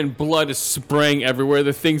 right? And blood is spraying everywhere.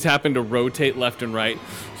 The things happen to rotate left and right.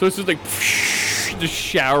 So it's just like just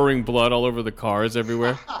showering blood all over the cars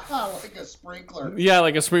everywhere. Like a sprinkler. Yeah,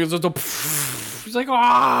 like a sprinkler. So it's like,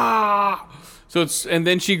 ah. So it's, and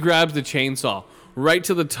then she grabs the chainsaw right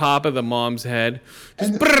to the top of the mom's head.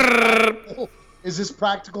 Just is this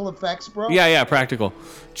practical effects, bro? Yeah, practical.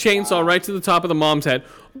 Chainsaw right to the top of the mom's head.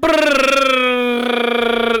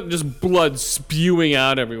 Just blood spewing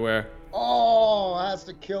out everywhere. Oh, has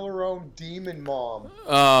to kill her own demon mom.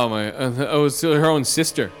 Oh my! Oh, it's her own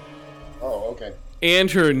sister. Oh, okay. And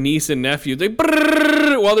her niece and nephew. They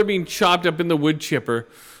while they're being chopped up in the wood chipper.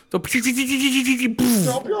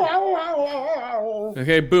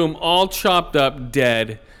 Okay, boom, all chopped up,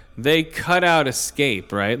 dead. They cut out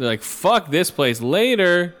escape, right? They're like, fuck this place.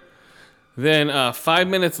 Later, then 5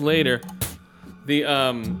 minutes later, the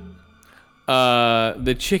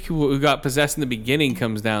chick who got possessed in the beginning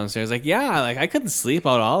comes downstairs. Like, yeah, like I couldn't sleep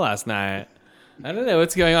at all last night. I don't know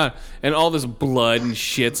what's going on. And all this blood and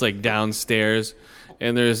shit's like downstairs.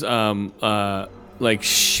 And there's like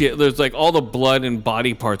shit. There's like all the blood and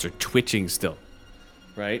body parts are twitching still,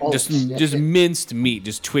 right? Oh, just shit. minced meat,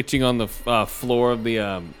 just twitching on the floor of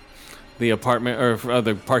the apartment or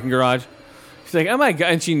the parking garage. She's like, oh my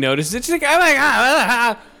god, and she notices it. She's like, oh my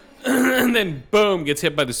god, and then boom, gets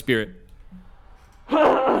hit by the spirit,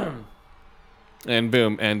 and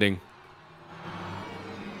boom, ending.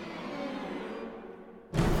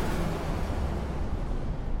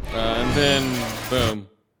 And then boom.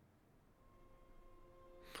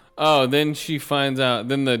 Oh, then she finds out.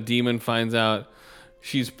 Then the demon finds out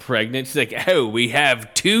she's pregnant. She's like, "Oh, we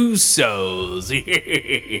have two souls," and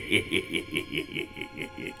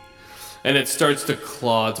it starts to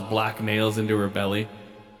claw its black nails into her belly.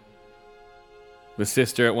 The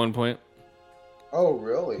sister at one point. Oh,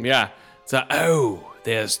 really? Yeah. So, oh,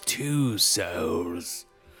 there's two souls.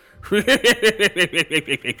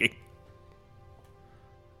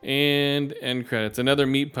 And end credits. Another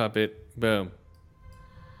meat puppet. Boom.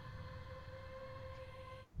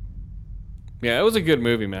 Yeah, it was a good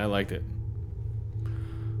movie, man. I liked it.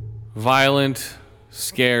 Violent,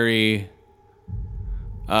 scary.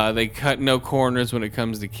 They cut no corners when it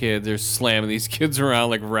comes to kids. They're slamming these kids around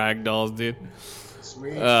like rag dolls, dude.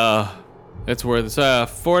 Sweet. It's worth it.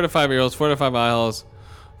 4 to 5 year olds, 4 to 5 eye holes,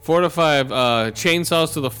 4 to 5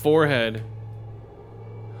 chainsaws to the forehead.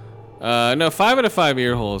 No, 5 out of 5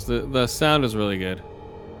 ear holes. The sound is really good.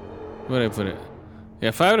 Where did I put it?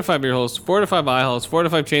 Yeah, 5 out of 5 ear holes, 4 to 5 eye holes, 4 to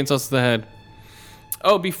 5 chainsaws to the head.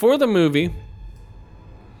 Oh, before the movie,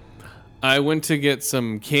 I went to get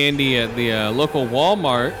some candy at the local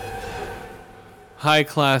Walmart. High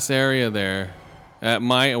class area there. At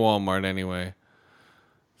my Walmart, anyway.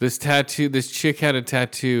 This chick had a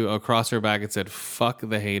tattoo across her back. It said, "Fuck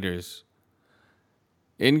the haters."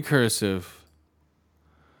 In cursive.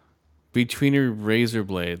 Between her razor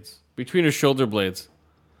blades. Between her shoulder blades.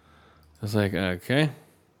 I was like, okay.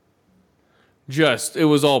 It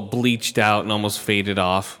was all bleached out and almost faded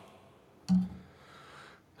off.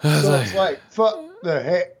 So it's like, fuck the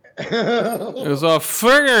heck. It was all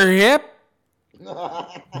fuck her hip.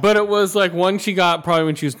 But it was like one she got probably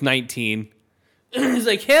when she was 19. He's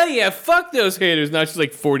like, hell yeah, fuck those haters. Now she's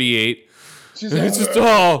like 48. She's like, It's just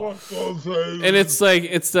all, and it's like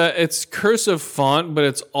it's cursive font, but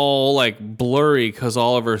it's all like blurry because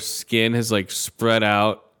all of her skin has like spread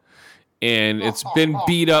out, and it's been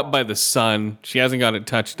beat up by the sun. She hasn't got it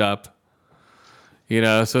touched up, you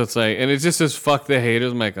know. So it's like, and it just says "fuck the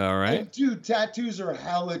haters." I'm like, all right, dude, tattoos are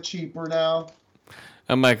hella cheaper now.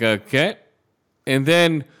 I'm like, okay. And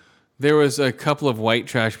then there was a couple of white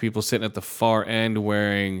trash people sitting at the far end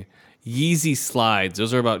wearing Yeezy slides.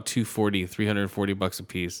 Those are about $340 a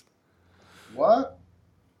piece. What?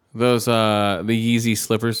 Those the Yeezy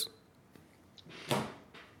slippers.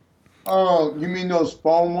 Oh, you mean those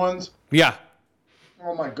foam ones? Yeah.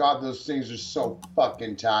 Oh my God, those things are so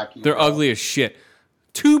fucking tacky. They're ugly as shit.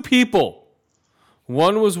 2 people.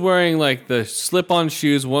 One was wearing like the slip-on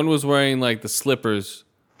shoes. One was wearing like the slippers.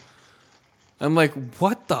 I'm like,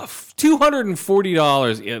 what the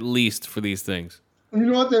 $240 at least for these things. You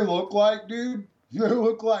know what they look like, dude? They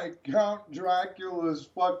look like Count Dracula's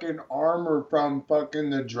fucking armor from fucking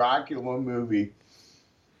the Dracula movie.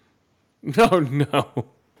 No.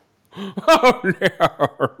 Oh,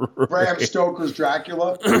 no. Bram Stoker's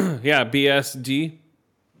Dracula? Yeah, BSD.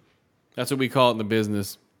 That's what we call it in the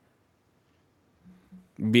business.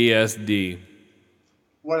 BSD.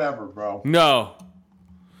 Whatever, bro. No.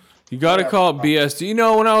 You got to call it BSD. You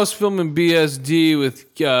know, when I was filming BSD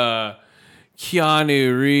with Keanu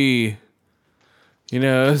Reeves, you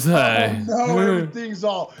know, it's like... Oh, no, everything's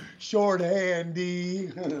all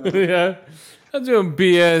shorthandy. Yeah. I was doing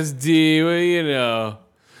BSD with, you know,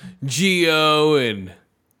 Geo and,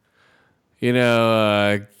 you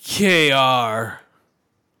know, KR.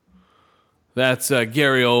 That's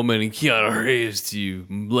Gary Oldman and Keanu Reeves to you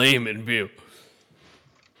layman people.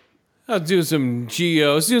 I was doing some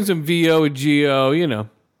Geo. I was doing some VO with Geo, you know.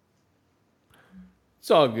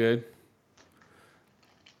 It's all good.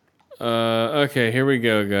 Okay, here we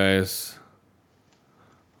go, guys.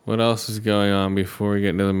 What else is going on before we get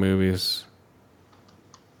into the movies?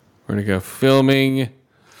 We're going to go filming.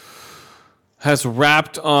 Has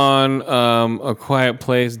wrapped on A Quiet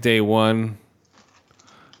Place Day 1.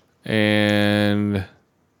 And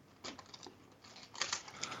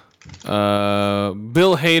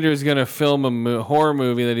Bill Hader's going to film a horror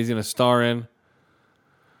movie that he's going to star in.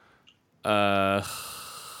 Oh.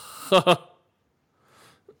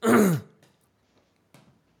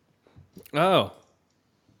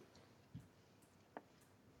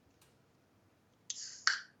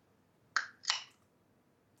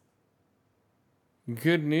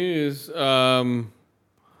 Good news.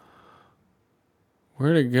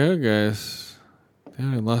 Where'd it go, guys?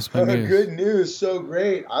 Damn, I lost my news. Good news, so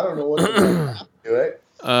great. I don't know what to do it.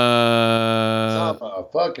 I'm a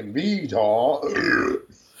fucking VTOL.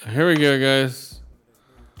 Here we go, guys.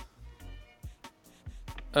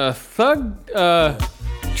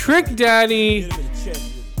 Trick Daddy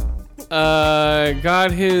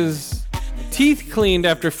got his teeth cleaned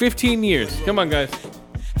after 15 years. Come on, guys.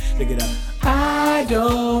 Check it out. I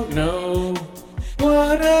don't know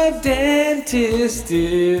what a dentist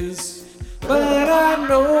is, but I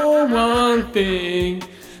know one thing,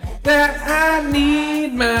 that I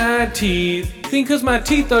need my teeth. Think 'cause my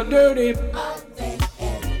teeth are dirty,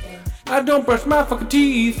 I don't brush my fucking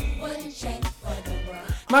teeth.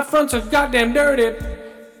 My fronts are goddamn dirty.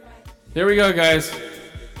 There we go, guys.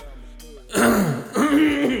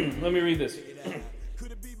 Let me read this.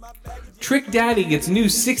 Trick Daddy gets new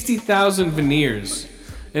 60,000 veneers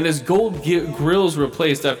and his gold grills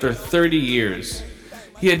replaced after 30 years.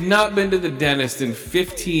 He had not been to the dentist in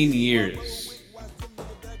 15 years.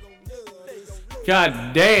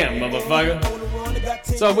 God damn, motherfucker.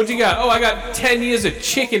 So what you got? Oh, I got 10 years of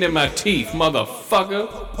chicken in my teeth, motherfucker.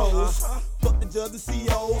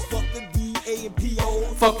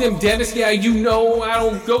 Fuck them dentists, yeah, you know I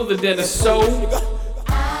don't go to the dentist, so...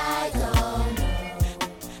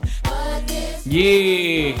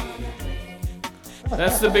 Yeah.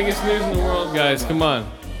 That's the biggest news in the world, guys. Come on.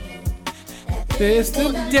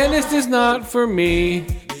 The dentist is not for me.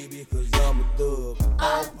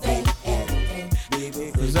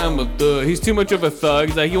 'Cause I'm a thug. He's too much of a thug.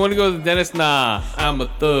 He's like, you want to go to the dentist? Nah, I'm a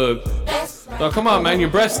thug. Oh, come on, man. Your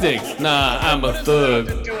breath stinks. Nah, I'm a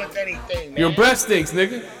thug. Your breath stinks,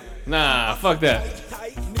 nigga. Nah, fuck that.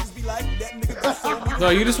 No,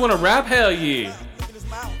 you just want to rap? Hell yeah.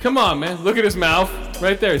 Come on, man. Look at his mouth.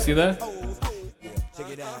 Right there. See that?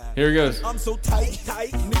 Here he goes. I'm so tight.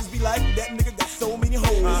 Niggas be like, that nigga got so many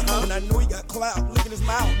holes. And I know he got clout. Look at his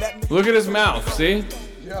mouth. Look at his mouth. See?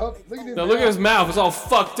 Yep. Look at his mouth. It's all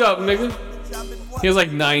fucked up, nigga. He has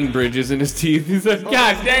like 9 bridges in his teeth. He's like,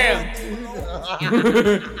 God damn.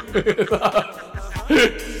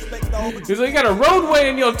 He's like, you got a roadway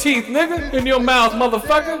in your teeth, nigga. In your mouth,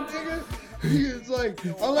 motherfucker. It's like,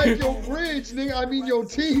 I like your bridge, nigga. I mean your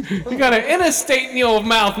teeth. You got an interstate in your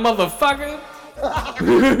mouth, motherfucker.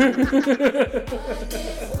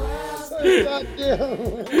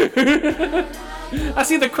 I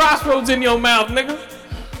see the crossroads in your mouth, nigga.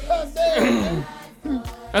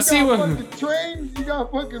 I see what. Fucking train? You got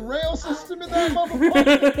a fucking rail system in that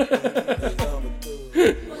motherfucker?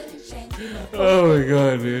 Oh my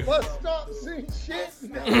god, dude. Let's stop seeing shit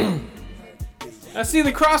now. I see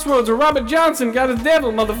the crossroads where Robert Johnson got his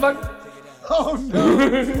devil, motherfucker. Oh no!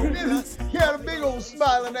 He had a big old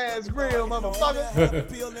smiling ass grill,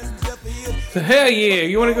 motherfucker. Hell yeah!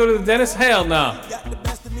 You want to go to the dentist? Hell no.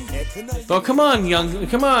 Oh, come on,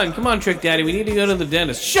 come on, Trick Daddy. We need to go to the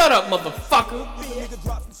dentist. Shut up, motherfucker.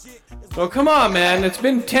 Oh, come on, man. It's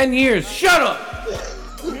been 10 years. Shut up.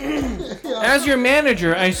 As your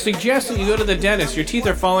manager, I suggest that you go to the dentist. Your teeth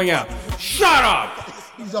are falling out. Shut up.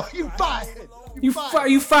 He's like, you fired. You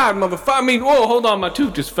fired, motherfucker. I mean, whoa, hold on, my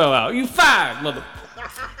tooth just fell out. You fired, mother.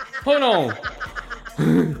 Hold on.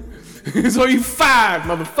 So you fired,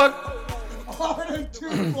 motherfucker. Oh, the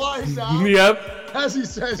tooth flies out. Yep. As he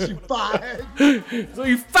says, you fired. So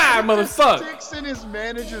you fired, motherfucker. Sticks in his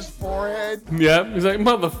manager's forehead. Yep. He's like,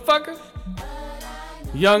 motherfucker.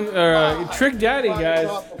 Trick Daddy, guys.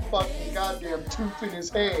 Drop a fucking goddamn tooth in his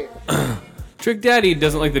head. Trick Daddy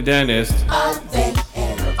doesn't like the dentist.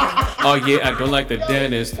 Oh yeah, I don't like the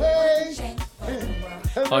dentist.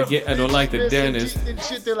 Oh yeah, I don't like the dentist. And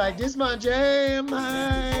shit, they're like, this my jam,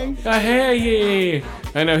 hey. Hell yeah.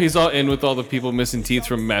 I know, he's all in with all the people missing teeth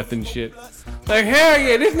from meth and shit. Like, hell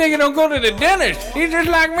yeah, this nigga don't go to the dentist. He's just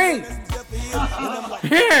like me.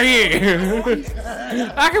 Hell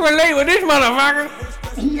yeah. I can relate with this motherfucker.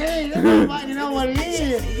 Yeah, nobody know what it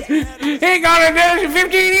is. He ain't gone to the dentist in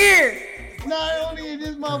 15 years. Not only is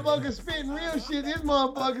this motherfucker spitting real shit, this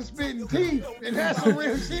motherfucker spitting teeth, and that's some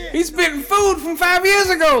real shit. He's spitting food from 5 years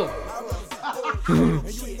ago.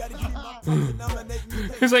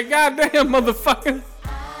 He's like, goddamn, motherfucker.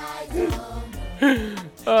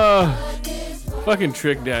 Fucking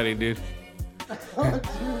Trick Daddy, dude.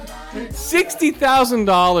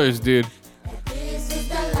 $60,000, dude.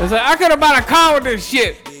 It's like, I could have bought a car with this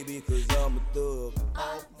shit.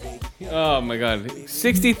 Oh my god,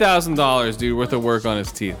 $60,000, dude, worth of work on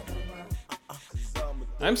his teeth.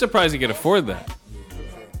 I'm surprised he could afford that.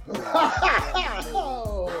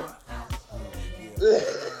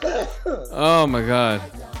 Oh my god,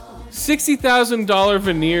 $60,000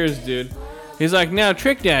 veneers, dude. He's like, now,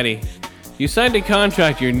 Trick Daddy, you signed a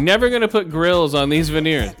contract. You're never gonna put grills on these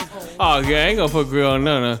veneers. Oh, okay, I ain't gonna put grill on.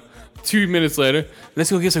 No. 2 minutes later,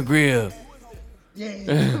 let's go get some grill.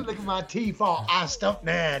 Yeah, look at my teeth all iced up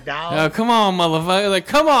now, dog. Oh, come on, motherfucker. Like,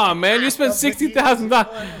 come on, man. You spent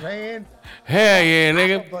 $60,000. Hell yeah,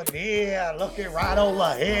 nigga. But yeah, looking right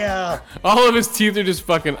over here. All of his teeth are just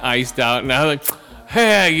fucking iced out now. Like,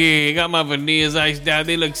 hell yeah, I got my veneers iced out.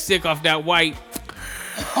 They look sick off that white.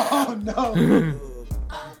 Oh, no.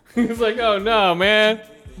 He's like, oh, no, man.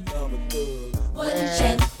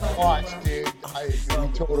 Man, watch, dude. We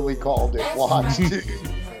totally called it. Watch, dude.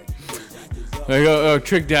 Like,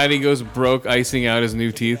 Trick Daddy goes broke icing out his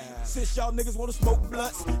new teeth. It's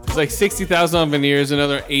like $60,000 on veneers,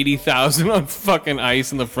 another $80,000 on fucking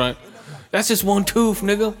ice in the front. That's just one tooth,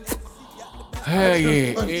 nigga. Hell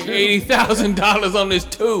yeah, $80,000 on this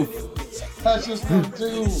tooth. That's just one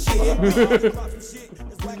tooth.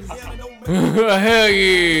 Hell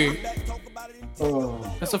yeah. Oh.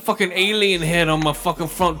 That's a fucking alien head on my fucking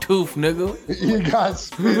front tooth, nigga. He got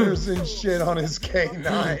spinners and shit on his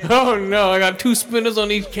canine. Oh no, I got 2 spinners on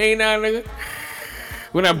each canine, nigga.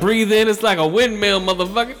 When I breathe in, it's like a windmill,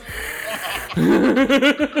 motherfucker.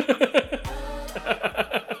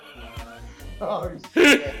 Oh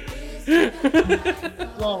shit.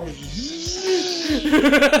 Oh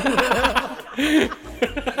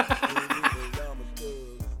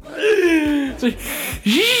It's like,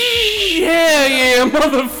 yeah, yeah,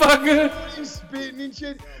 motherfucker. You spitting and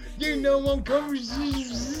shit. You know I'm coming.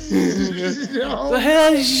 The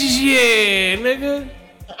hell yeah, nigga.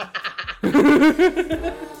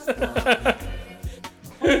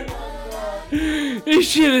 This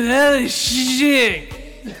shit is hella shit.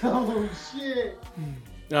 Oh shit.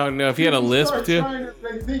 Oh no, if he had a lisp too.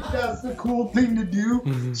 They think that's the cool thing to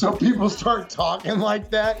do, so people start talking like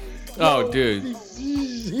that. Oh, dude.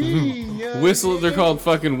 Whistle. They're called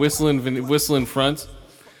fucking whistling fronts.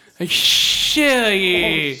 Like, shit, Oh,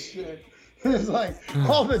 yeah. shit. It's like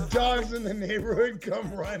all the dogs in the neighborhood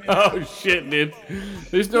come running. Oh shit, dude.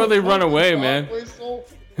 There's no they run away, man. Whistle.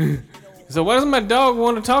 So why doesn't my dog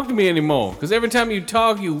want to talk to me anymore? Because every time you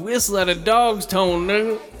talk, you whistle at a dog's tone,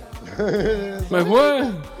 nigga. Like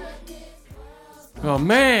what? Oh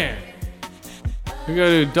man. We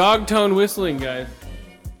gotta do dog tone whistling, guys.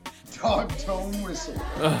 Dog tone whistle.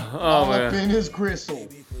 Oh All up man. in his gristle.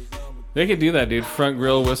 They could do that, dude. Front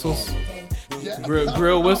grill whistles. Yeah.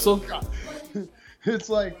 Grill whistle. It's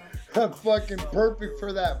like Fucking perfect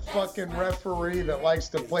for that fucking referee that likes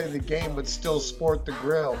to play the game but still sport the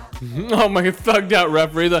grill. Oh my thugged out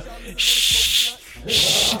referee. The shh,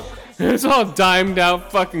 shh. It's all dimed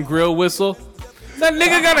out fucking grill whistle. That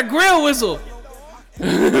nigga got a grill whistle.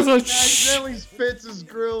 It's like, accidentally spits his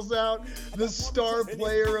grills out. The star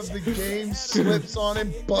player of the game slips on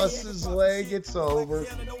him, busts his leg. It's over.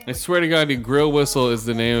 I swear to God, the grill whistle is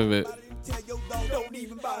the name of it.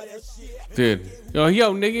 Dude. Yo,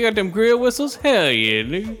 nigga, you got them grill whistles? Hell yeah,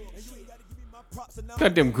 nigga.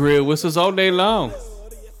 Got them grill whistles all day long.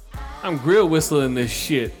 I'm grill whistling this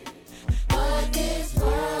shit.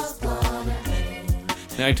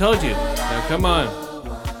 Now I told you. Now come on.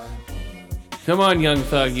 Come on, young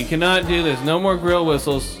thug. You cannot do this. No more grill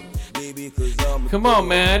whistles. Come on,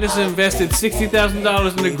 man. I just invested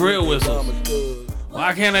 $60,000 in the grill whistles.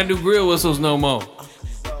 Why can't I do grill whistles no more?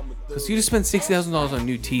 Because you just spent $60,000 on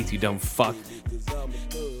new teeth, you dumb fuck.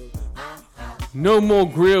 No more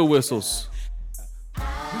grill whistles.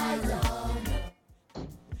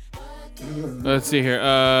 Let's see here.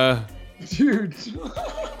 Dude,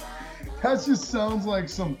 that just sounds like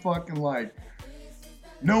some fucking like,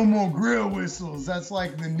 no more grill whistles. That's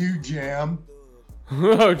like the new jam.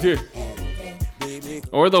 Oh, dude.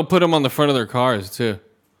 Or they'll put them on the front of their cars too.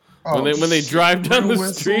 Oh, when they drive down the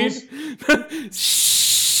whistles? street.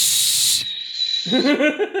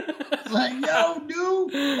 Like, yo,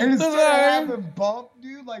 dude. And instead of having bump,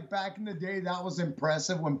 dude, like back in the day, that was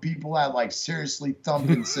impressive when people had like seriously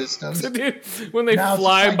thumping systems. Dude, when they Now it's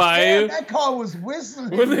fly like, by damn, you. that car was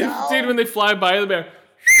whistling. When they fly by you, they'll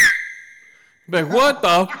be like, what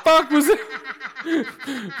the fuck was that?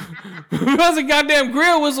 That was a goddamn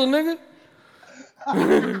grill whistle, nigga.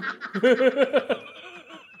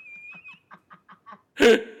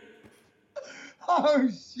 Oh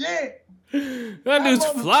shit. That dude's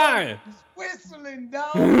flying. Whistling,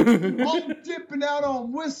 dog. I'm dipping out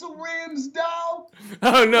on whistle rims, dog.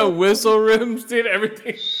 Oh no, whistle rims, dude,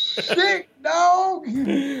 everything. Shit, dog.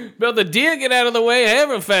 But the deer get out of the way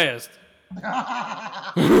ever fast.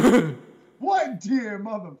 What deer,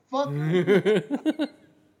 motherfucker?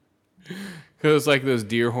 Cause it's like those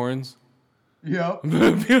deer horns. Yep. Be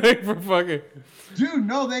like for fucking. Dude,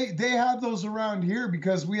 no, they have those around here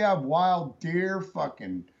because we have wild deer,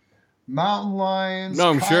 fucking mountain lions, No,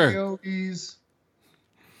 I'm coyotes.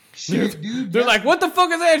 Shit, dude. They're like, what the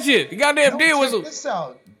fuck is that shit? The goddamn deer check whistle. this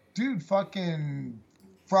out. Dude, fucking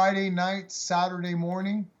Friday night, Saturday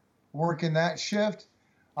morning, working that shift.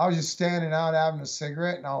 I was just standing out having a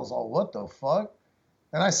cigarette, and I was all, what the fuck?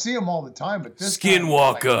 And I see them all the time, but this time,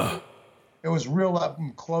 Skinwalker. it was real up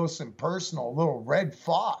and close and personal, a little red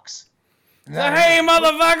fox. And So, that- hey,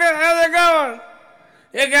 motherfucker, how's it going?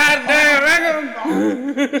 You goddamn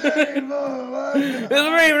record. Hey, motherfucker. It's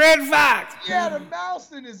me, Red Fox. He had a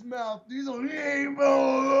mouse in his mouth. He's like, hey,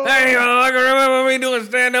 motherfucker. Hey, motherfucker, remember me doing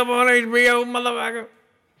stand-up on HBO, motherfucker?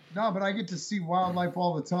 No, but I get to see wildlife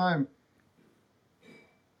all the time.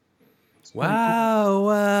 Wow,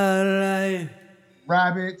 wildlife.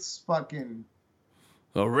 Rabbits, fucking.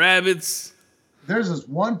 The rabbits. There's this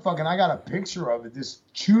one fucking, I got a picture of it. This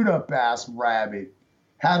chewed up ass rabbit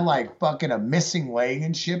had like fucking a missing leg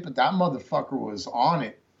and shit, but that motherfucker was on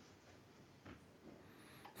it.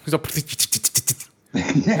 He's all,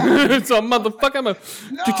 Yeah. it's a motherfucker.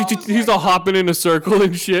 No, He's all hopping in a circle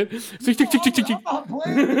and shit. I'm not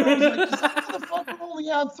playing. I was like, this motherfucker only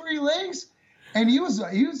had 3 legs. And he was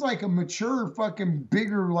like a mature fucking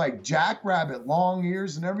bigger like jackrabbit, long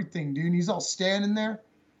ears and everything, dude. And he's all standing there.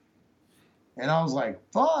 And I was like,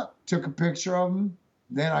 fuck. Took a picture of him.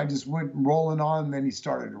 Then I just went rolling on, and then he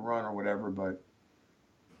started to run or whatever. But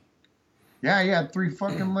yeah, he had 3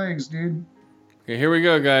 fucking legs, dude. Okay, here we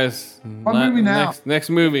go, guys. What movie now? Next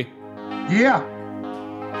movie. Yeah.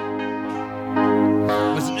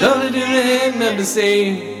 Was nothing to end, nothing to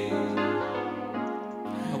say.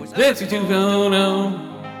 Let's get going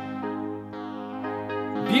on.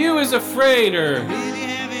 View is afraid, or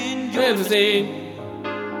let's to say.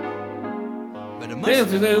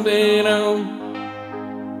 Let's get on.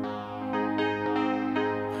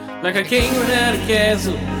 Like a king without a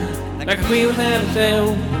castle, like a queen without a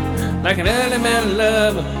town, like an early mountain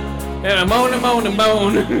lover, and a morning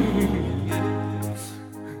bone.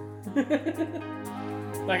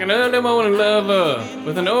 Like an early morning lover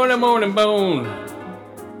with an early morning bone.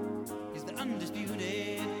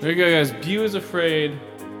 There you go, guys. View is afraid.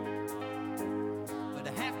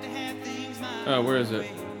 Oh, where is it?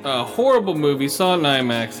 A horrible movie. Saw it in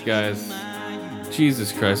IMAX, guys.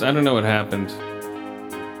 Jesus Christ. I don't know what happened.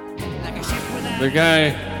 The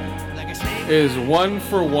guy is 1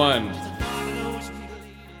 for 1.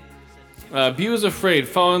 B was afraid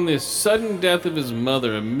following the sudden death of his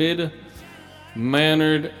mother. A mid-mannered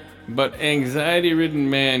but anxiety-ridden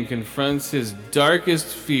man confronts his darkest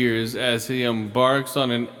fears as he embarks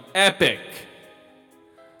on an epic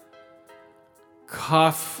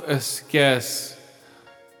Kafkaesque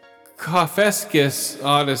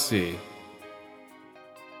odyssey.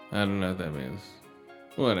 I don't know what that means.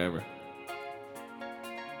 Whatever.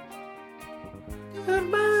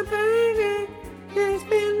 Goodbye, baby. It's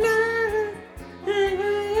been nice.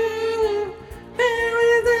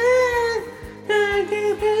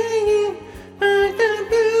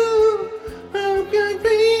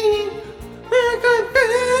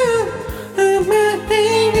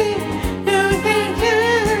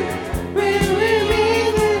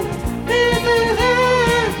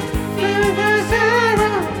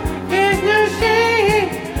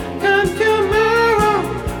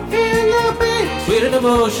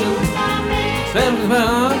 Emotion, spend the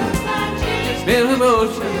power, spend the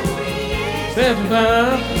emotion, spend the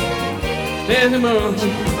power, spend the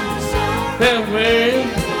emotion, spend the way,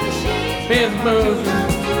 spend the emotion,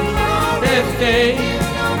 spend the day,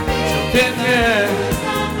 spend the guy,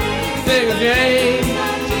 spend the day,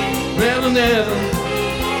 never, never,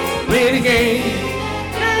 play the game.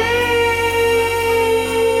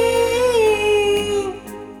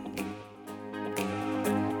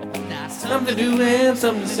 Something to do and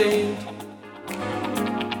something to say.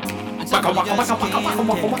 Something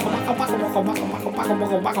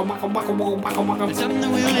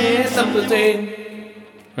to say.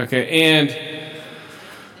 Okay, and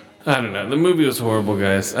I don't know. The movie was horrible,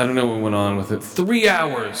 guys. I don't know what went on with it. 3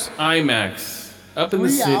 hours, IMAX, up in the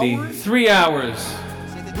city. 3 hours.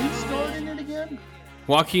 Who's starting it again?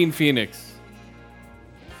 Joaquin Phoenix.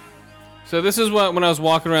 So this is what when I was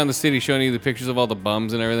walking around the city showing you the pictures of all the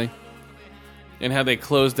bums and everything. And how they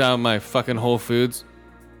closed down my fucking Whole Foods.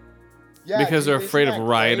 Yeah, because they're afraid of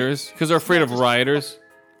rioters. Because they're afraid of rioters.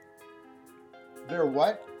 They're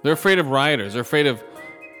what? They're afraid of rioters. They're afraid of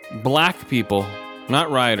black people. Not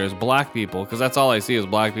rioters, black people. Because that's all I see is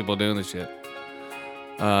black people doing this shit.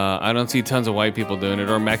 I don't see tons of white people doing it.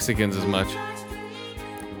 Or Mexicans as much.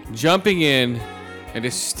 Jumping in and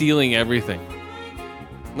just stealing everything.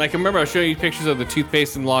 Like, remember I was showing you pictures of the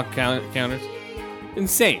toothpaste and lock counters?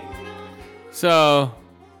 Insane. So,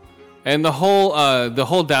 and the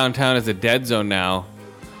whole downtown is a dead zone now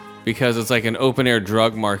because it's like an open air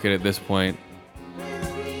drug market at this point.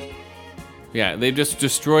 Yeah, they just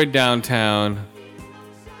destroyed downtown.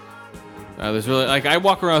 There's really like I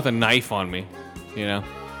walk around with a knife on me, you know.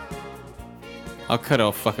 I'll cut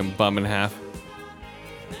a fucking bum in half.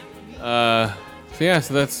 So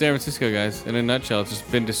that's San Francisco, guys. In a nutshell, it's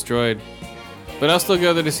just been destroyed. But I'll still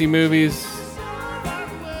go there to see movies.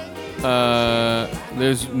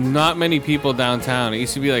 There's not many people downtown. It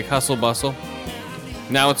used to be like hustle bustle.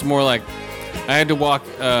 Now it's more like I had to walk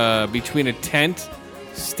between a tent,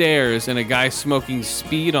 stairs, and a guy smoking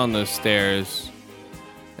speed on those stairs,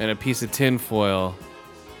 and a piece of tin foil.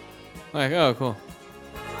 Like, oh, cool.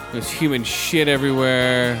 There's human shit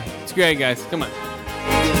everywhere. It's great, guys. Come on.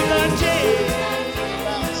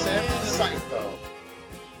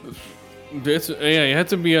 Yeah, you have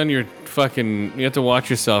to be on your fucking. You have to watch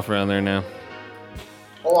yourself around there now.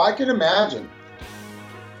 Oh, I can imagine.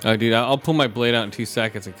 Oh, dude, I'll pull my blade out in 2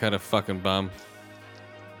 seconds and cut a fucking bum.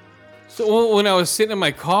 So when I was sitting in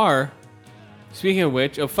my car, speaking of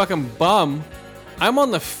which, a fucking bum. I'm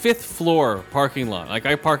on the 5th floor parking lot. Like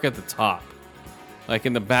I park at the top, like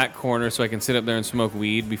in the back corner, so I can sit up there and smoke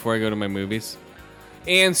weed before I go to my movies,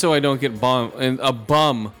 and so I don't get bum. And a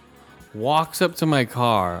bum walks up to my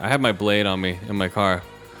car. I have my blade on me in my car.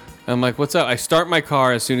 I'm like, what's up? I start my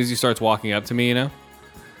car as soon as he starts walking up to me, you know?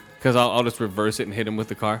 Because I'll just reverse it and hit him with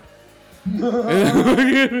the car.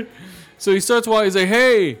 So he starts walking. He's like,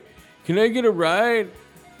 hey, can I get a ride?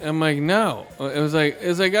 I'm like, no. It was like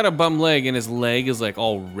I got a bum leg, and his leg is like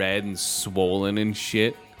all red and swollen and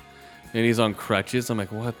shit. And he's on crutches. I'm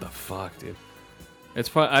like, what the fuck, dude? It's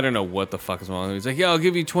probably, I don't know what the fuck is wrong with him. He's like, yeah, I'll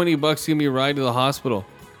give you $20 to give me a ride to the hospital.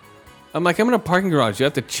 I'm like, I'm in a parking garage. You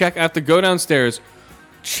have to check. I have to go downstairs,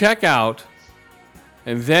 check out,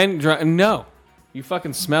 and then drive. No, you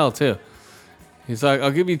fucking smell too. He's like,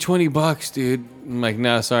 I'll give you $20, dude. I'm like,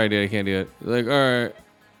 no, sorry, dude, I can't do it. Like, all right,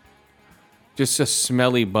 just a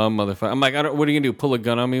smelly bum motherfucker. I'm like, what are you gonna do? Pull a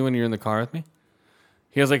gun on me when you're in the car with me?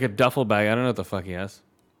 He has like a duffel bag. I don't know what the fuck he has.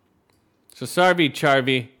 So sorry,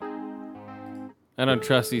 Charvy. I don't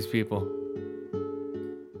trust these people.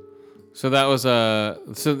 So that was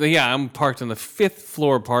I'm parked in the 5th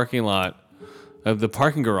floor parking lot of the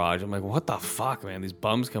parking garage. I'm like, what the fuck, man? These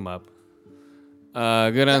bums come up.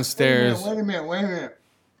 Go downstairs. Wait a minute.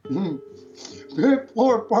 fifth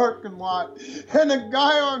floor parking lot, and a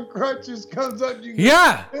guy on crutches comes up to you.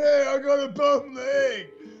 Yeah. Hey, I got a bum leg.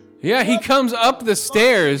 Yeah, he comes up the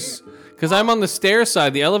stairs because I'm on the stair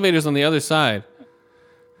side. The elevator's on the other side.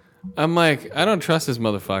 I'm like, I don't trust this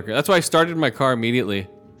motherfucker. That's why I started my car immediately.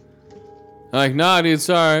 I'm like, nah, dude,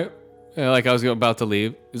 sorry. And like I was about to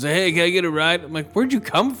leave. He's like, hey, can I get a ride? I'm like, where'd you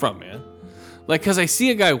come from, man? Like, because I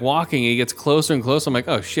see a guy walking and he gets closer and closer. I'm like,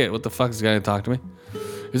 oh, shit, what the fuck is this guy going to talk to me?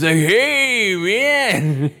 He's like, hey,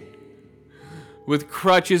 man. With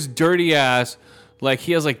crutches, dirty ass. Like,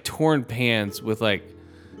 he has, like, torn pants with, like,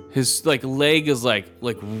 his, like, leg is, like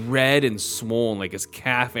red and swollen, like his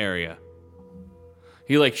calf area.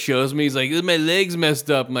 He, like, shows me. He's like, my leg's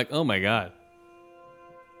messed up. I'm like, oh, my God.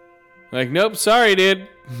 Like, nope, sorry, dude.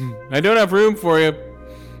 I don't have room for you.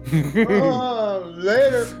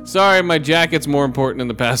 Later. Sorry, my jacket's more important in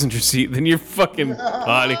the passenger seat than your fucking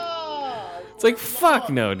body. It's like, fuck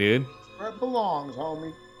no, dude. Where it belongs,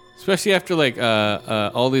 homie. Especially after, like,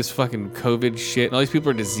 all this fucking COVID shit. And all these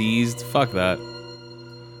people are diseased. Fuck that.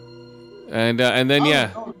 And then,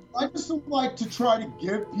 yeah. I just like to try to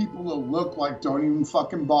give people a look like don't even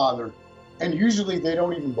fucking bother. And usually they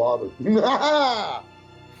don't even bother.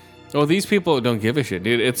 Well, these people don't give a shit,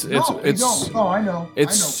 dude. It's don't. Oh, I know.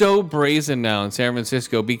 It's so brazen now in San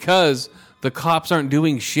Francisco because the cops aren't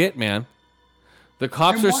doing shit, man. The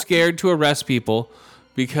cops are scared to arrest people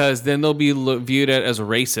because then they'll be viewed as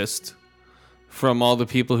racist from all the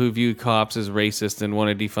people who view cops as racist and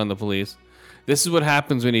want to defund the police. This is what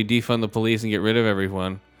happens when you defund the police and get rid of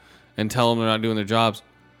everyone and tell them they're not doing their jobs.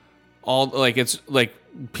 It's like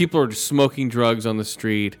people are just smoking drugs on the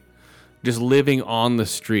street. Just living on the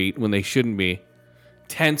street when they shouldn't be.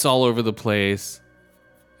 Tents all over the place.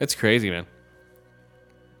 It's crazy, man.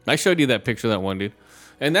 I showed you that picture of that one dude.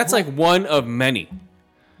 And that's like one of many.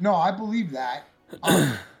 No, I believe that.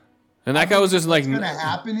 And that guy was just like... What's going to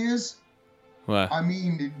happen is... What? I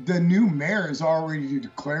mean, the new mayor has already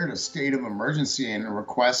declared a state of emergency and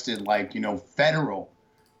requested, like, federal.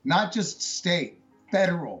 Not just state.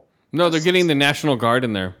 Federal. No, they're getting the National Guard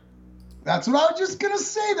in there. That's what I was just going to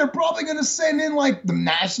say. They're probably going to send in, like, the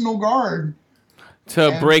National Guard.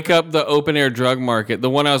 To break up the open-air drug market. The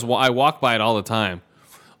one I walk by it all the time.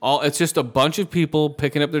 It's just a bunch of people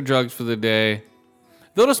picking up their drugs for the day.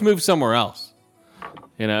 They'll just move somewhere else.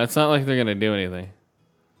 It's not like they're going to do anything.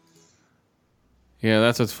 Yeah,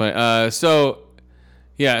 that's what's funny. Like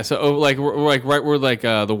right where, like,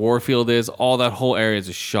 the Warfield is, all that whole area is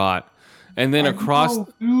a shot. And then across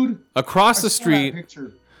the street...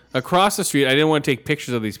 Across the street, I didn't want to take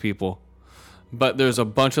pictures of these people, but there's a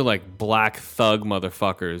bunch of, like, black thug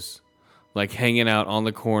motherfuckers, like, hanging out on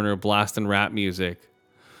the corner, blasting rap music,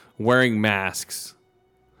 wearing masks.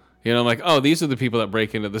 I'm like, oh, these are the people that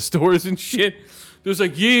break into the stores and shit. There's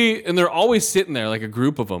like, yeah, and they're always sitting there, like a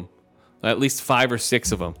group of them, at least 5 or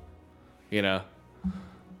 6 of them,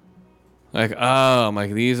 Like, oh, I'm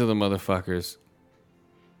like, these are the motherfuckers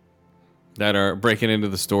that are breaking into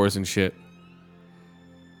the stores and shit.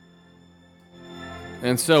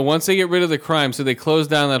 And so once they get rid of the crime, so they close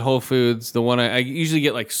down that Whole Foods, the one I usually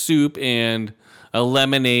get like soup and a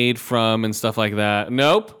lemonade from and stuff like that.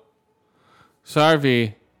 Nope. Sorry,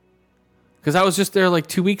 V. Because I was just there like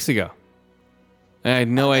 2 weeks ago. And I had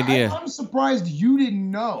no idea. I'm surprised you didn't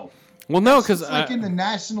know. Well, no, because it's like in the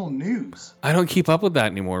national news. I don't keep up with that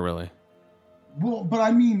anymore, really. Well, but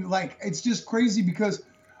I mean, like, it's just crazy because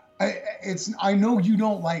I know you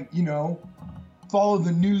don't, like, follow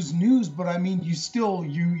the news, but I mean,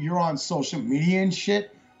 you're on social media and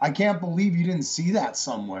shit. I can't believe you didn't see that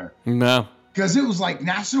somewhere. No. Because it was like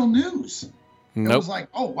national news. Nope. It was like,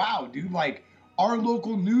 oh wow, dude, like our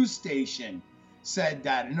local news station said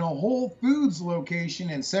that in a Whole Foods location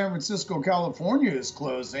in San Francisco, California is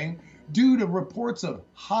closing due to reports of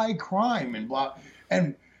high crime and blah.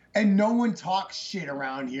 And no one talks shit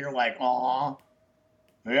around here like,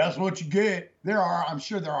 that's what you get. I'm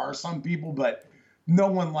sure there are some people, but no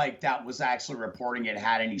one like that was actually reporting it,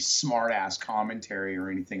 had any smart ass commentary or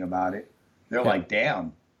anything about it. They're like,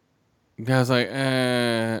 damn. I was like,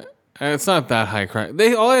 it's not that high crime.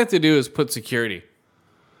 All I have to do is put security.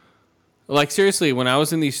 Like, seriously, when I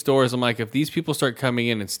was in these stores, I'm like, if these people start coming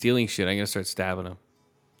in and stealing shit, I'm going to start stabbing them.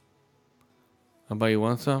 How about you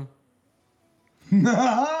want some? Or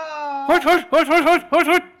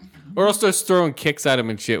I'll start throwing kicks at them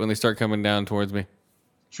and shit when they start coming down towards me.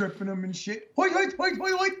 Tripping them and shit.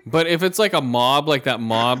 But if it's like a mob, like that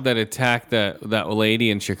mob that attacked that lady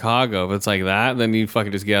in Chicago, if it's like that, then you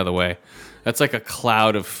fucking just get out of the way. That's like a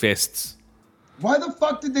cloud of fists. Why the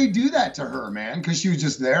fuck did they do that to her, man? Because she was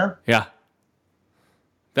just there? Yeah.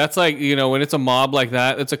 That's like, you know, when it's a mob like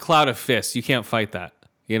that, it's a cloud of fists. You can't fight that.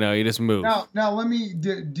 You know, you just move. Now let me.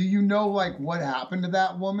 Do you know like what happened to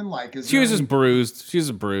that woman? Like, She was just bruised. She was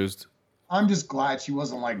just bruised. I'm just glad she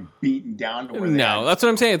wasn't like beaten down to where. No, that's what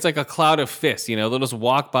I'm saying. It's like a cloud of fists. You know, they'll just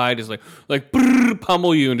walk by, just like brrr,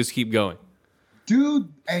 pummel you, and just keep going. Dude,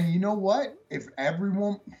 and you know what? If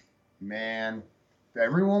everyone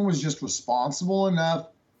was just responsible enough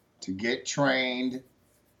to get trained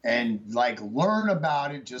and like learn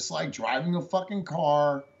about it, just like driving a fucking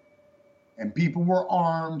car, and people were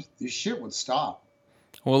armed, this shit would stop.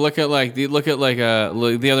 Well, look at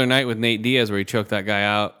the other night with Nate Diaz where he choked that guy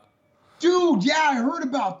out. Dude, yeah, I heard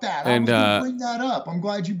about that. And, I was gonna bring that up. I'm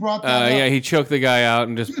glad you brought that up. Yeah, he choked the guy out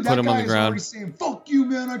and just put him on the ground. That guy's already saying, "Fuck you,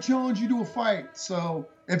 man! I challenge you to a fight." So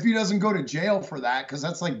if he doesn't go to jail for that, because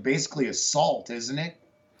that's like basically assault, isn't it?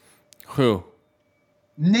 Who?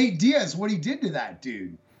 Nate Diaz, what he did to that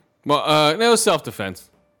dude. Well, no, it was self-defense.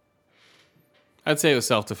 I'd say it was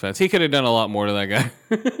self-defense. He could have done a lot more to that guy.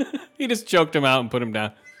 He just choked him out and put him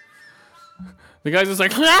down. The guy's just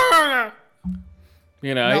like,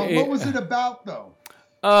 you know. Now, what was it about though?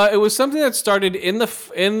 It was something that started in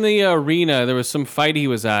the arena. There was some fight he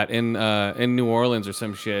was at in New Orleans or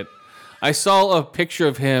some shit. I saw a picture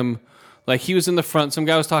of him, like he was in the front. Some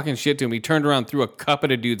guy was talking shit to him. He turned around, threw a cup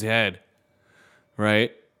at a dude's head,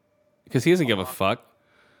 right? Because he doesn't give a fuck.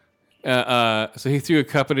 So he threw a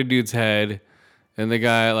cup at a dude's head, and the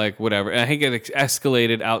guy like whatever. And I think it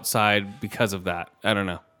escalated outside because of that. I don't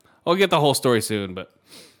know. I'll get the whole story soon, but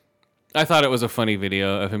I thought it was a funny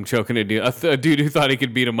video of him choking a dude who thought he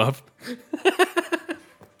could beat him up.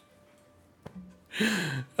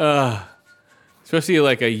 Especially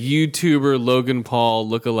like a YouTuber Logan Paul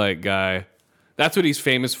lookalike guy. That's what he's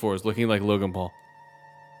famous for, is looking like Logan Paul.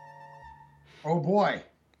 Oh boy.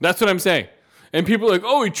 That's what I'm saying. And people are like,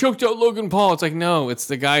 oh, he choked out Logan Paul. It's like, no, it's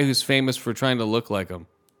the guy who's famous for trying to look like him.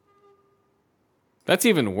 That's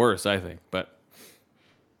even worse, I think, but...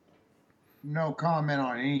 No comment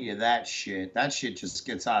on any of that shit. That shit just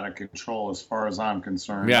gets out of control as far as I'm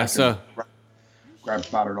concerned. Yeah, so... Grab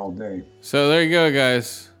about it all day. So there you go,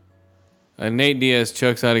 guys. Nate Diaz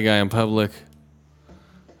chokes out a guy in public.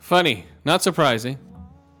 Funny. Not surprising.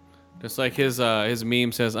 Just like his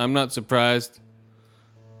meme says, I'm not surprised.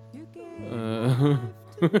 That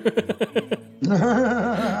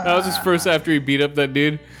was his first after he beat up that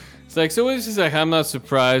dude. It's like, so what is he like? I'm not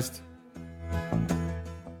surprised.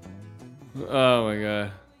 Oh my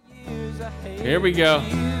god. Here we go.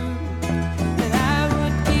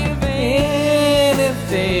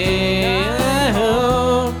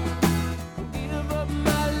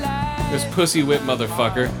 This pussy whip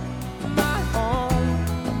motherfucker.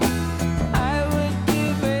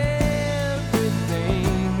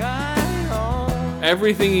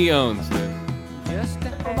 Everything he owns, dude.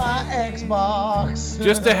 For my Xbox.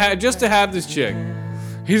 Just to have this chick.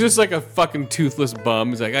 He's just like a fucking toothless bum.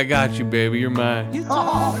 He's like, I got you, baby. You're mine.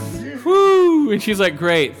 Oh, dude. Woo! And she's like,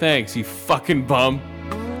 great, thanks, you fucking bum.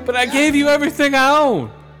 But I gave you everything I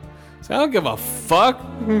own. So I don't give a fuck.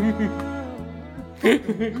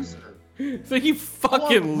 It's like, you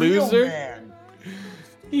fucking loser. Man.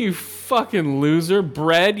 You fucking loser.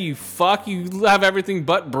 Bread, you fuck. You have everything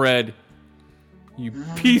but bread. You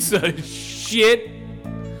piece of shit.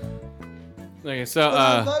 Okay, so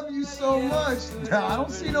I love you so much. I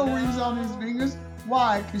don't see no rings on these fingers.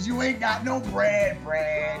 Why? Because you ain't got no bread.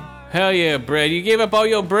 Hell yeah, bread. You gave up all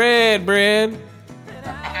your bread.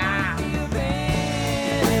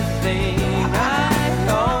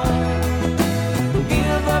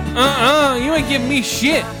 You ain't giving me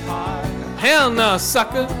shit. Hell no,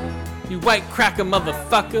 sucker. You white cracker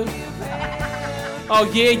motherfucker. Oh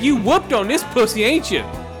yeah, you whooped on this pussy, ain't you?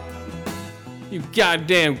 You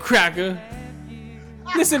goddamn cracker.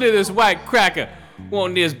 Listen to this white cracker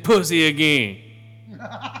want this pussy again.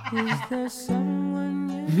 Is there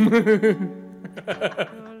someone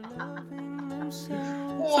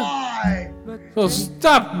Why? So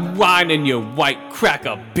stop whining, you white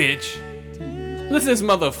cracker, bitch. Listen to this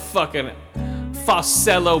motherfucking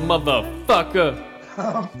falsetto motherfucker.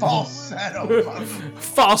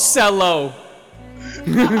 Falsetto.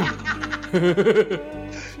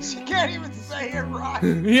 She can't even say it right.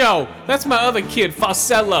 Yo, that's my other kid,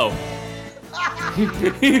 Falsetto.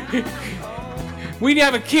 We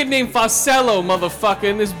have a kid named Falsetto, motherfucker,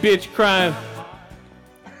 and this bitch crying.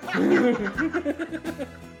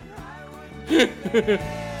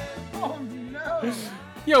 Oh no.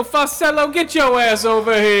 Yo, Falsetto, get your ass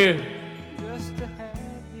over here.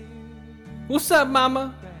 What's up,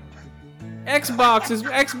 mama? Xbox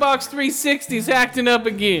 360's acting up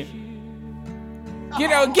again.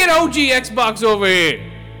 Get OG Xbox over here.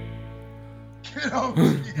 Get over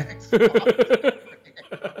the Xbox.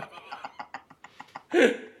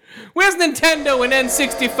 Where's Nintendo and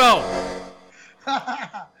N64?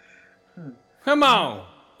 Come on.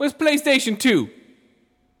 Where's PlayStation 2?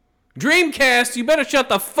 Dreamcast, you better shut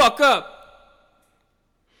the fuck up.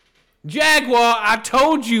 Jaguar, I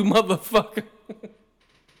told you, motherfucker.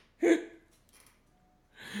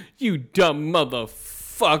 You dumb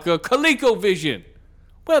motherfucker. ColecoVision,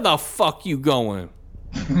 where the fuck you going?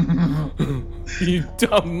 You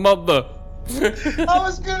dumb mother. I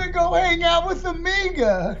was gonna go hang out with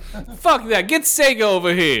Amiga. Fuck that. Get Sega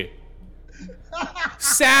over here.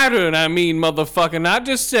 Saturn, I mean, motherfucker, not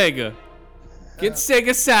just Sega. Get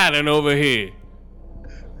Sega Saturn over here.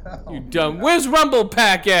 You dumb. Where's Rumble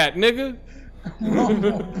Pack at, nigga?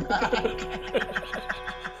 Rumble Pack.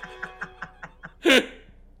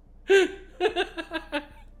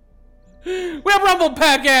 Where Rumble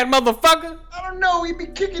Pack at, motherfucker? I don't know. He be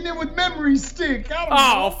kicking in with Memory Stick. I don't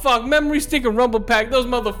Oh, know. fuck. Memory Stick and Rumble Pack. Those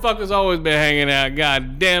motherfuckers always been hanging out.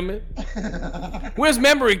 God damn it. Where's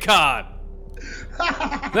Memory Card?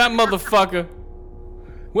 That motherfucker.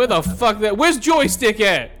 Where the fuck that? Where's Joystick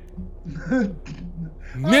at?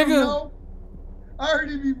 Nigga. I heard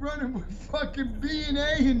he be running with fucking B and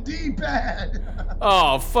A and D-pad.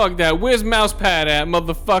 Oh, fuck that. Where's Mousepad at,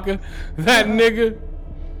 motherfucker? That nigga.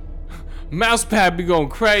 Mousepad be going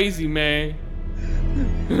crazy, man.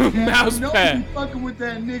 Mousepad. You fucking with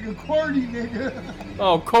that nigga, Cordy nigga.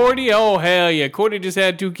 Oh, Cordy? Oh, hell yeah. Cordy just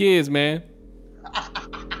had 2 kids, man.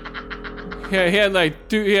 Yeah, he had like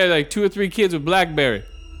 2 or 3 kids with BlackBerry.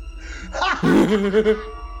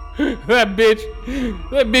 That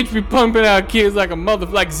bitch be pumping out kids like a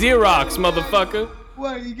like Xerox, motherfucker.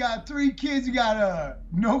 What, he got 3 kids, he got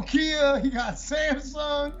Nokia, he got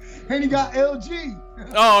Samsung, and he got LG.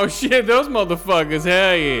 Oh shit, those motherfuckers,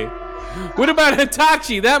 hell yeah. What about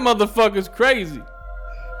Hitachi? That motherfucker's crazy.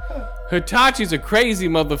 Hitachi's a crazy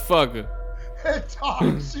motherfucker.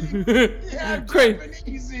 Hitachi? Yeah,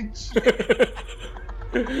 Japanese and shit.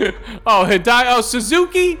 Oh,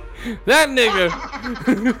 Suzuki? That nigga.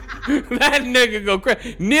 That nigga go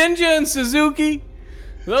crazy. Ninja and Suzuki?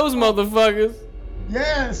 Those motherfuckers.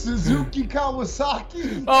 Yeah, Suzuki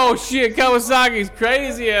Kawasaki. Oh shit, Kawasaki's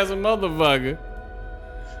crazy as a motherfucker.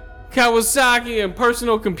 Kawasaki and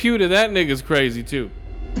Personal Computer, that nigga's crazy too.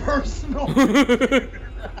 Personal. Hell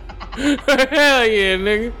yeah,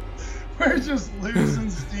 nigga. We're just losing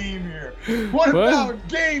steam here. What about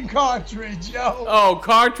Game Cartridge, yo? Oh,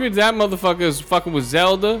 Cartridge, that motherfucker is fucking with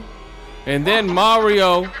Zelda. And then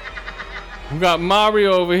Mario. We got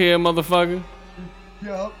Mario over here, motherfucker.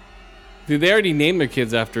 Yup. Dude, they already named their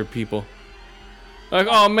kids after people. Like,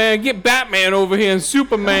 oh man, get Batman over here and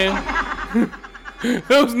Superman.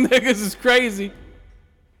 Those niggas is crazy.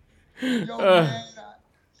 Yo, man,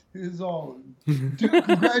 it's all. Dude,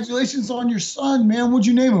 congratulations on your son, man. What'd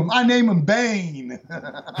you name him? I name him Bane.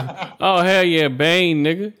 Oh, hell yeah, Bane,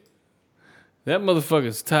 nigga. That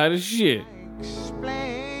motherfucker's tight as shit.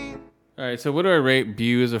 Alright, so what do I rate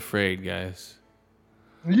Bew is Afraid, guys?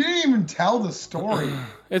 You didn't even tell the story.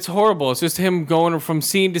 It's horrible. It's just him going from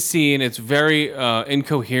scene to scene. It's very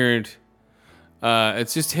incoherent.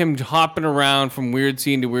 It's just him hopping around from weird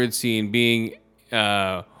scene to weird scene, being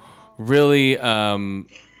really,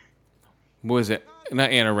 what was it?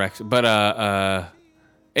 Not anorexia, but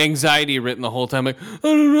anxiety written the whole time. Like, I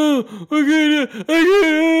don't know. I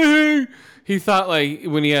can't. He thought like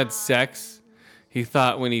when he had sex, he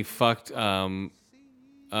thought when he fucked,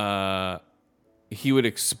 he would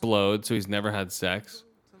explode, so he's never had sex.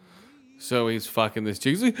 So he's fucking this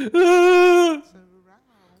chick. He's like, ah!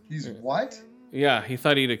 He's what? Yeah, he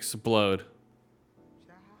thought he'd explode.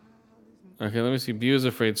 Okay, let me see. Bew is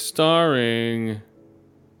Afraid, starring.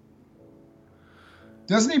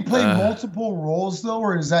 Doesn't he play multiple roles though,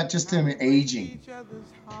 or is that just him aging?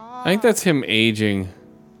 I think that's him aging.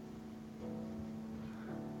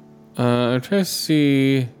 I'm trying to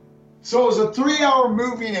see. So it was a 3-hour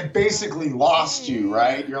movie and it basically lost you,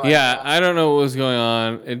 right? You're like, Yeah, I don't know what was going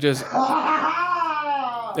on. It just.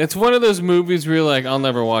 It's one of those movies where you're like, I'll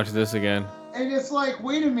never watch this again. And it's like,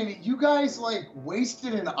 wait a minute, you guys like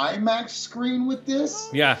wasted an IMAX screen with this?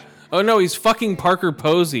 Yeah. Oh no, he's fucking Parker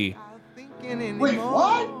Posey. Wait,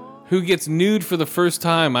 what? Who gets nude for the first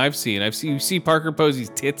time I've seen. You see Parker Posey's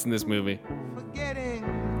tits in this movie.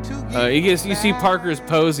 You see Parker's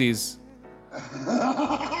posies.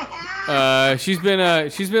 She's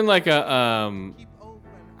been like an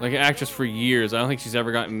actress for years. I don't think she's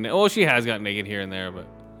ever gotten. Well, she has gotten naked here and there, but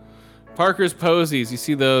Parker's posies. You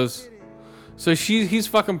see those? So he's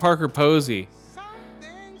fucking Parker Posey,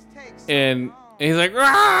 and he's like,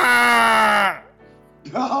 "Rah!"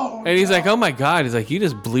 Oh, And he's like, oh my God. He's like, you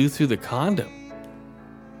just blew through the condom.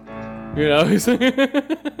 You know? He's like,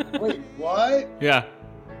 wait, what? yeah.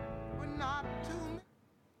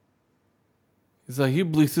 He's like, you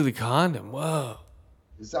blew through the condom. Whoa.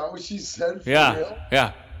 Is that what she said? For Yeah. real?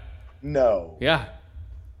 Yeah. No. Yeah.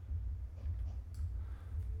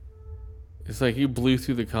 It's like you blew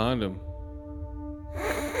through the condom.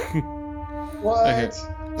 What?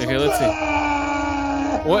 Okay, let's see.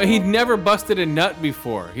 Well, he'd never busted a nut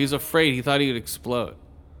before. He's afraid. He thought he would explode.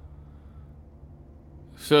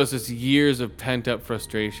 So it's just years of pent-up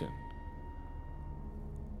frustration.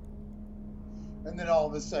 And then all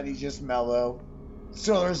of a sudden he's just mellow.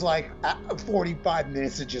 So there's like 45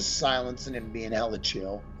 minutes of just silence and him being hella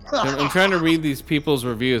chill. I'm trying to read these people's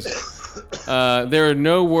reviews. There are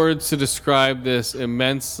no words to describe this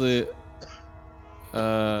immensely...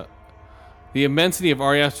 the immensity of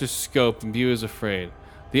Ari Aster's scope and view is afraid.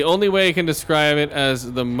 The only way I can describe it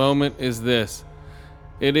as the moment is this.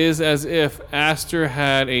 It is as if Aster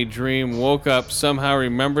had a dream, woke up, somehow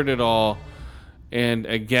remembered it all, and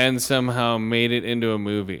again somehow made it into a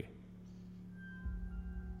movie.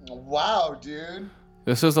 Wow, dude.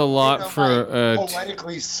 This is a lot for...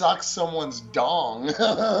 poetically suck someone's dong.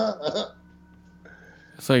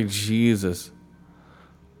 It's like, Jesus.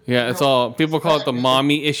 Yeah, it's all... People call it the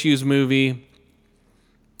mommy issues movie.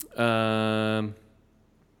 Some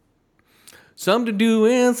to do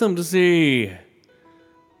and some to see.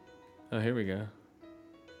 Oh, here we go.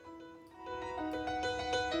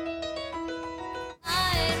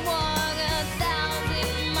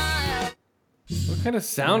 What kind of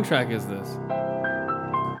soundtrack is this?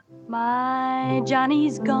 My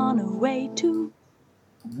Johnny's gone away too.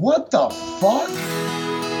 What the fuck?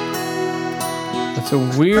 That's a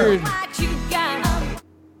weird...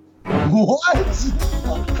 What?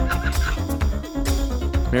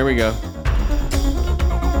 Here we go.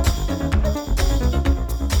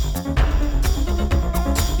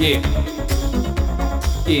 Yeah.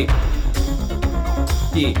 Yeah.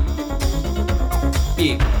 Yeah.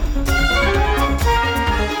 Yeah.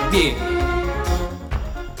 Yeah.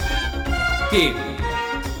 Yeah.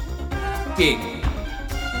 Yeah.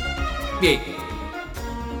 Yeah.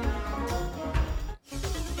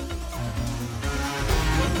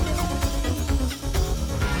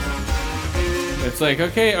 It's like,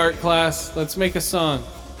 okay, art class, let's make a song.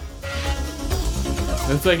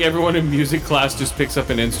 It's like everyone in music class just picks up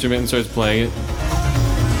an instrument and starts playing it.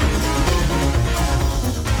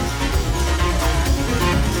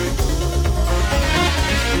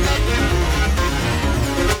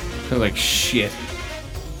 They're like, shit.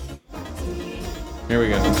 Here we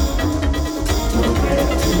go.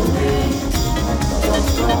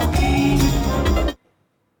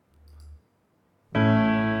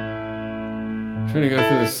 Trying to go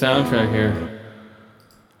through the soundtrack here.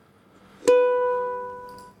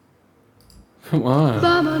 Come on.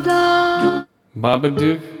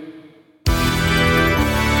 Babadook.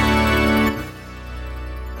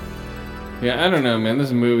 Yeah, I don't know, man.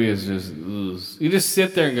 This movie is just... ugh. You just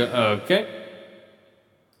sit there and go, okay.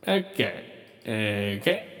 Okay.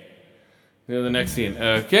 Okay. You know, the next scene.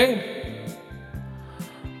 Okay.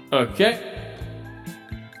 Okay.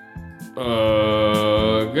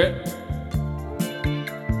 Okay.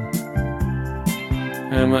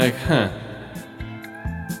 And I'm like, huh.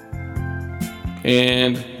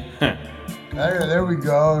 And, huh. There we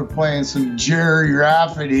go. We're playing some Jerry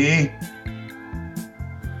Rafferty.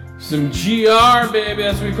 Some GR, baby.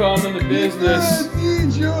 That's what we call them in the business.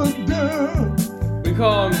 We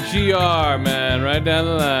call them GR, man. Right down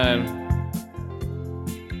the line.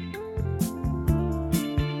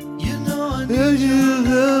 You know I need your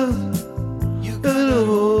love. You got a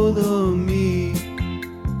hold on me.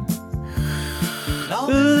 But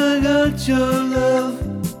I got your love.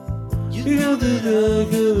 You know that I'm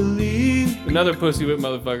gonna leave. Another pussy whip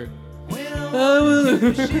motherfucker. I will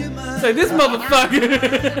Like this motherfucker.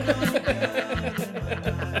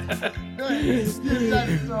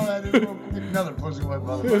 Another pussy white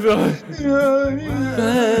motherfucker.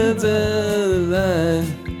 Right down the line.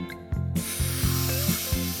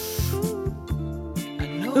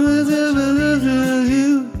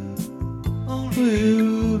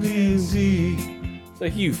 It's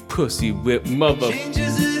like, you pussy whip mother.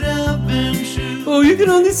 Oh, you can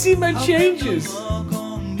only see my changes.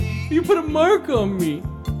 You put a mark on me.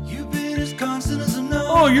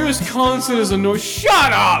 Oh, you're as constant as a noise.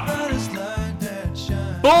 Shut up!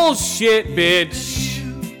 Bullshit, bitch.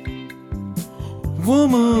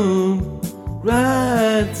 Woman,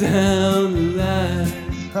 right down the line.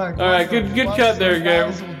 All right, good cut there,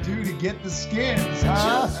 Gabe. Dude get the skins,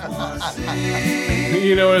 huh?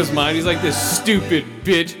 You know, in his mind, he's like, this stupid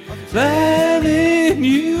bitch. Letting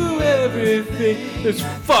you everything. This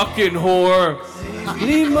fucking whore.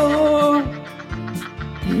 Need more.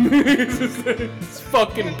 This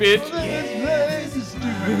fucking bitch.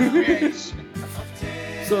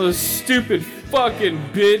 So this stupid fucking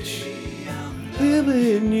bitch.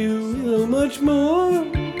 Giving you so much more.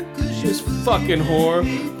 This fucking whore.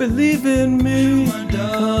 Believe in me.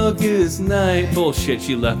 Darkest night. Bullshit,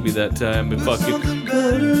 she left me that time. But fucking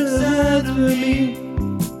better for me.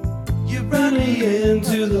 You're running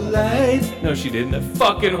into the light. No, she didn't. That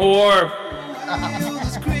fucking whore.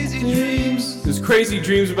 There's crazy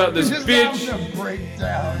dreams about this bitch.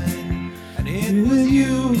 Breakdown. And with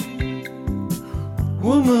you,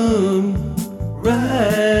 woman,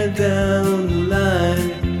 right down the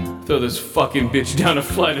line. Throw this fucking bitch down a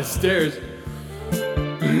flight of stairs.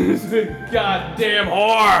 This goddamn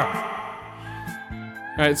whore.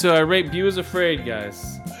 All right, so I rate Bew is Afraid,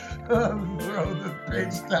 guys. Throw the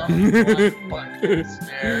bitch down the fucking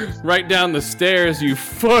stairs. Right down the stairs, you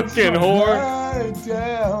fucking whore. Right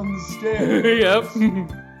down the stairs. Yep.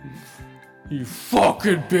 You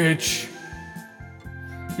fucking bitch.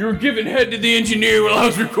 You were giving head to the engineer while I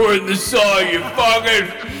was recording the song, you fucking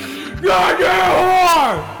goddamn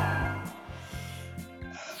whore!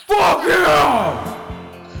 Fuck you!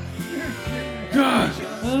 God.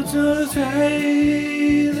 I'll try to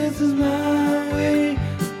say this is my way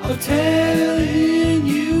of telling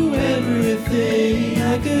you everything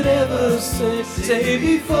I could ever say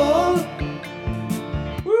before.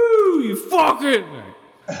 Woo, you fucking...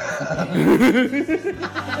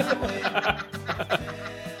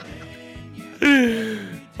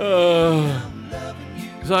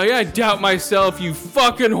 So yeah, I doubt myself, you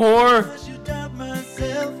fucking whore.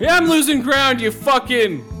 Yeah, I'm losing ground, you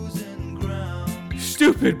fucking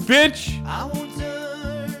stupid bitch.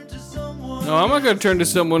 No, I'm not gonna turn to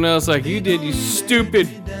someone else like you did, you stupid.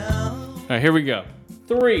 All right, here we go.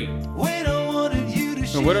 3. Now,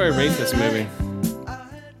 what do I rate this movie?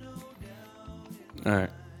 All right.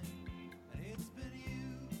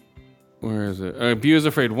 Where is it? Bew is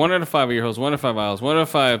Afraid. 1 out of 5 ear holes. 1 out of 5 aisles. 1 out of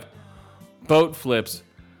 5 boat flips.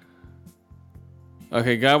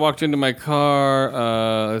 Okay, guy walked into my car.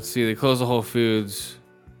 Let's see. They closed the Whole Foods.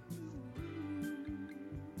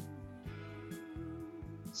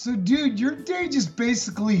 So, dude, your day just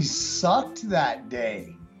basically sucked that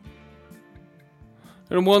day.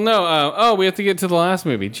 Well, no. We have to get to the last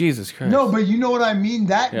movie. Jesus Christ. No, but you know what I mean?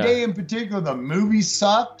 That Yeah. day in particular, the movie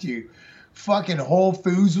sucked. You fucking Whole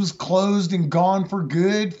Foods was closed and gone for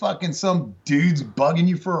good. Fucking some dude's bugging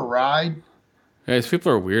you for a ride. Yeah, these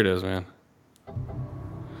people are weirdos, man.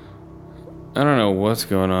 I don't know what's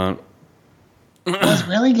going on. What's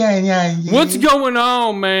really going on, dude? What's going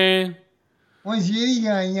on, man? What's really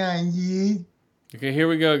going on, dude? Okay, here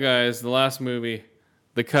we go, guys. The last movie,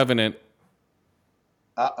 The Covenant.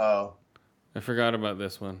 Uh-oh. I forgot about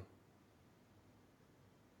this one.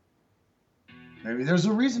 Maybe there's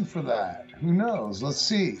a reason for that. Who knows? Let's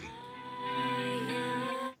see.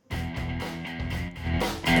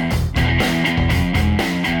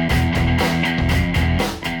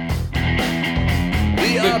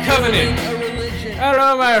 The Covenant.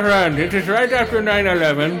 Hello, my friend. It is right after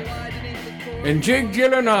 9/11, and Jake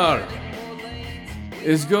Gyllenhaal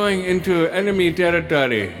is going into enemy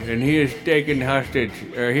territory, and he is taken hostage,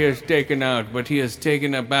 or he is taken out, but he is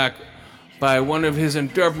taken aback by one of his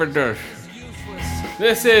interpreters.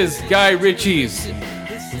 This is Guy Ritchie's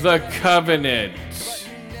The Covenant.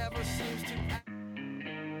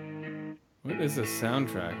 What is the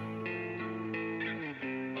soundtrack?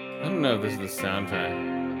 I don't know if this is the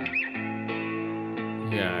soundtrack.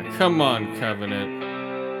 Yeah, come on, Covenant.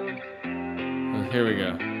 Oh, here we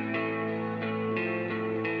go.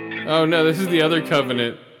 Oh no, this is the other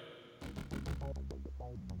Covenant.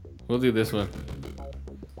 We'll do this one.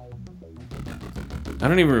 I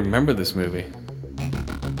don't even remember this movie.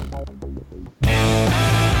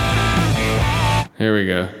 Here we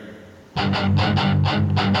go.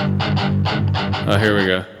 Oh, here we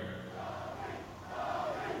go.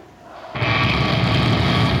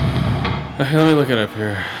 Okay, let me look it up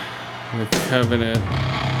here. The Covenant.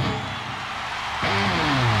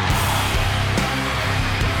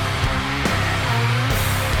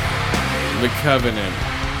 The Covenant.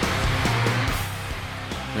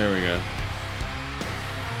 There we go.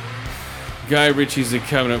 Guy Ritchie's The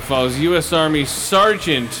Covenant follows U.S. Army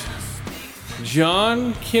Sergeant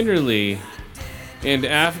John Kinderly and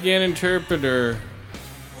Afghan interpreter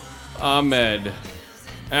Ahmed.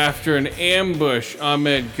 After an ambush,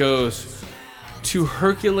 Ahmed goes to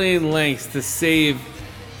Herculean lengths to save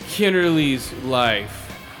Kinnerly's life.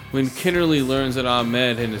 When Kinnerly learns that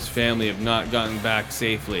Ahmed and his family have not gotten back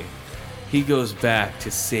safely, he goes back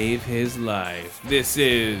to save his life. This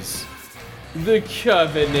is The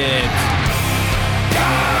Covenant.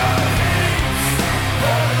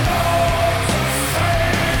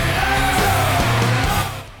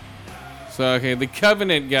 So, okay, The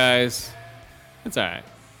Covenant, guys. It's alright.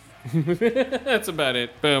 That's about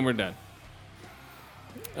it. Boom, we're done.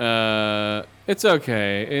 It's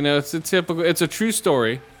okay. You know, it's a true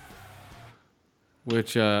story.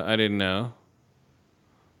 Which, I didn't know.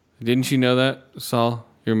 Didn't you know that, Saul?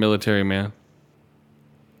 You're a military man.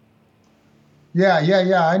 Yeah,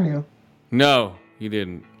 I knew. No, you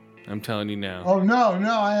didn't. I'm telling you now. Oh, no,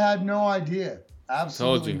 I had no idea.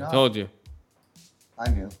 Absolutely not. Told you. I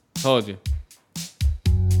knew. Told you.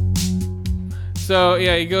 So,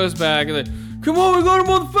 yeah, he goes back and like, come on, we got him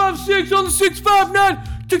on the 5.6, on the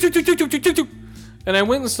 6.59. And I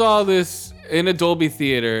went and saw this in a Dolby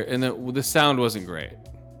theater, and the sound wasn't great.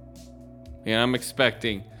 Yeah, I'm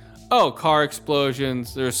expecting, car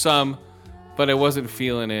explosions. There's some, but I wasn't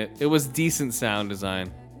feeling it. It was decent sound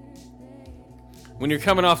design. When you're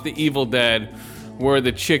coming off The Evil Dead, where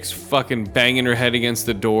the chick's fucking banging her head against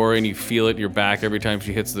the door and you feel it in your back every time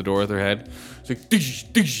she hits the door with her head. It's like, dish,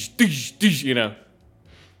 dish, dish, dish, you know.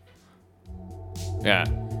 Yeah,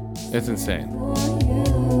 it's insane.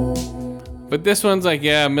 But this one's like,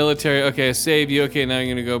 yeah, military. Okay, I saved you. Okay, now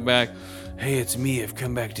you're gonna go back. Hey, it's me. I've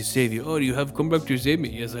come back to save you. Oh, do you have come back to save me?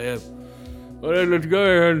 Yes, I have. All right, let's go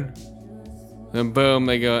ahead. And boom,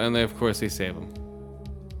 they go, and of course they save him.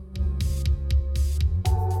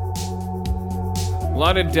 A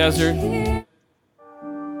lot of desert.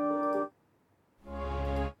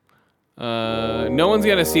 No one's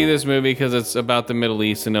gonna see this movie because it's about the Middle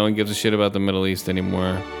East, and no one gives a shit about the Middle East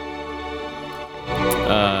anymore.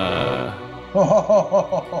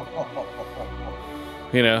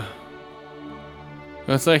 You know,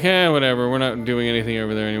 it's like, whatever. We're not doing anything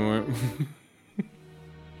over there anymore.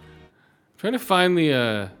 Trying to find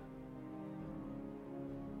the.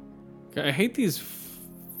 I hate these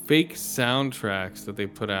fake soundtracks that they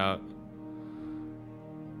put out.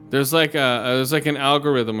 There's like an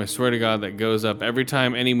algorithm, I swear to God, that goes up every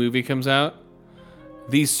time any movie comes out.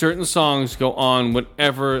 These certain songs go on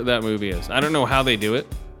whatever that movie is. I don't know how they do it,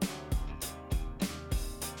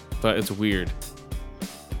 but it's weird.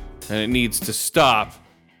 And it needs to stop.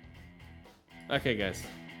 Okay, guys.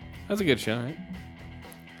 That's a good show, right?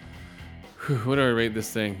 Whew, what do I rate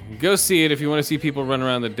this thing? Go see it if you want to see people run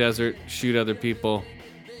around the desert, shoot other people.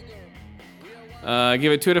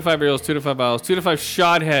 Give it 2 out of 5 reels, 2 out of 5 owls, 2 out of 5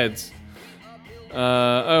 shot heads. The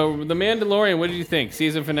Mandalorian, what did you think?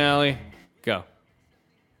 Season finale? Go.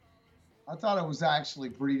 I thought it was actually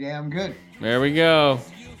pretty damn good. There we go.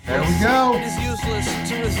 There we go.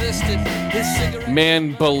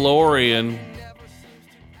 Mandalorian.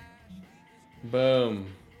 Boom.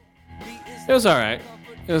 It was alright.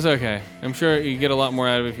 It was okay. I'm sure you get a lot more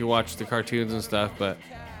out of it if you watch the cartoons and stuff, but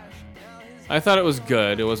I thought it was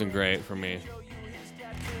good. It wasn't great for me.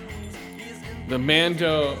 The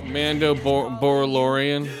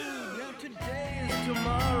Borlorian.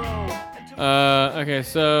 Okay,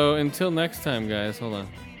 so until next time, guys. Hold on.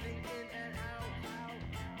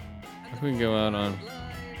 What can we go out on?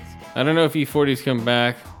 I don't know if E40's come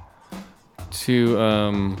back to,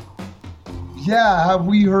 Yeah, have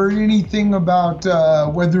we heard anything about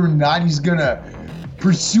whether or not he's gonna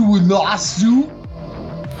pursue a lawsuit?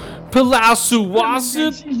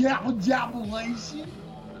 Lawsuit? Yeah.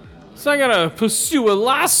 So I gotta pursue a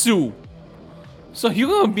lawsuit. So you're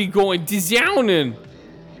gonna be going down.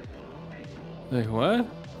 Like, what?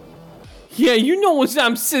 Yeah, you know what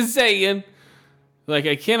I'm saying. Like,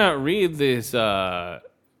 I cannot read this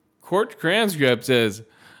court transcript says,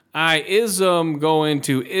 I ism going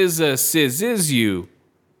to sizz you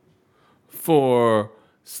for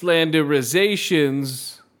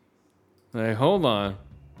slanderizations. Like, hold on.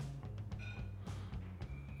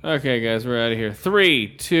 Okay, guys, we're out of here.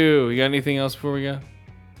 3, 2. You got anything else before we go?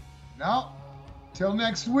 No. Till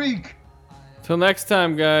next week. Till next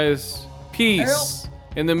time, guys. Peace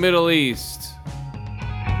in the Middle East.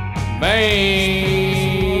 Bye.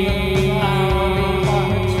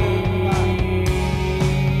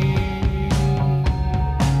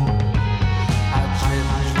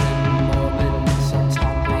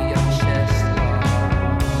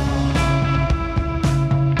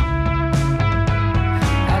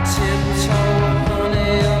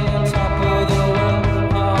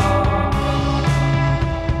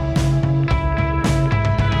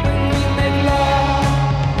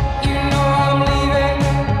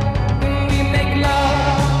 Make love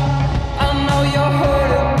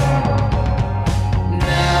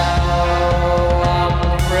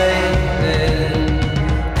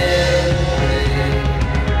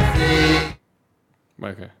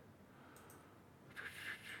Okay.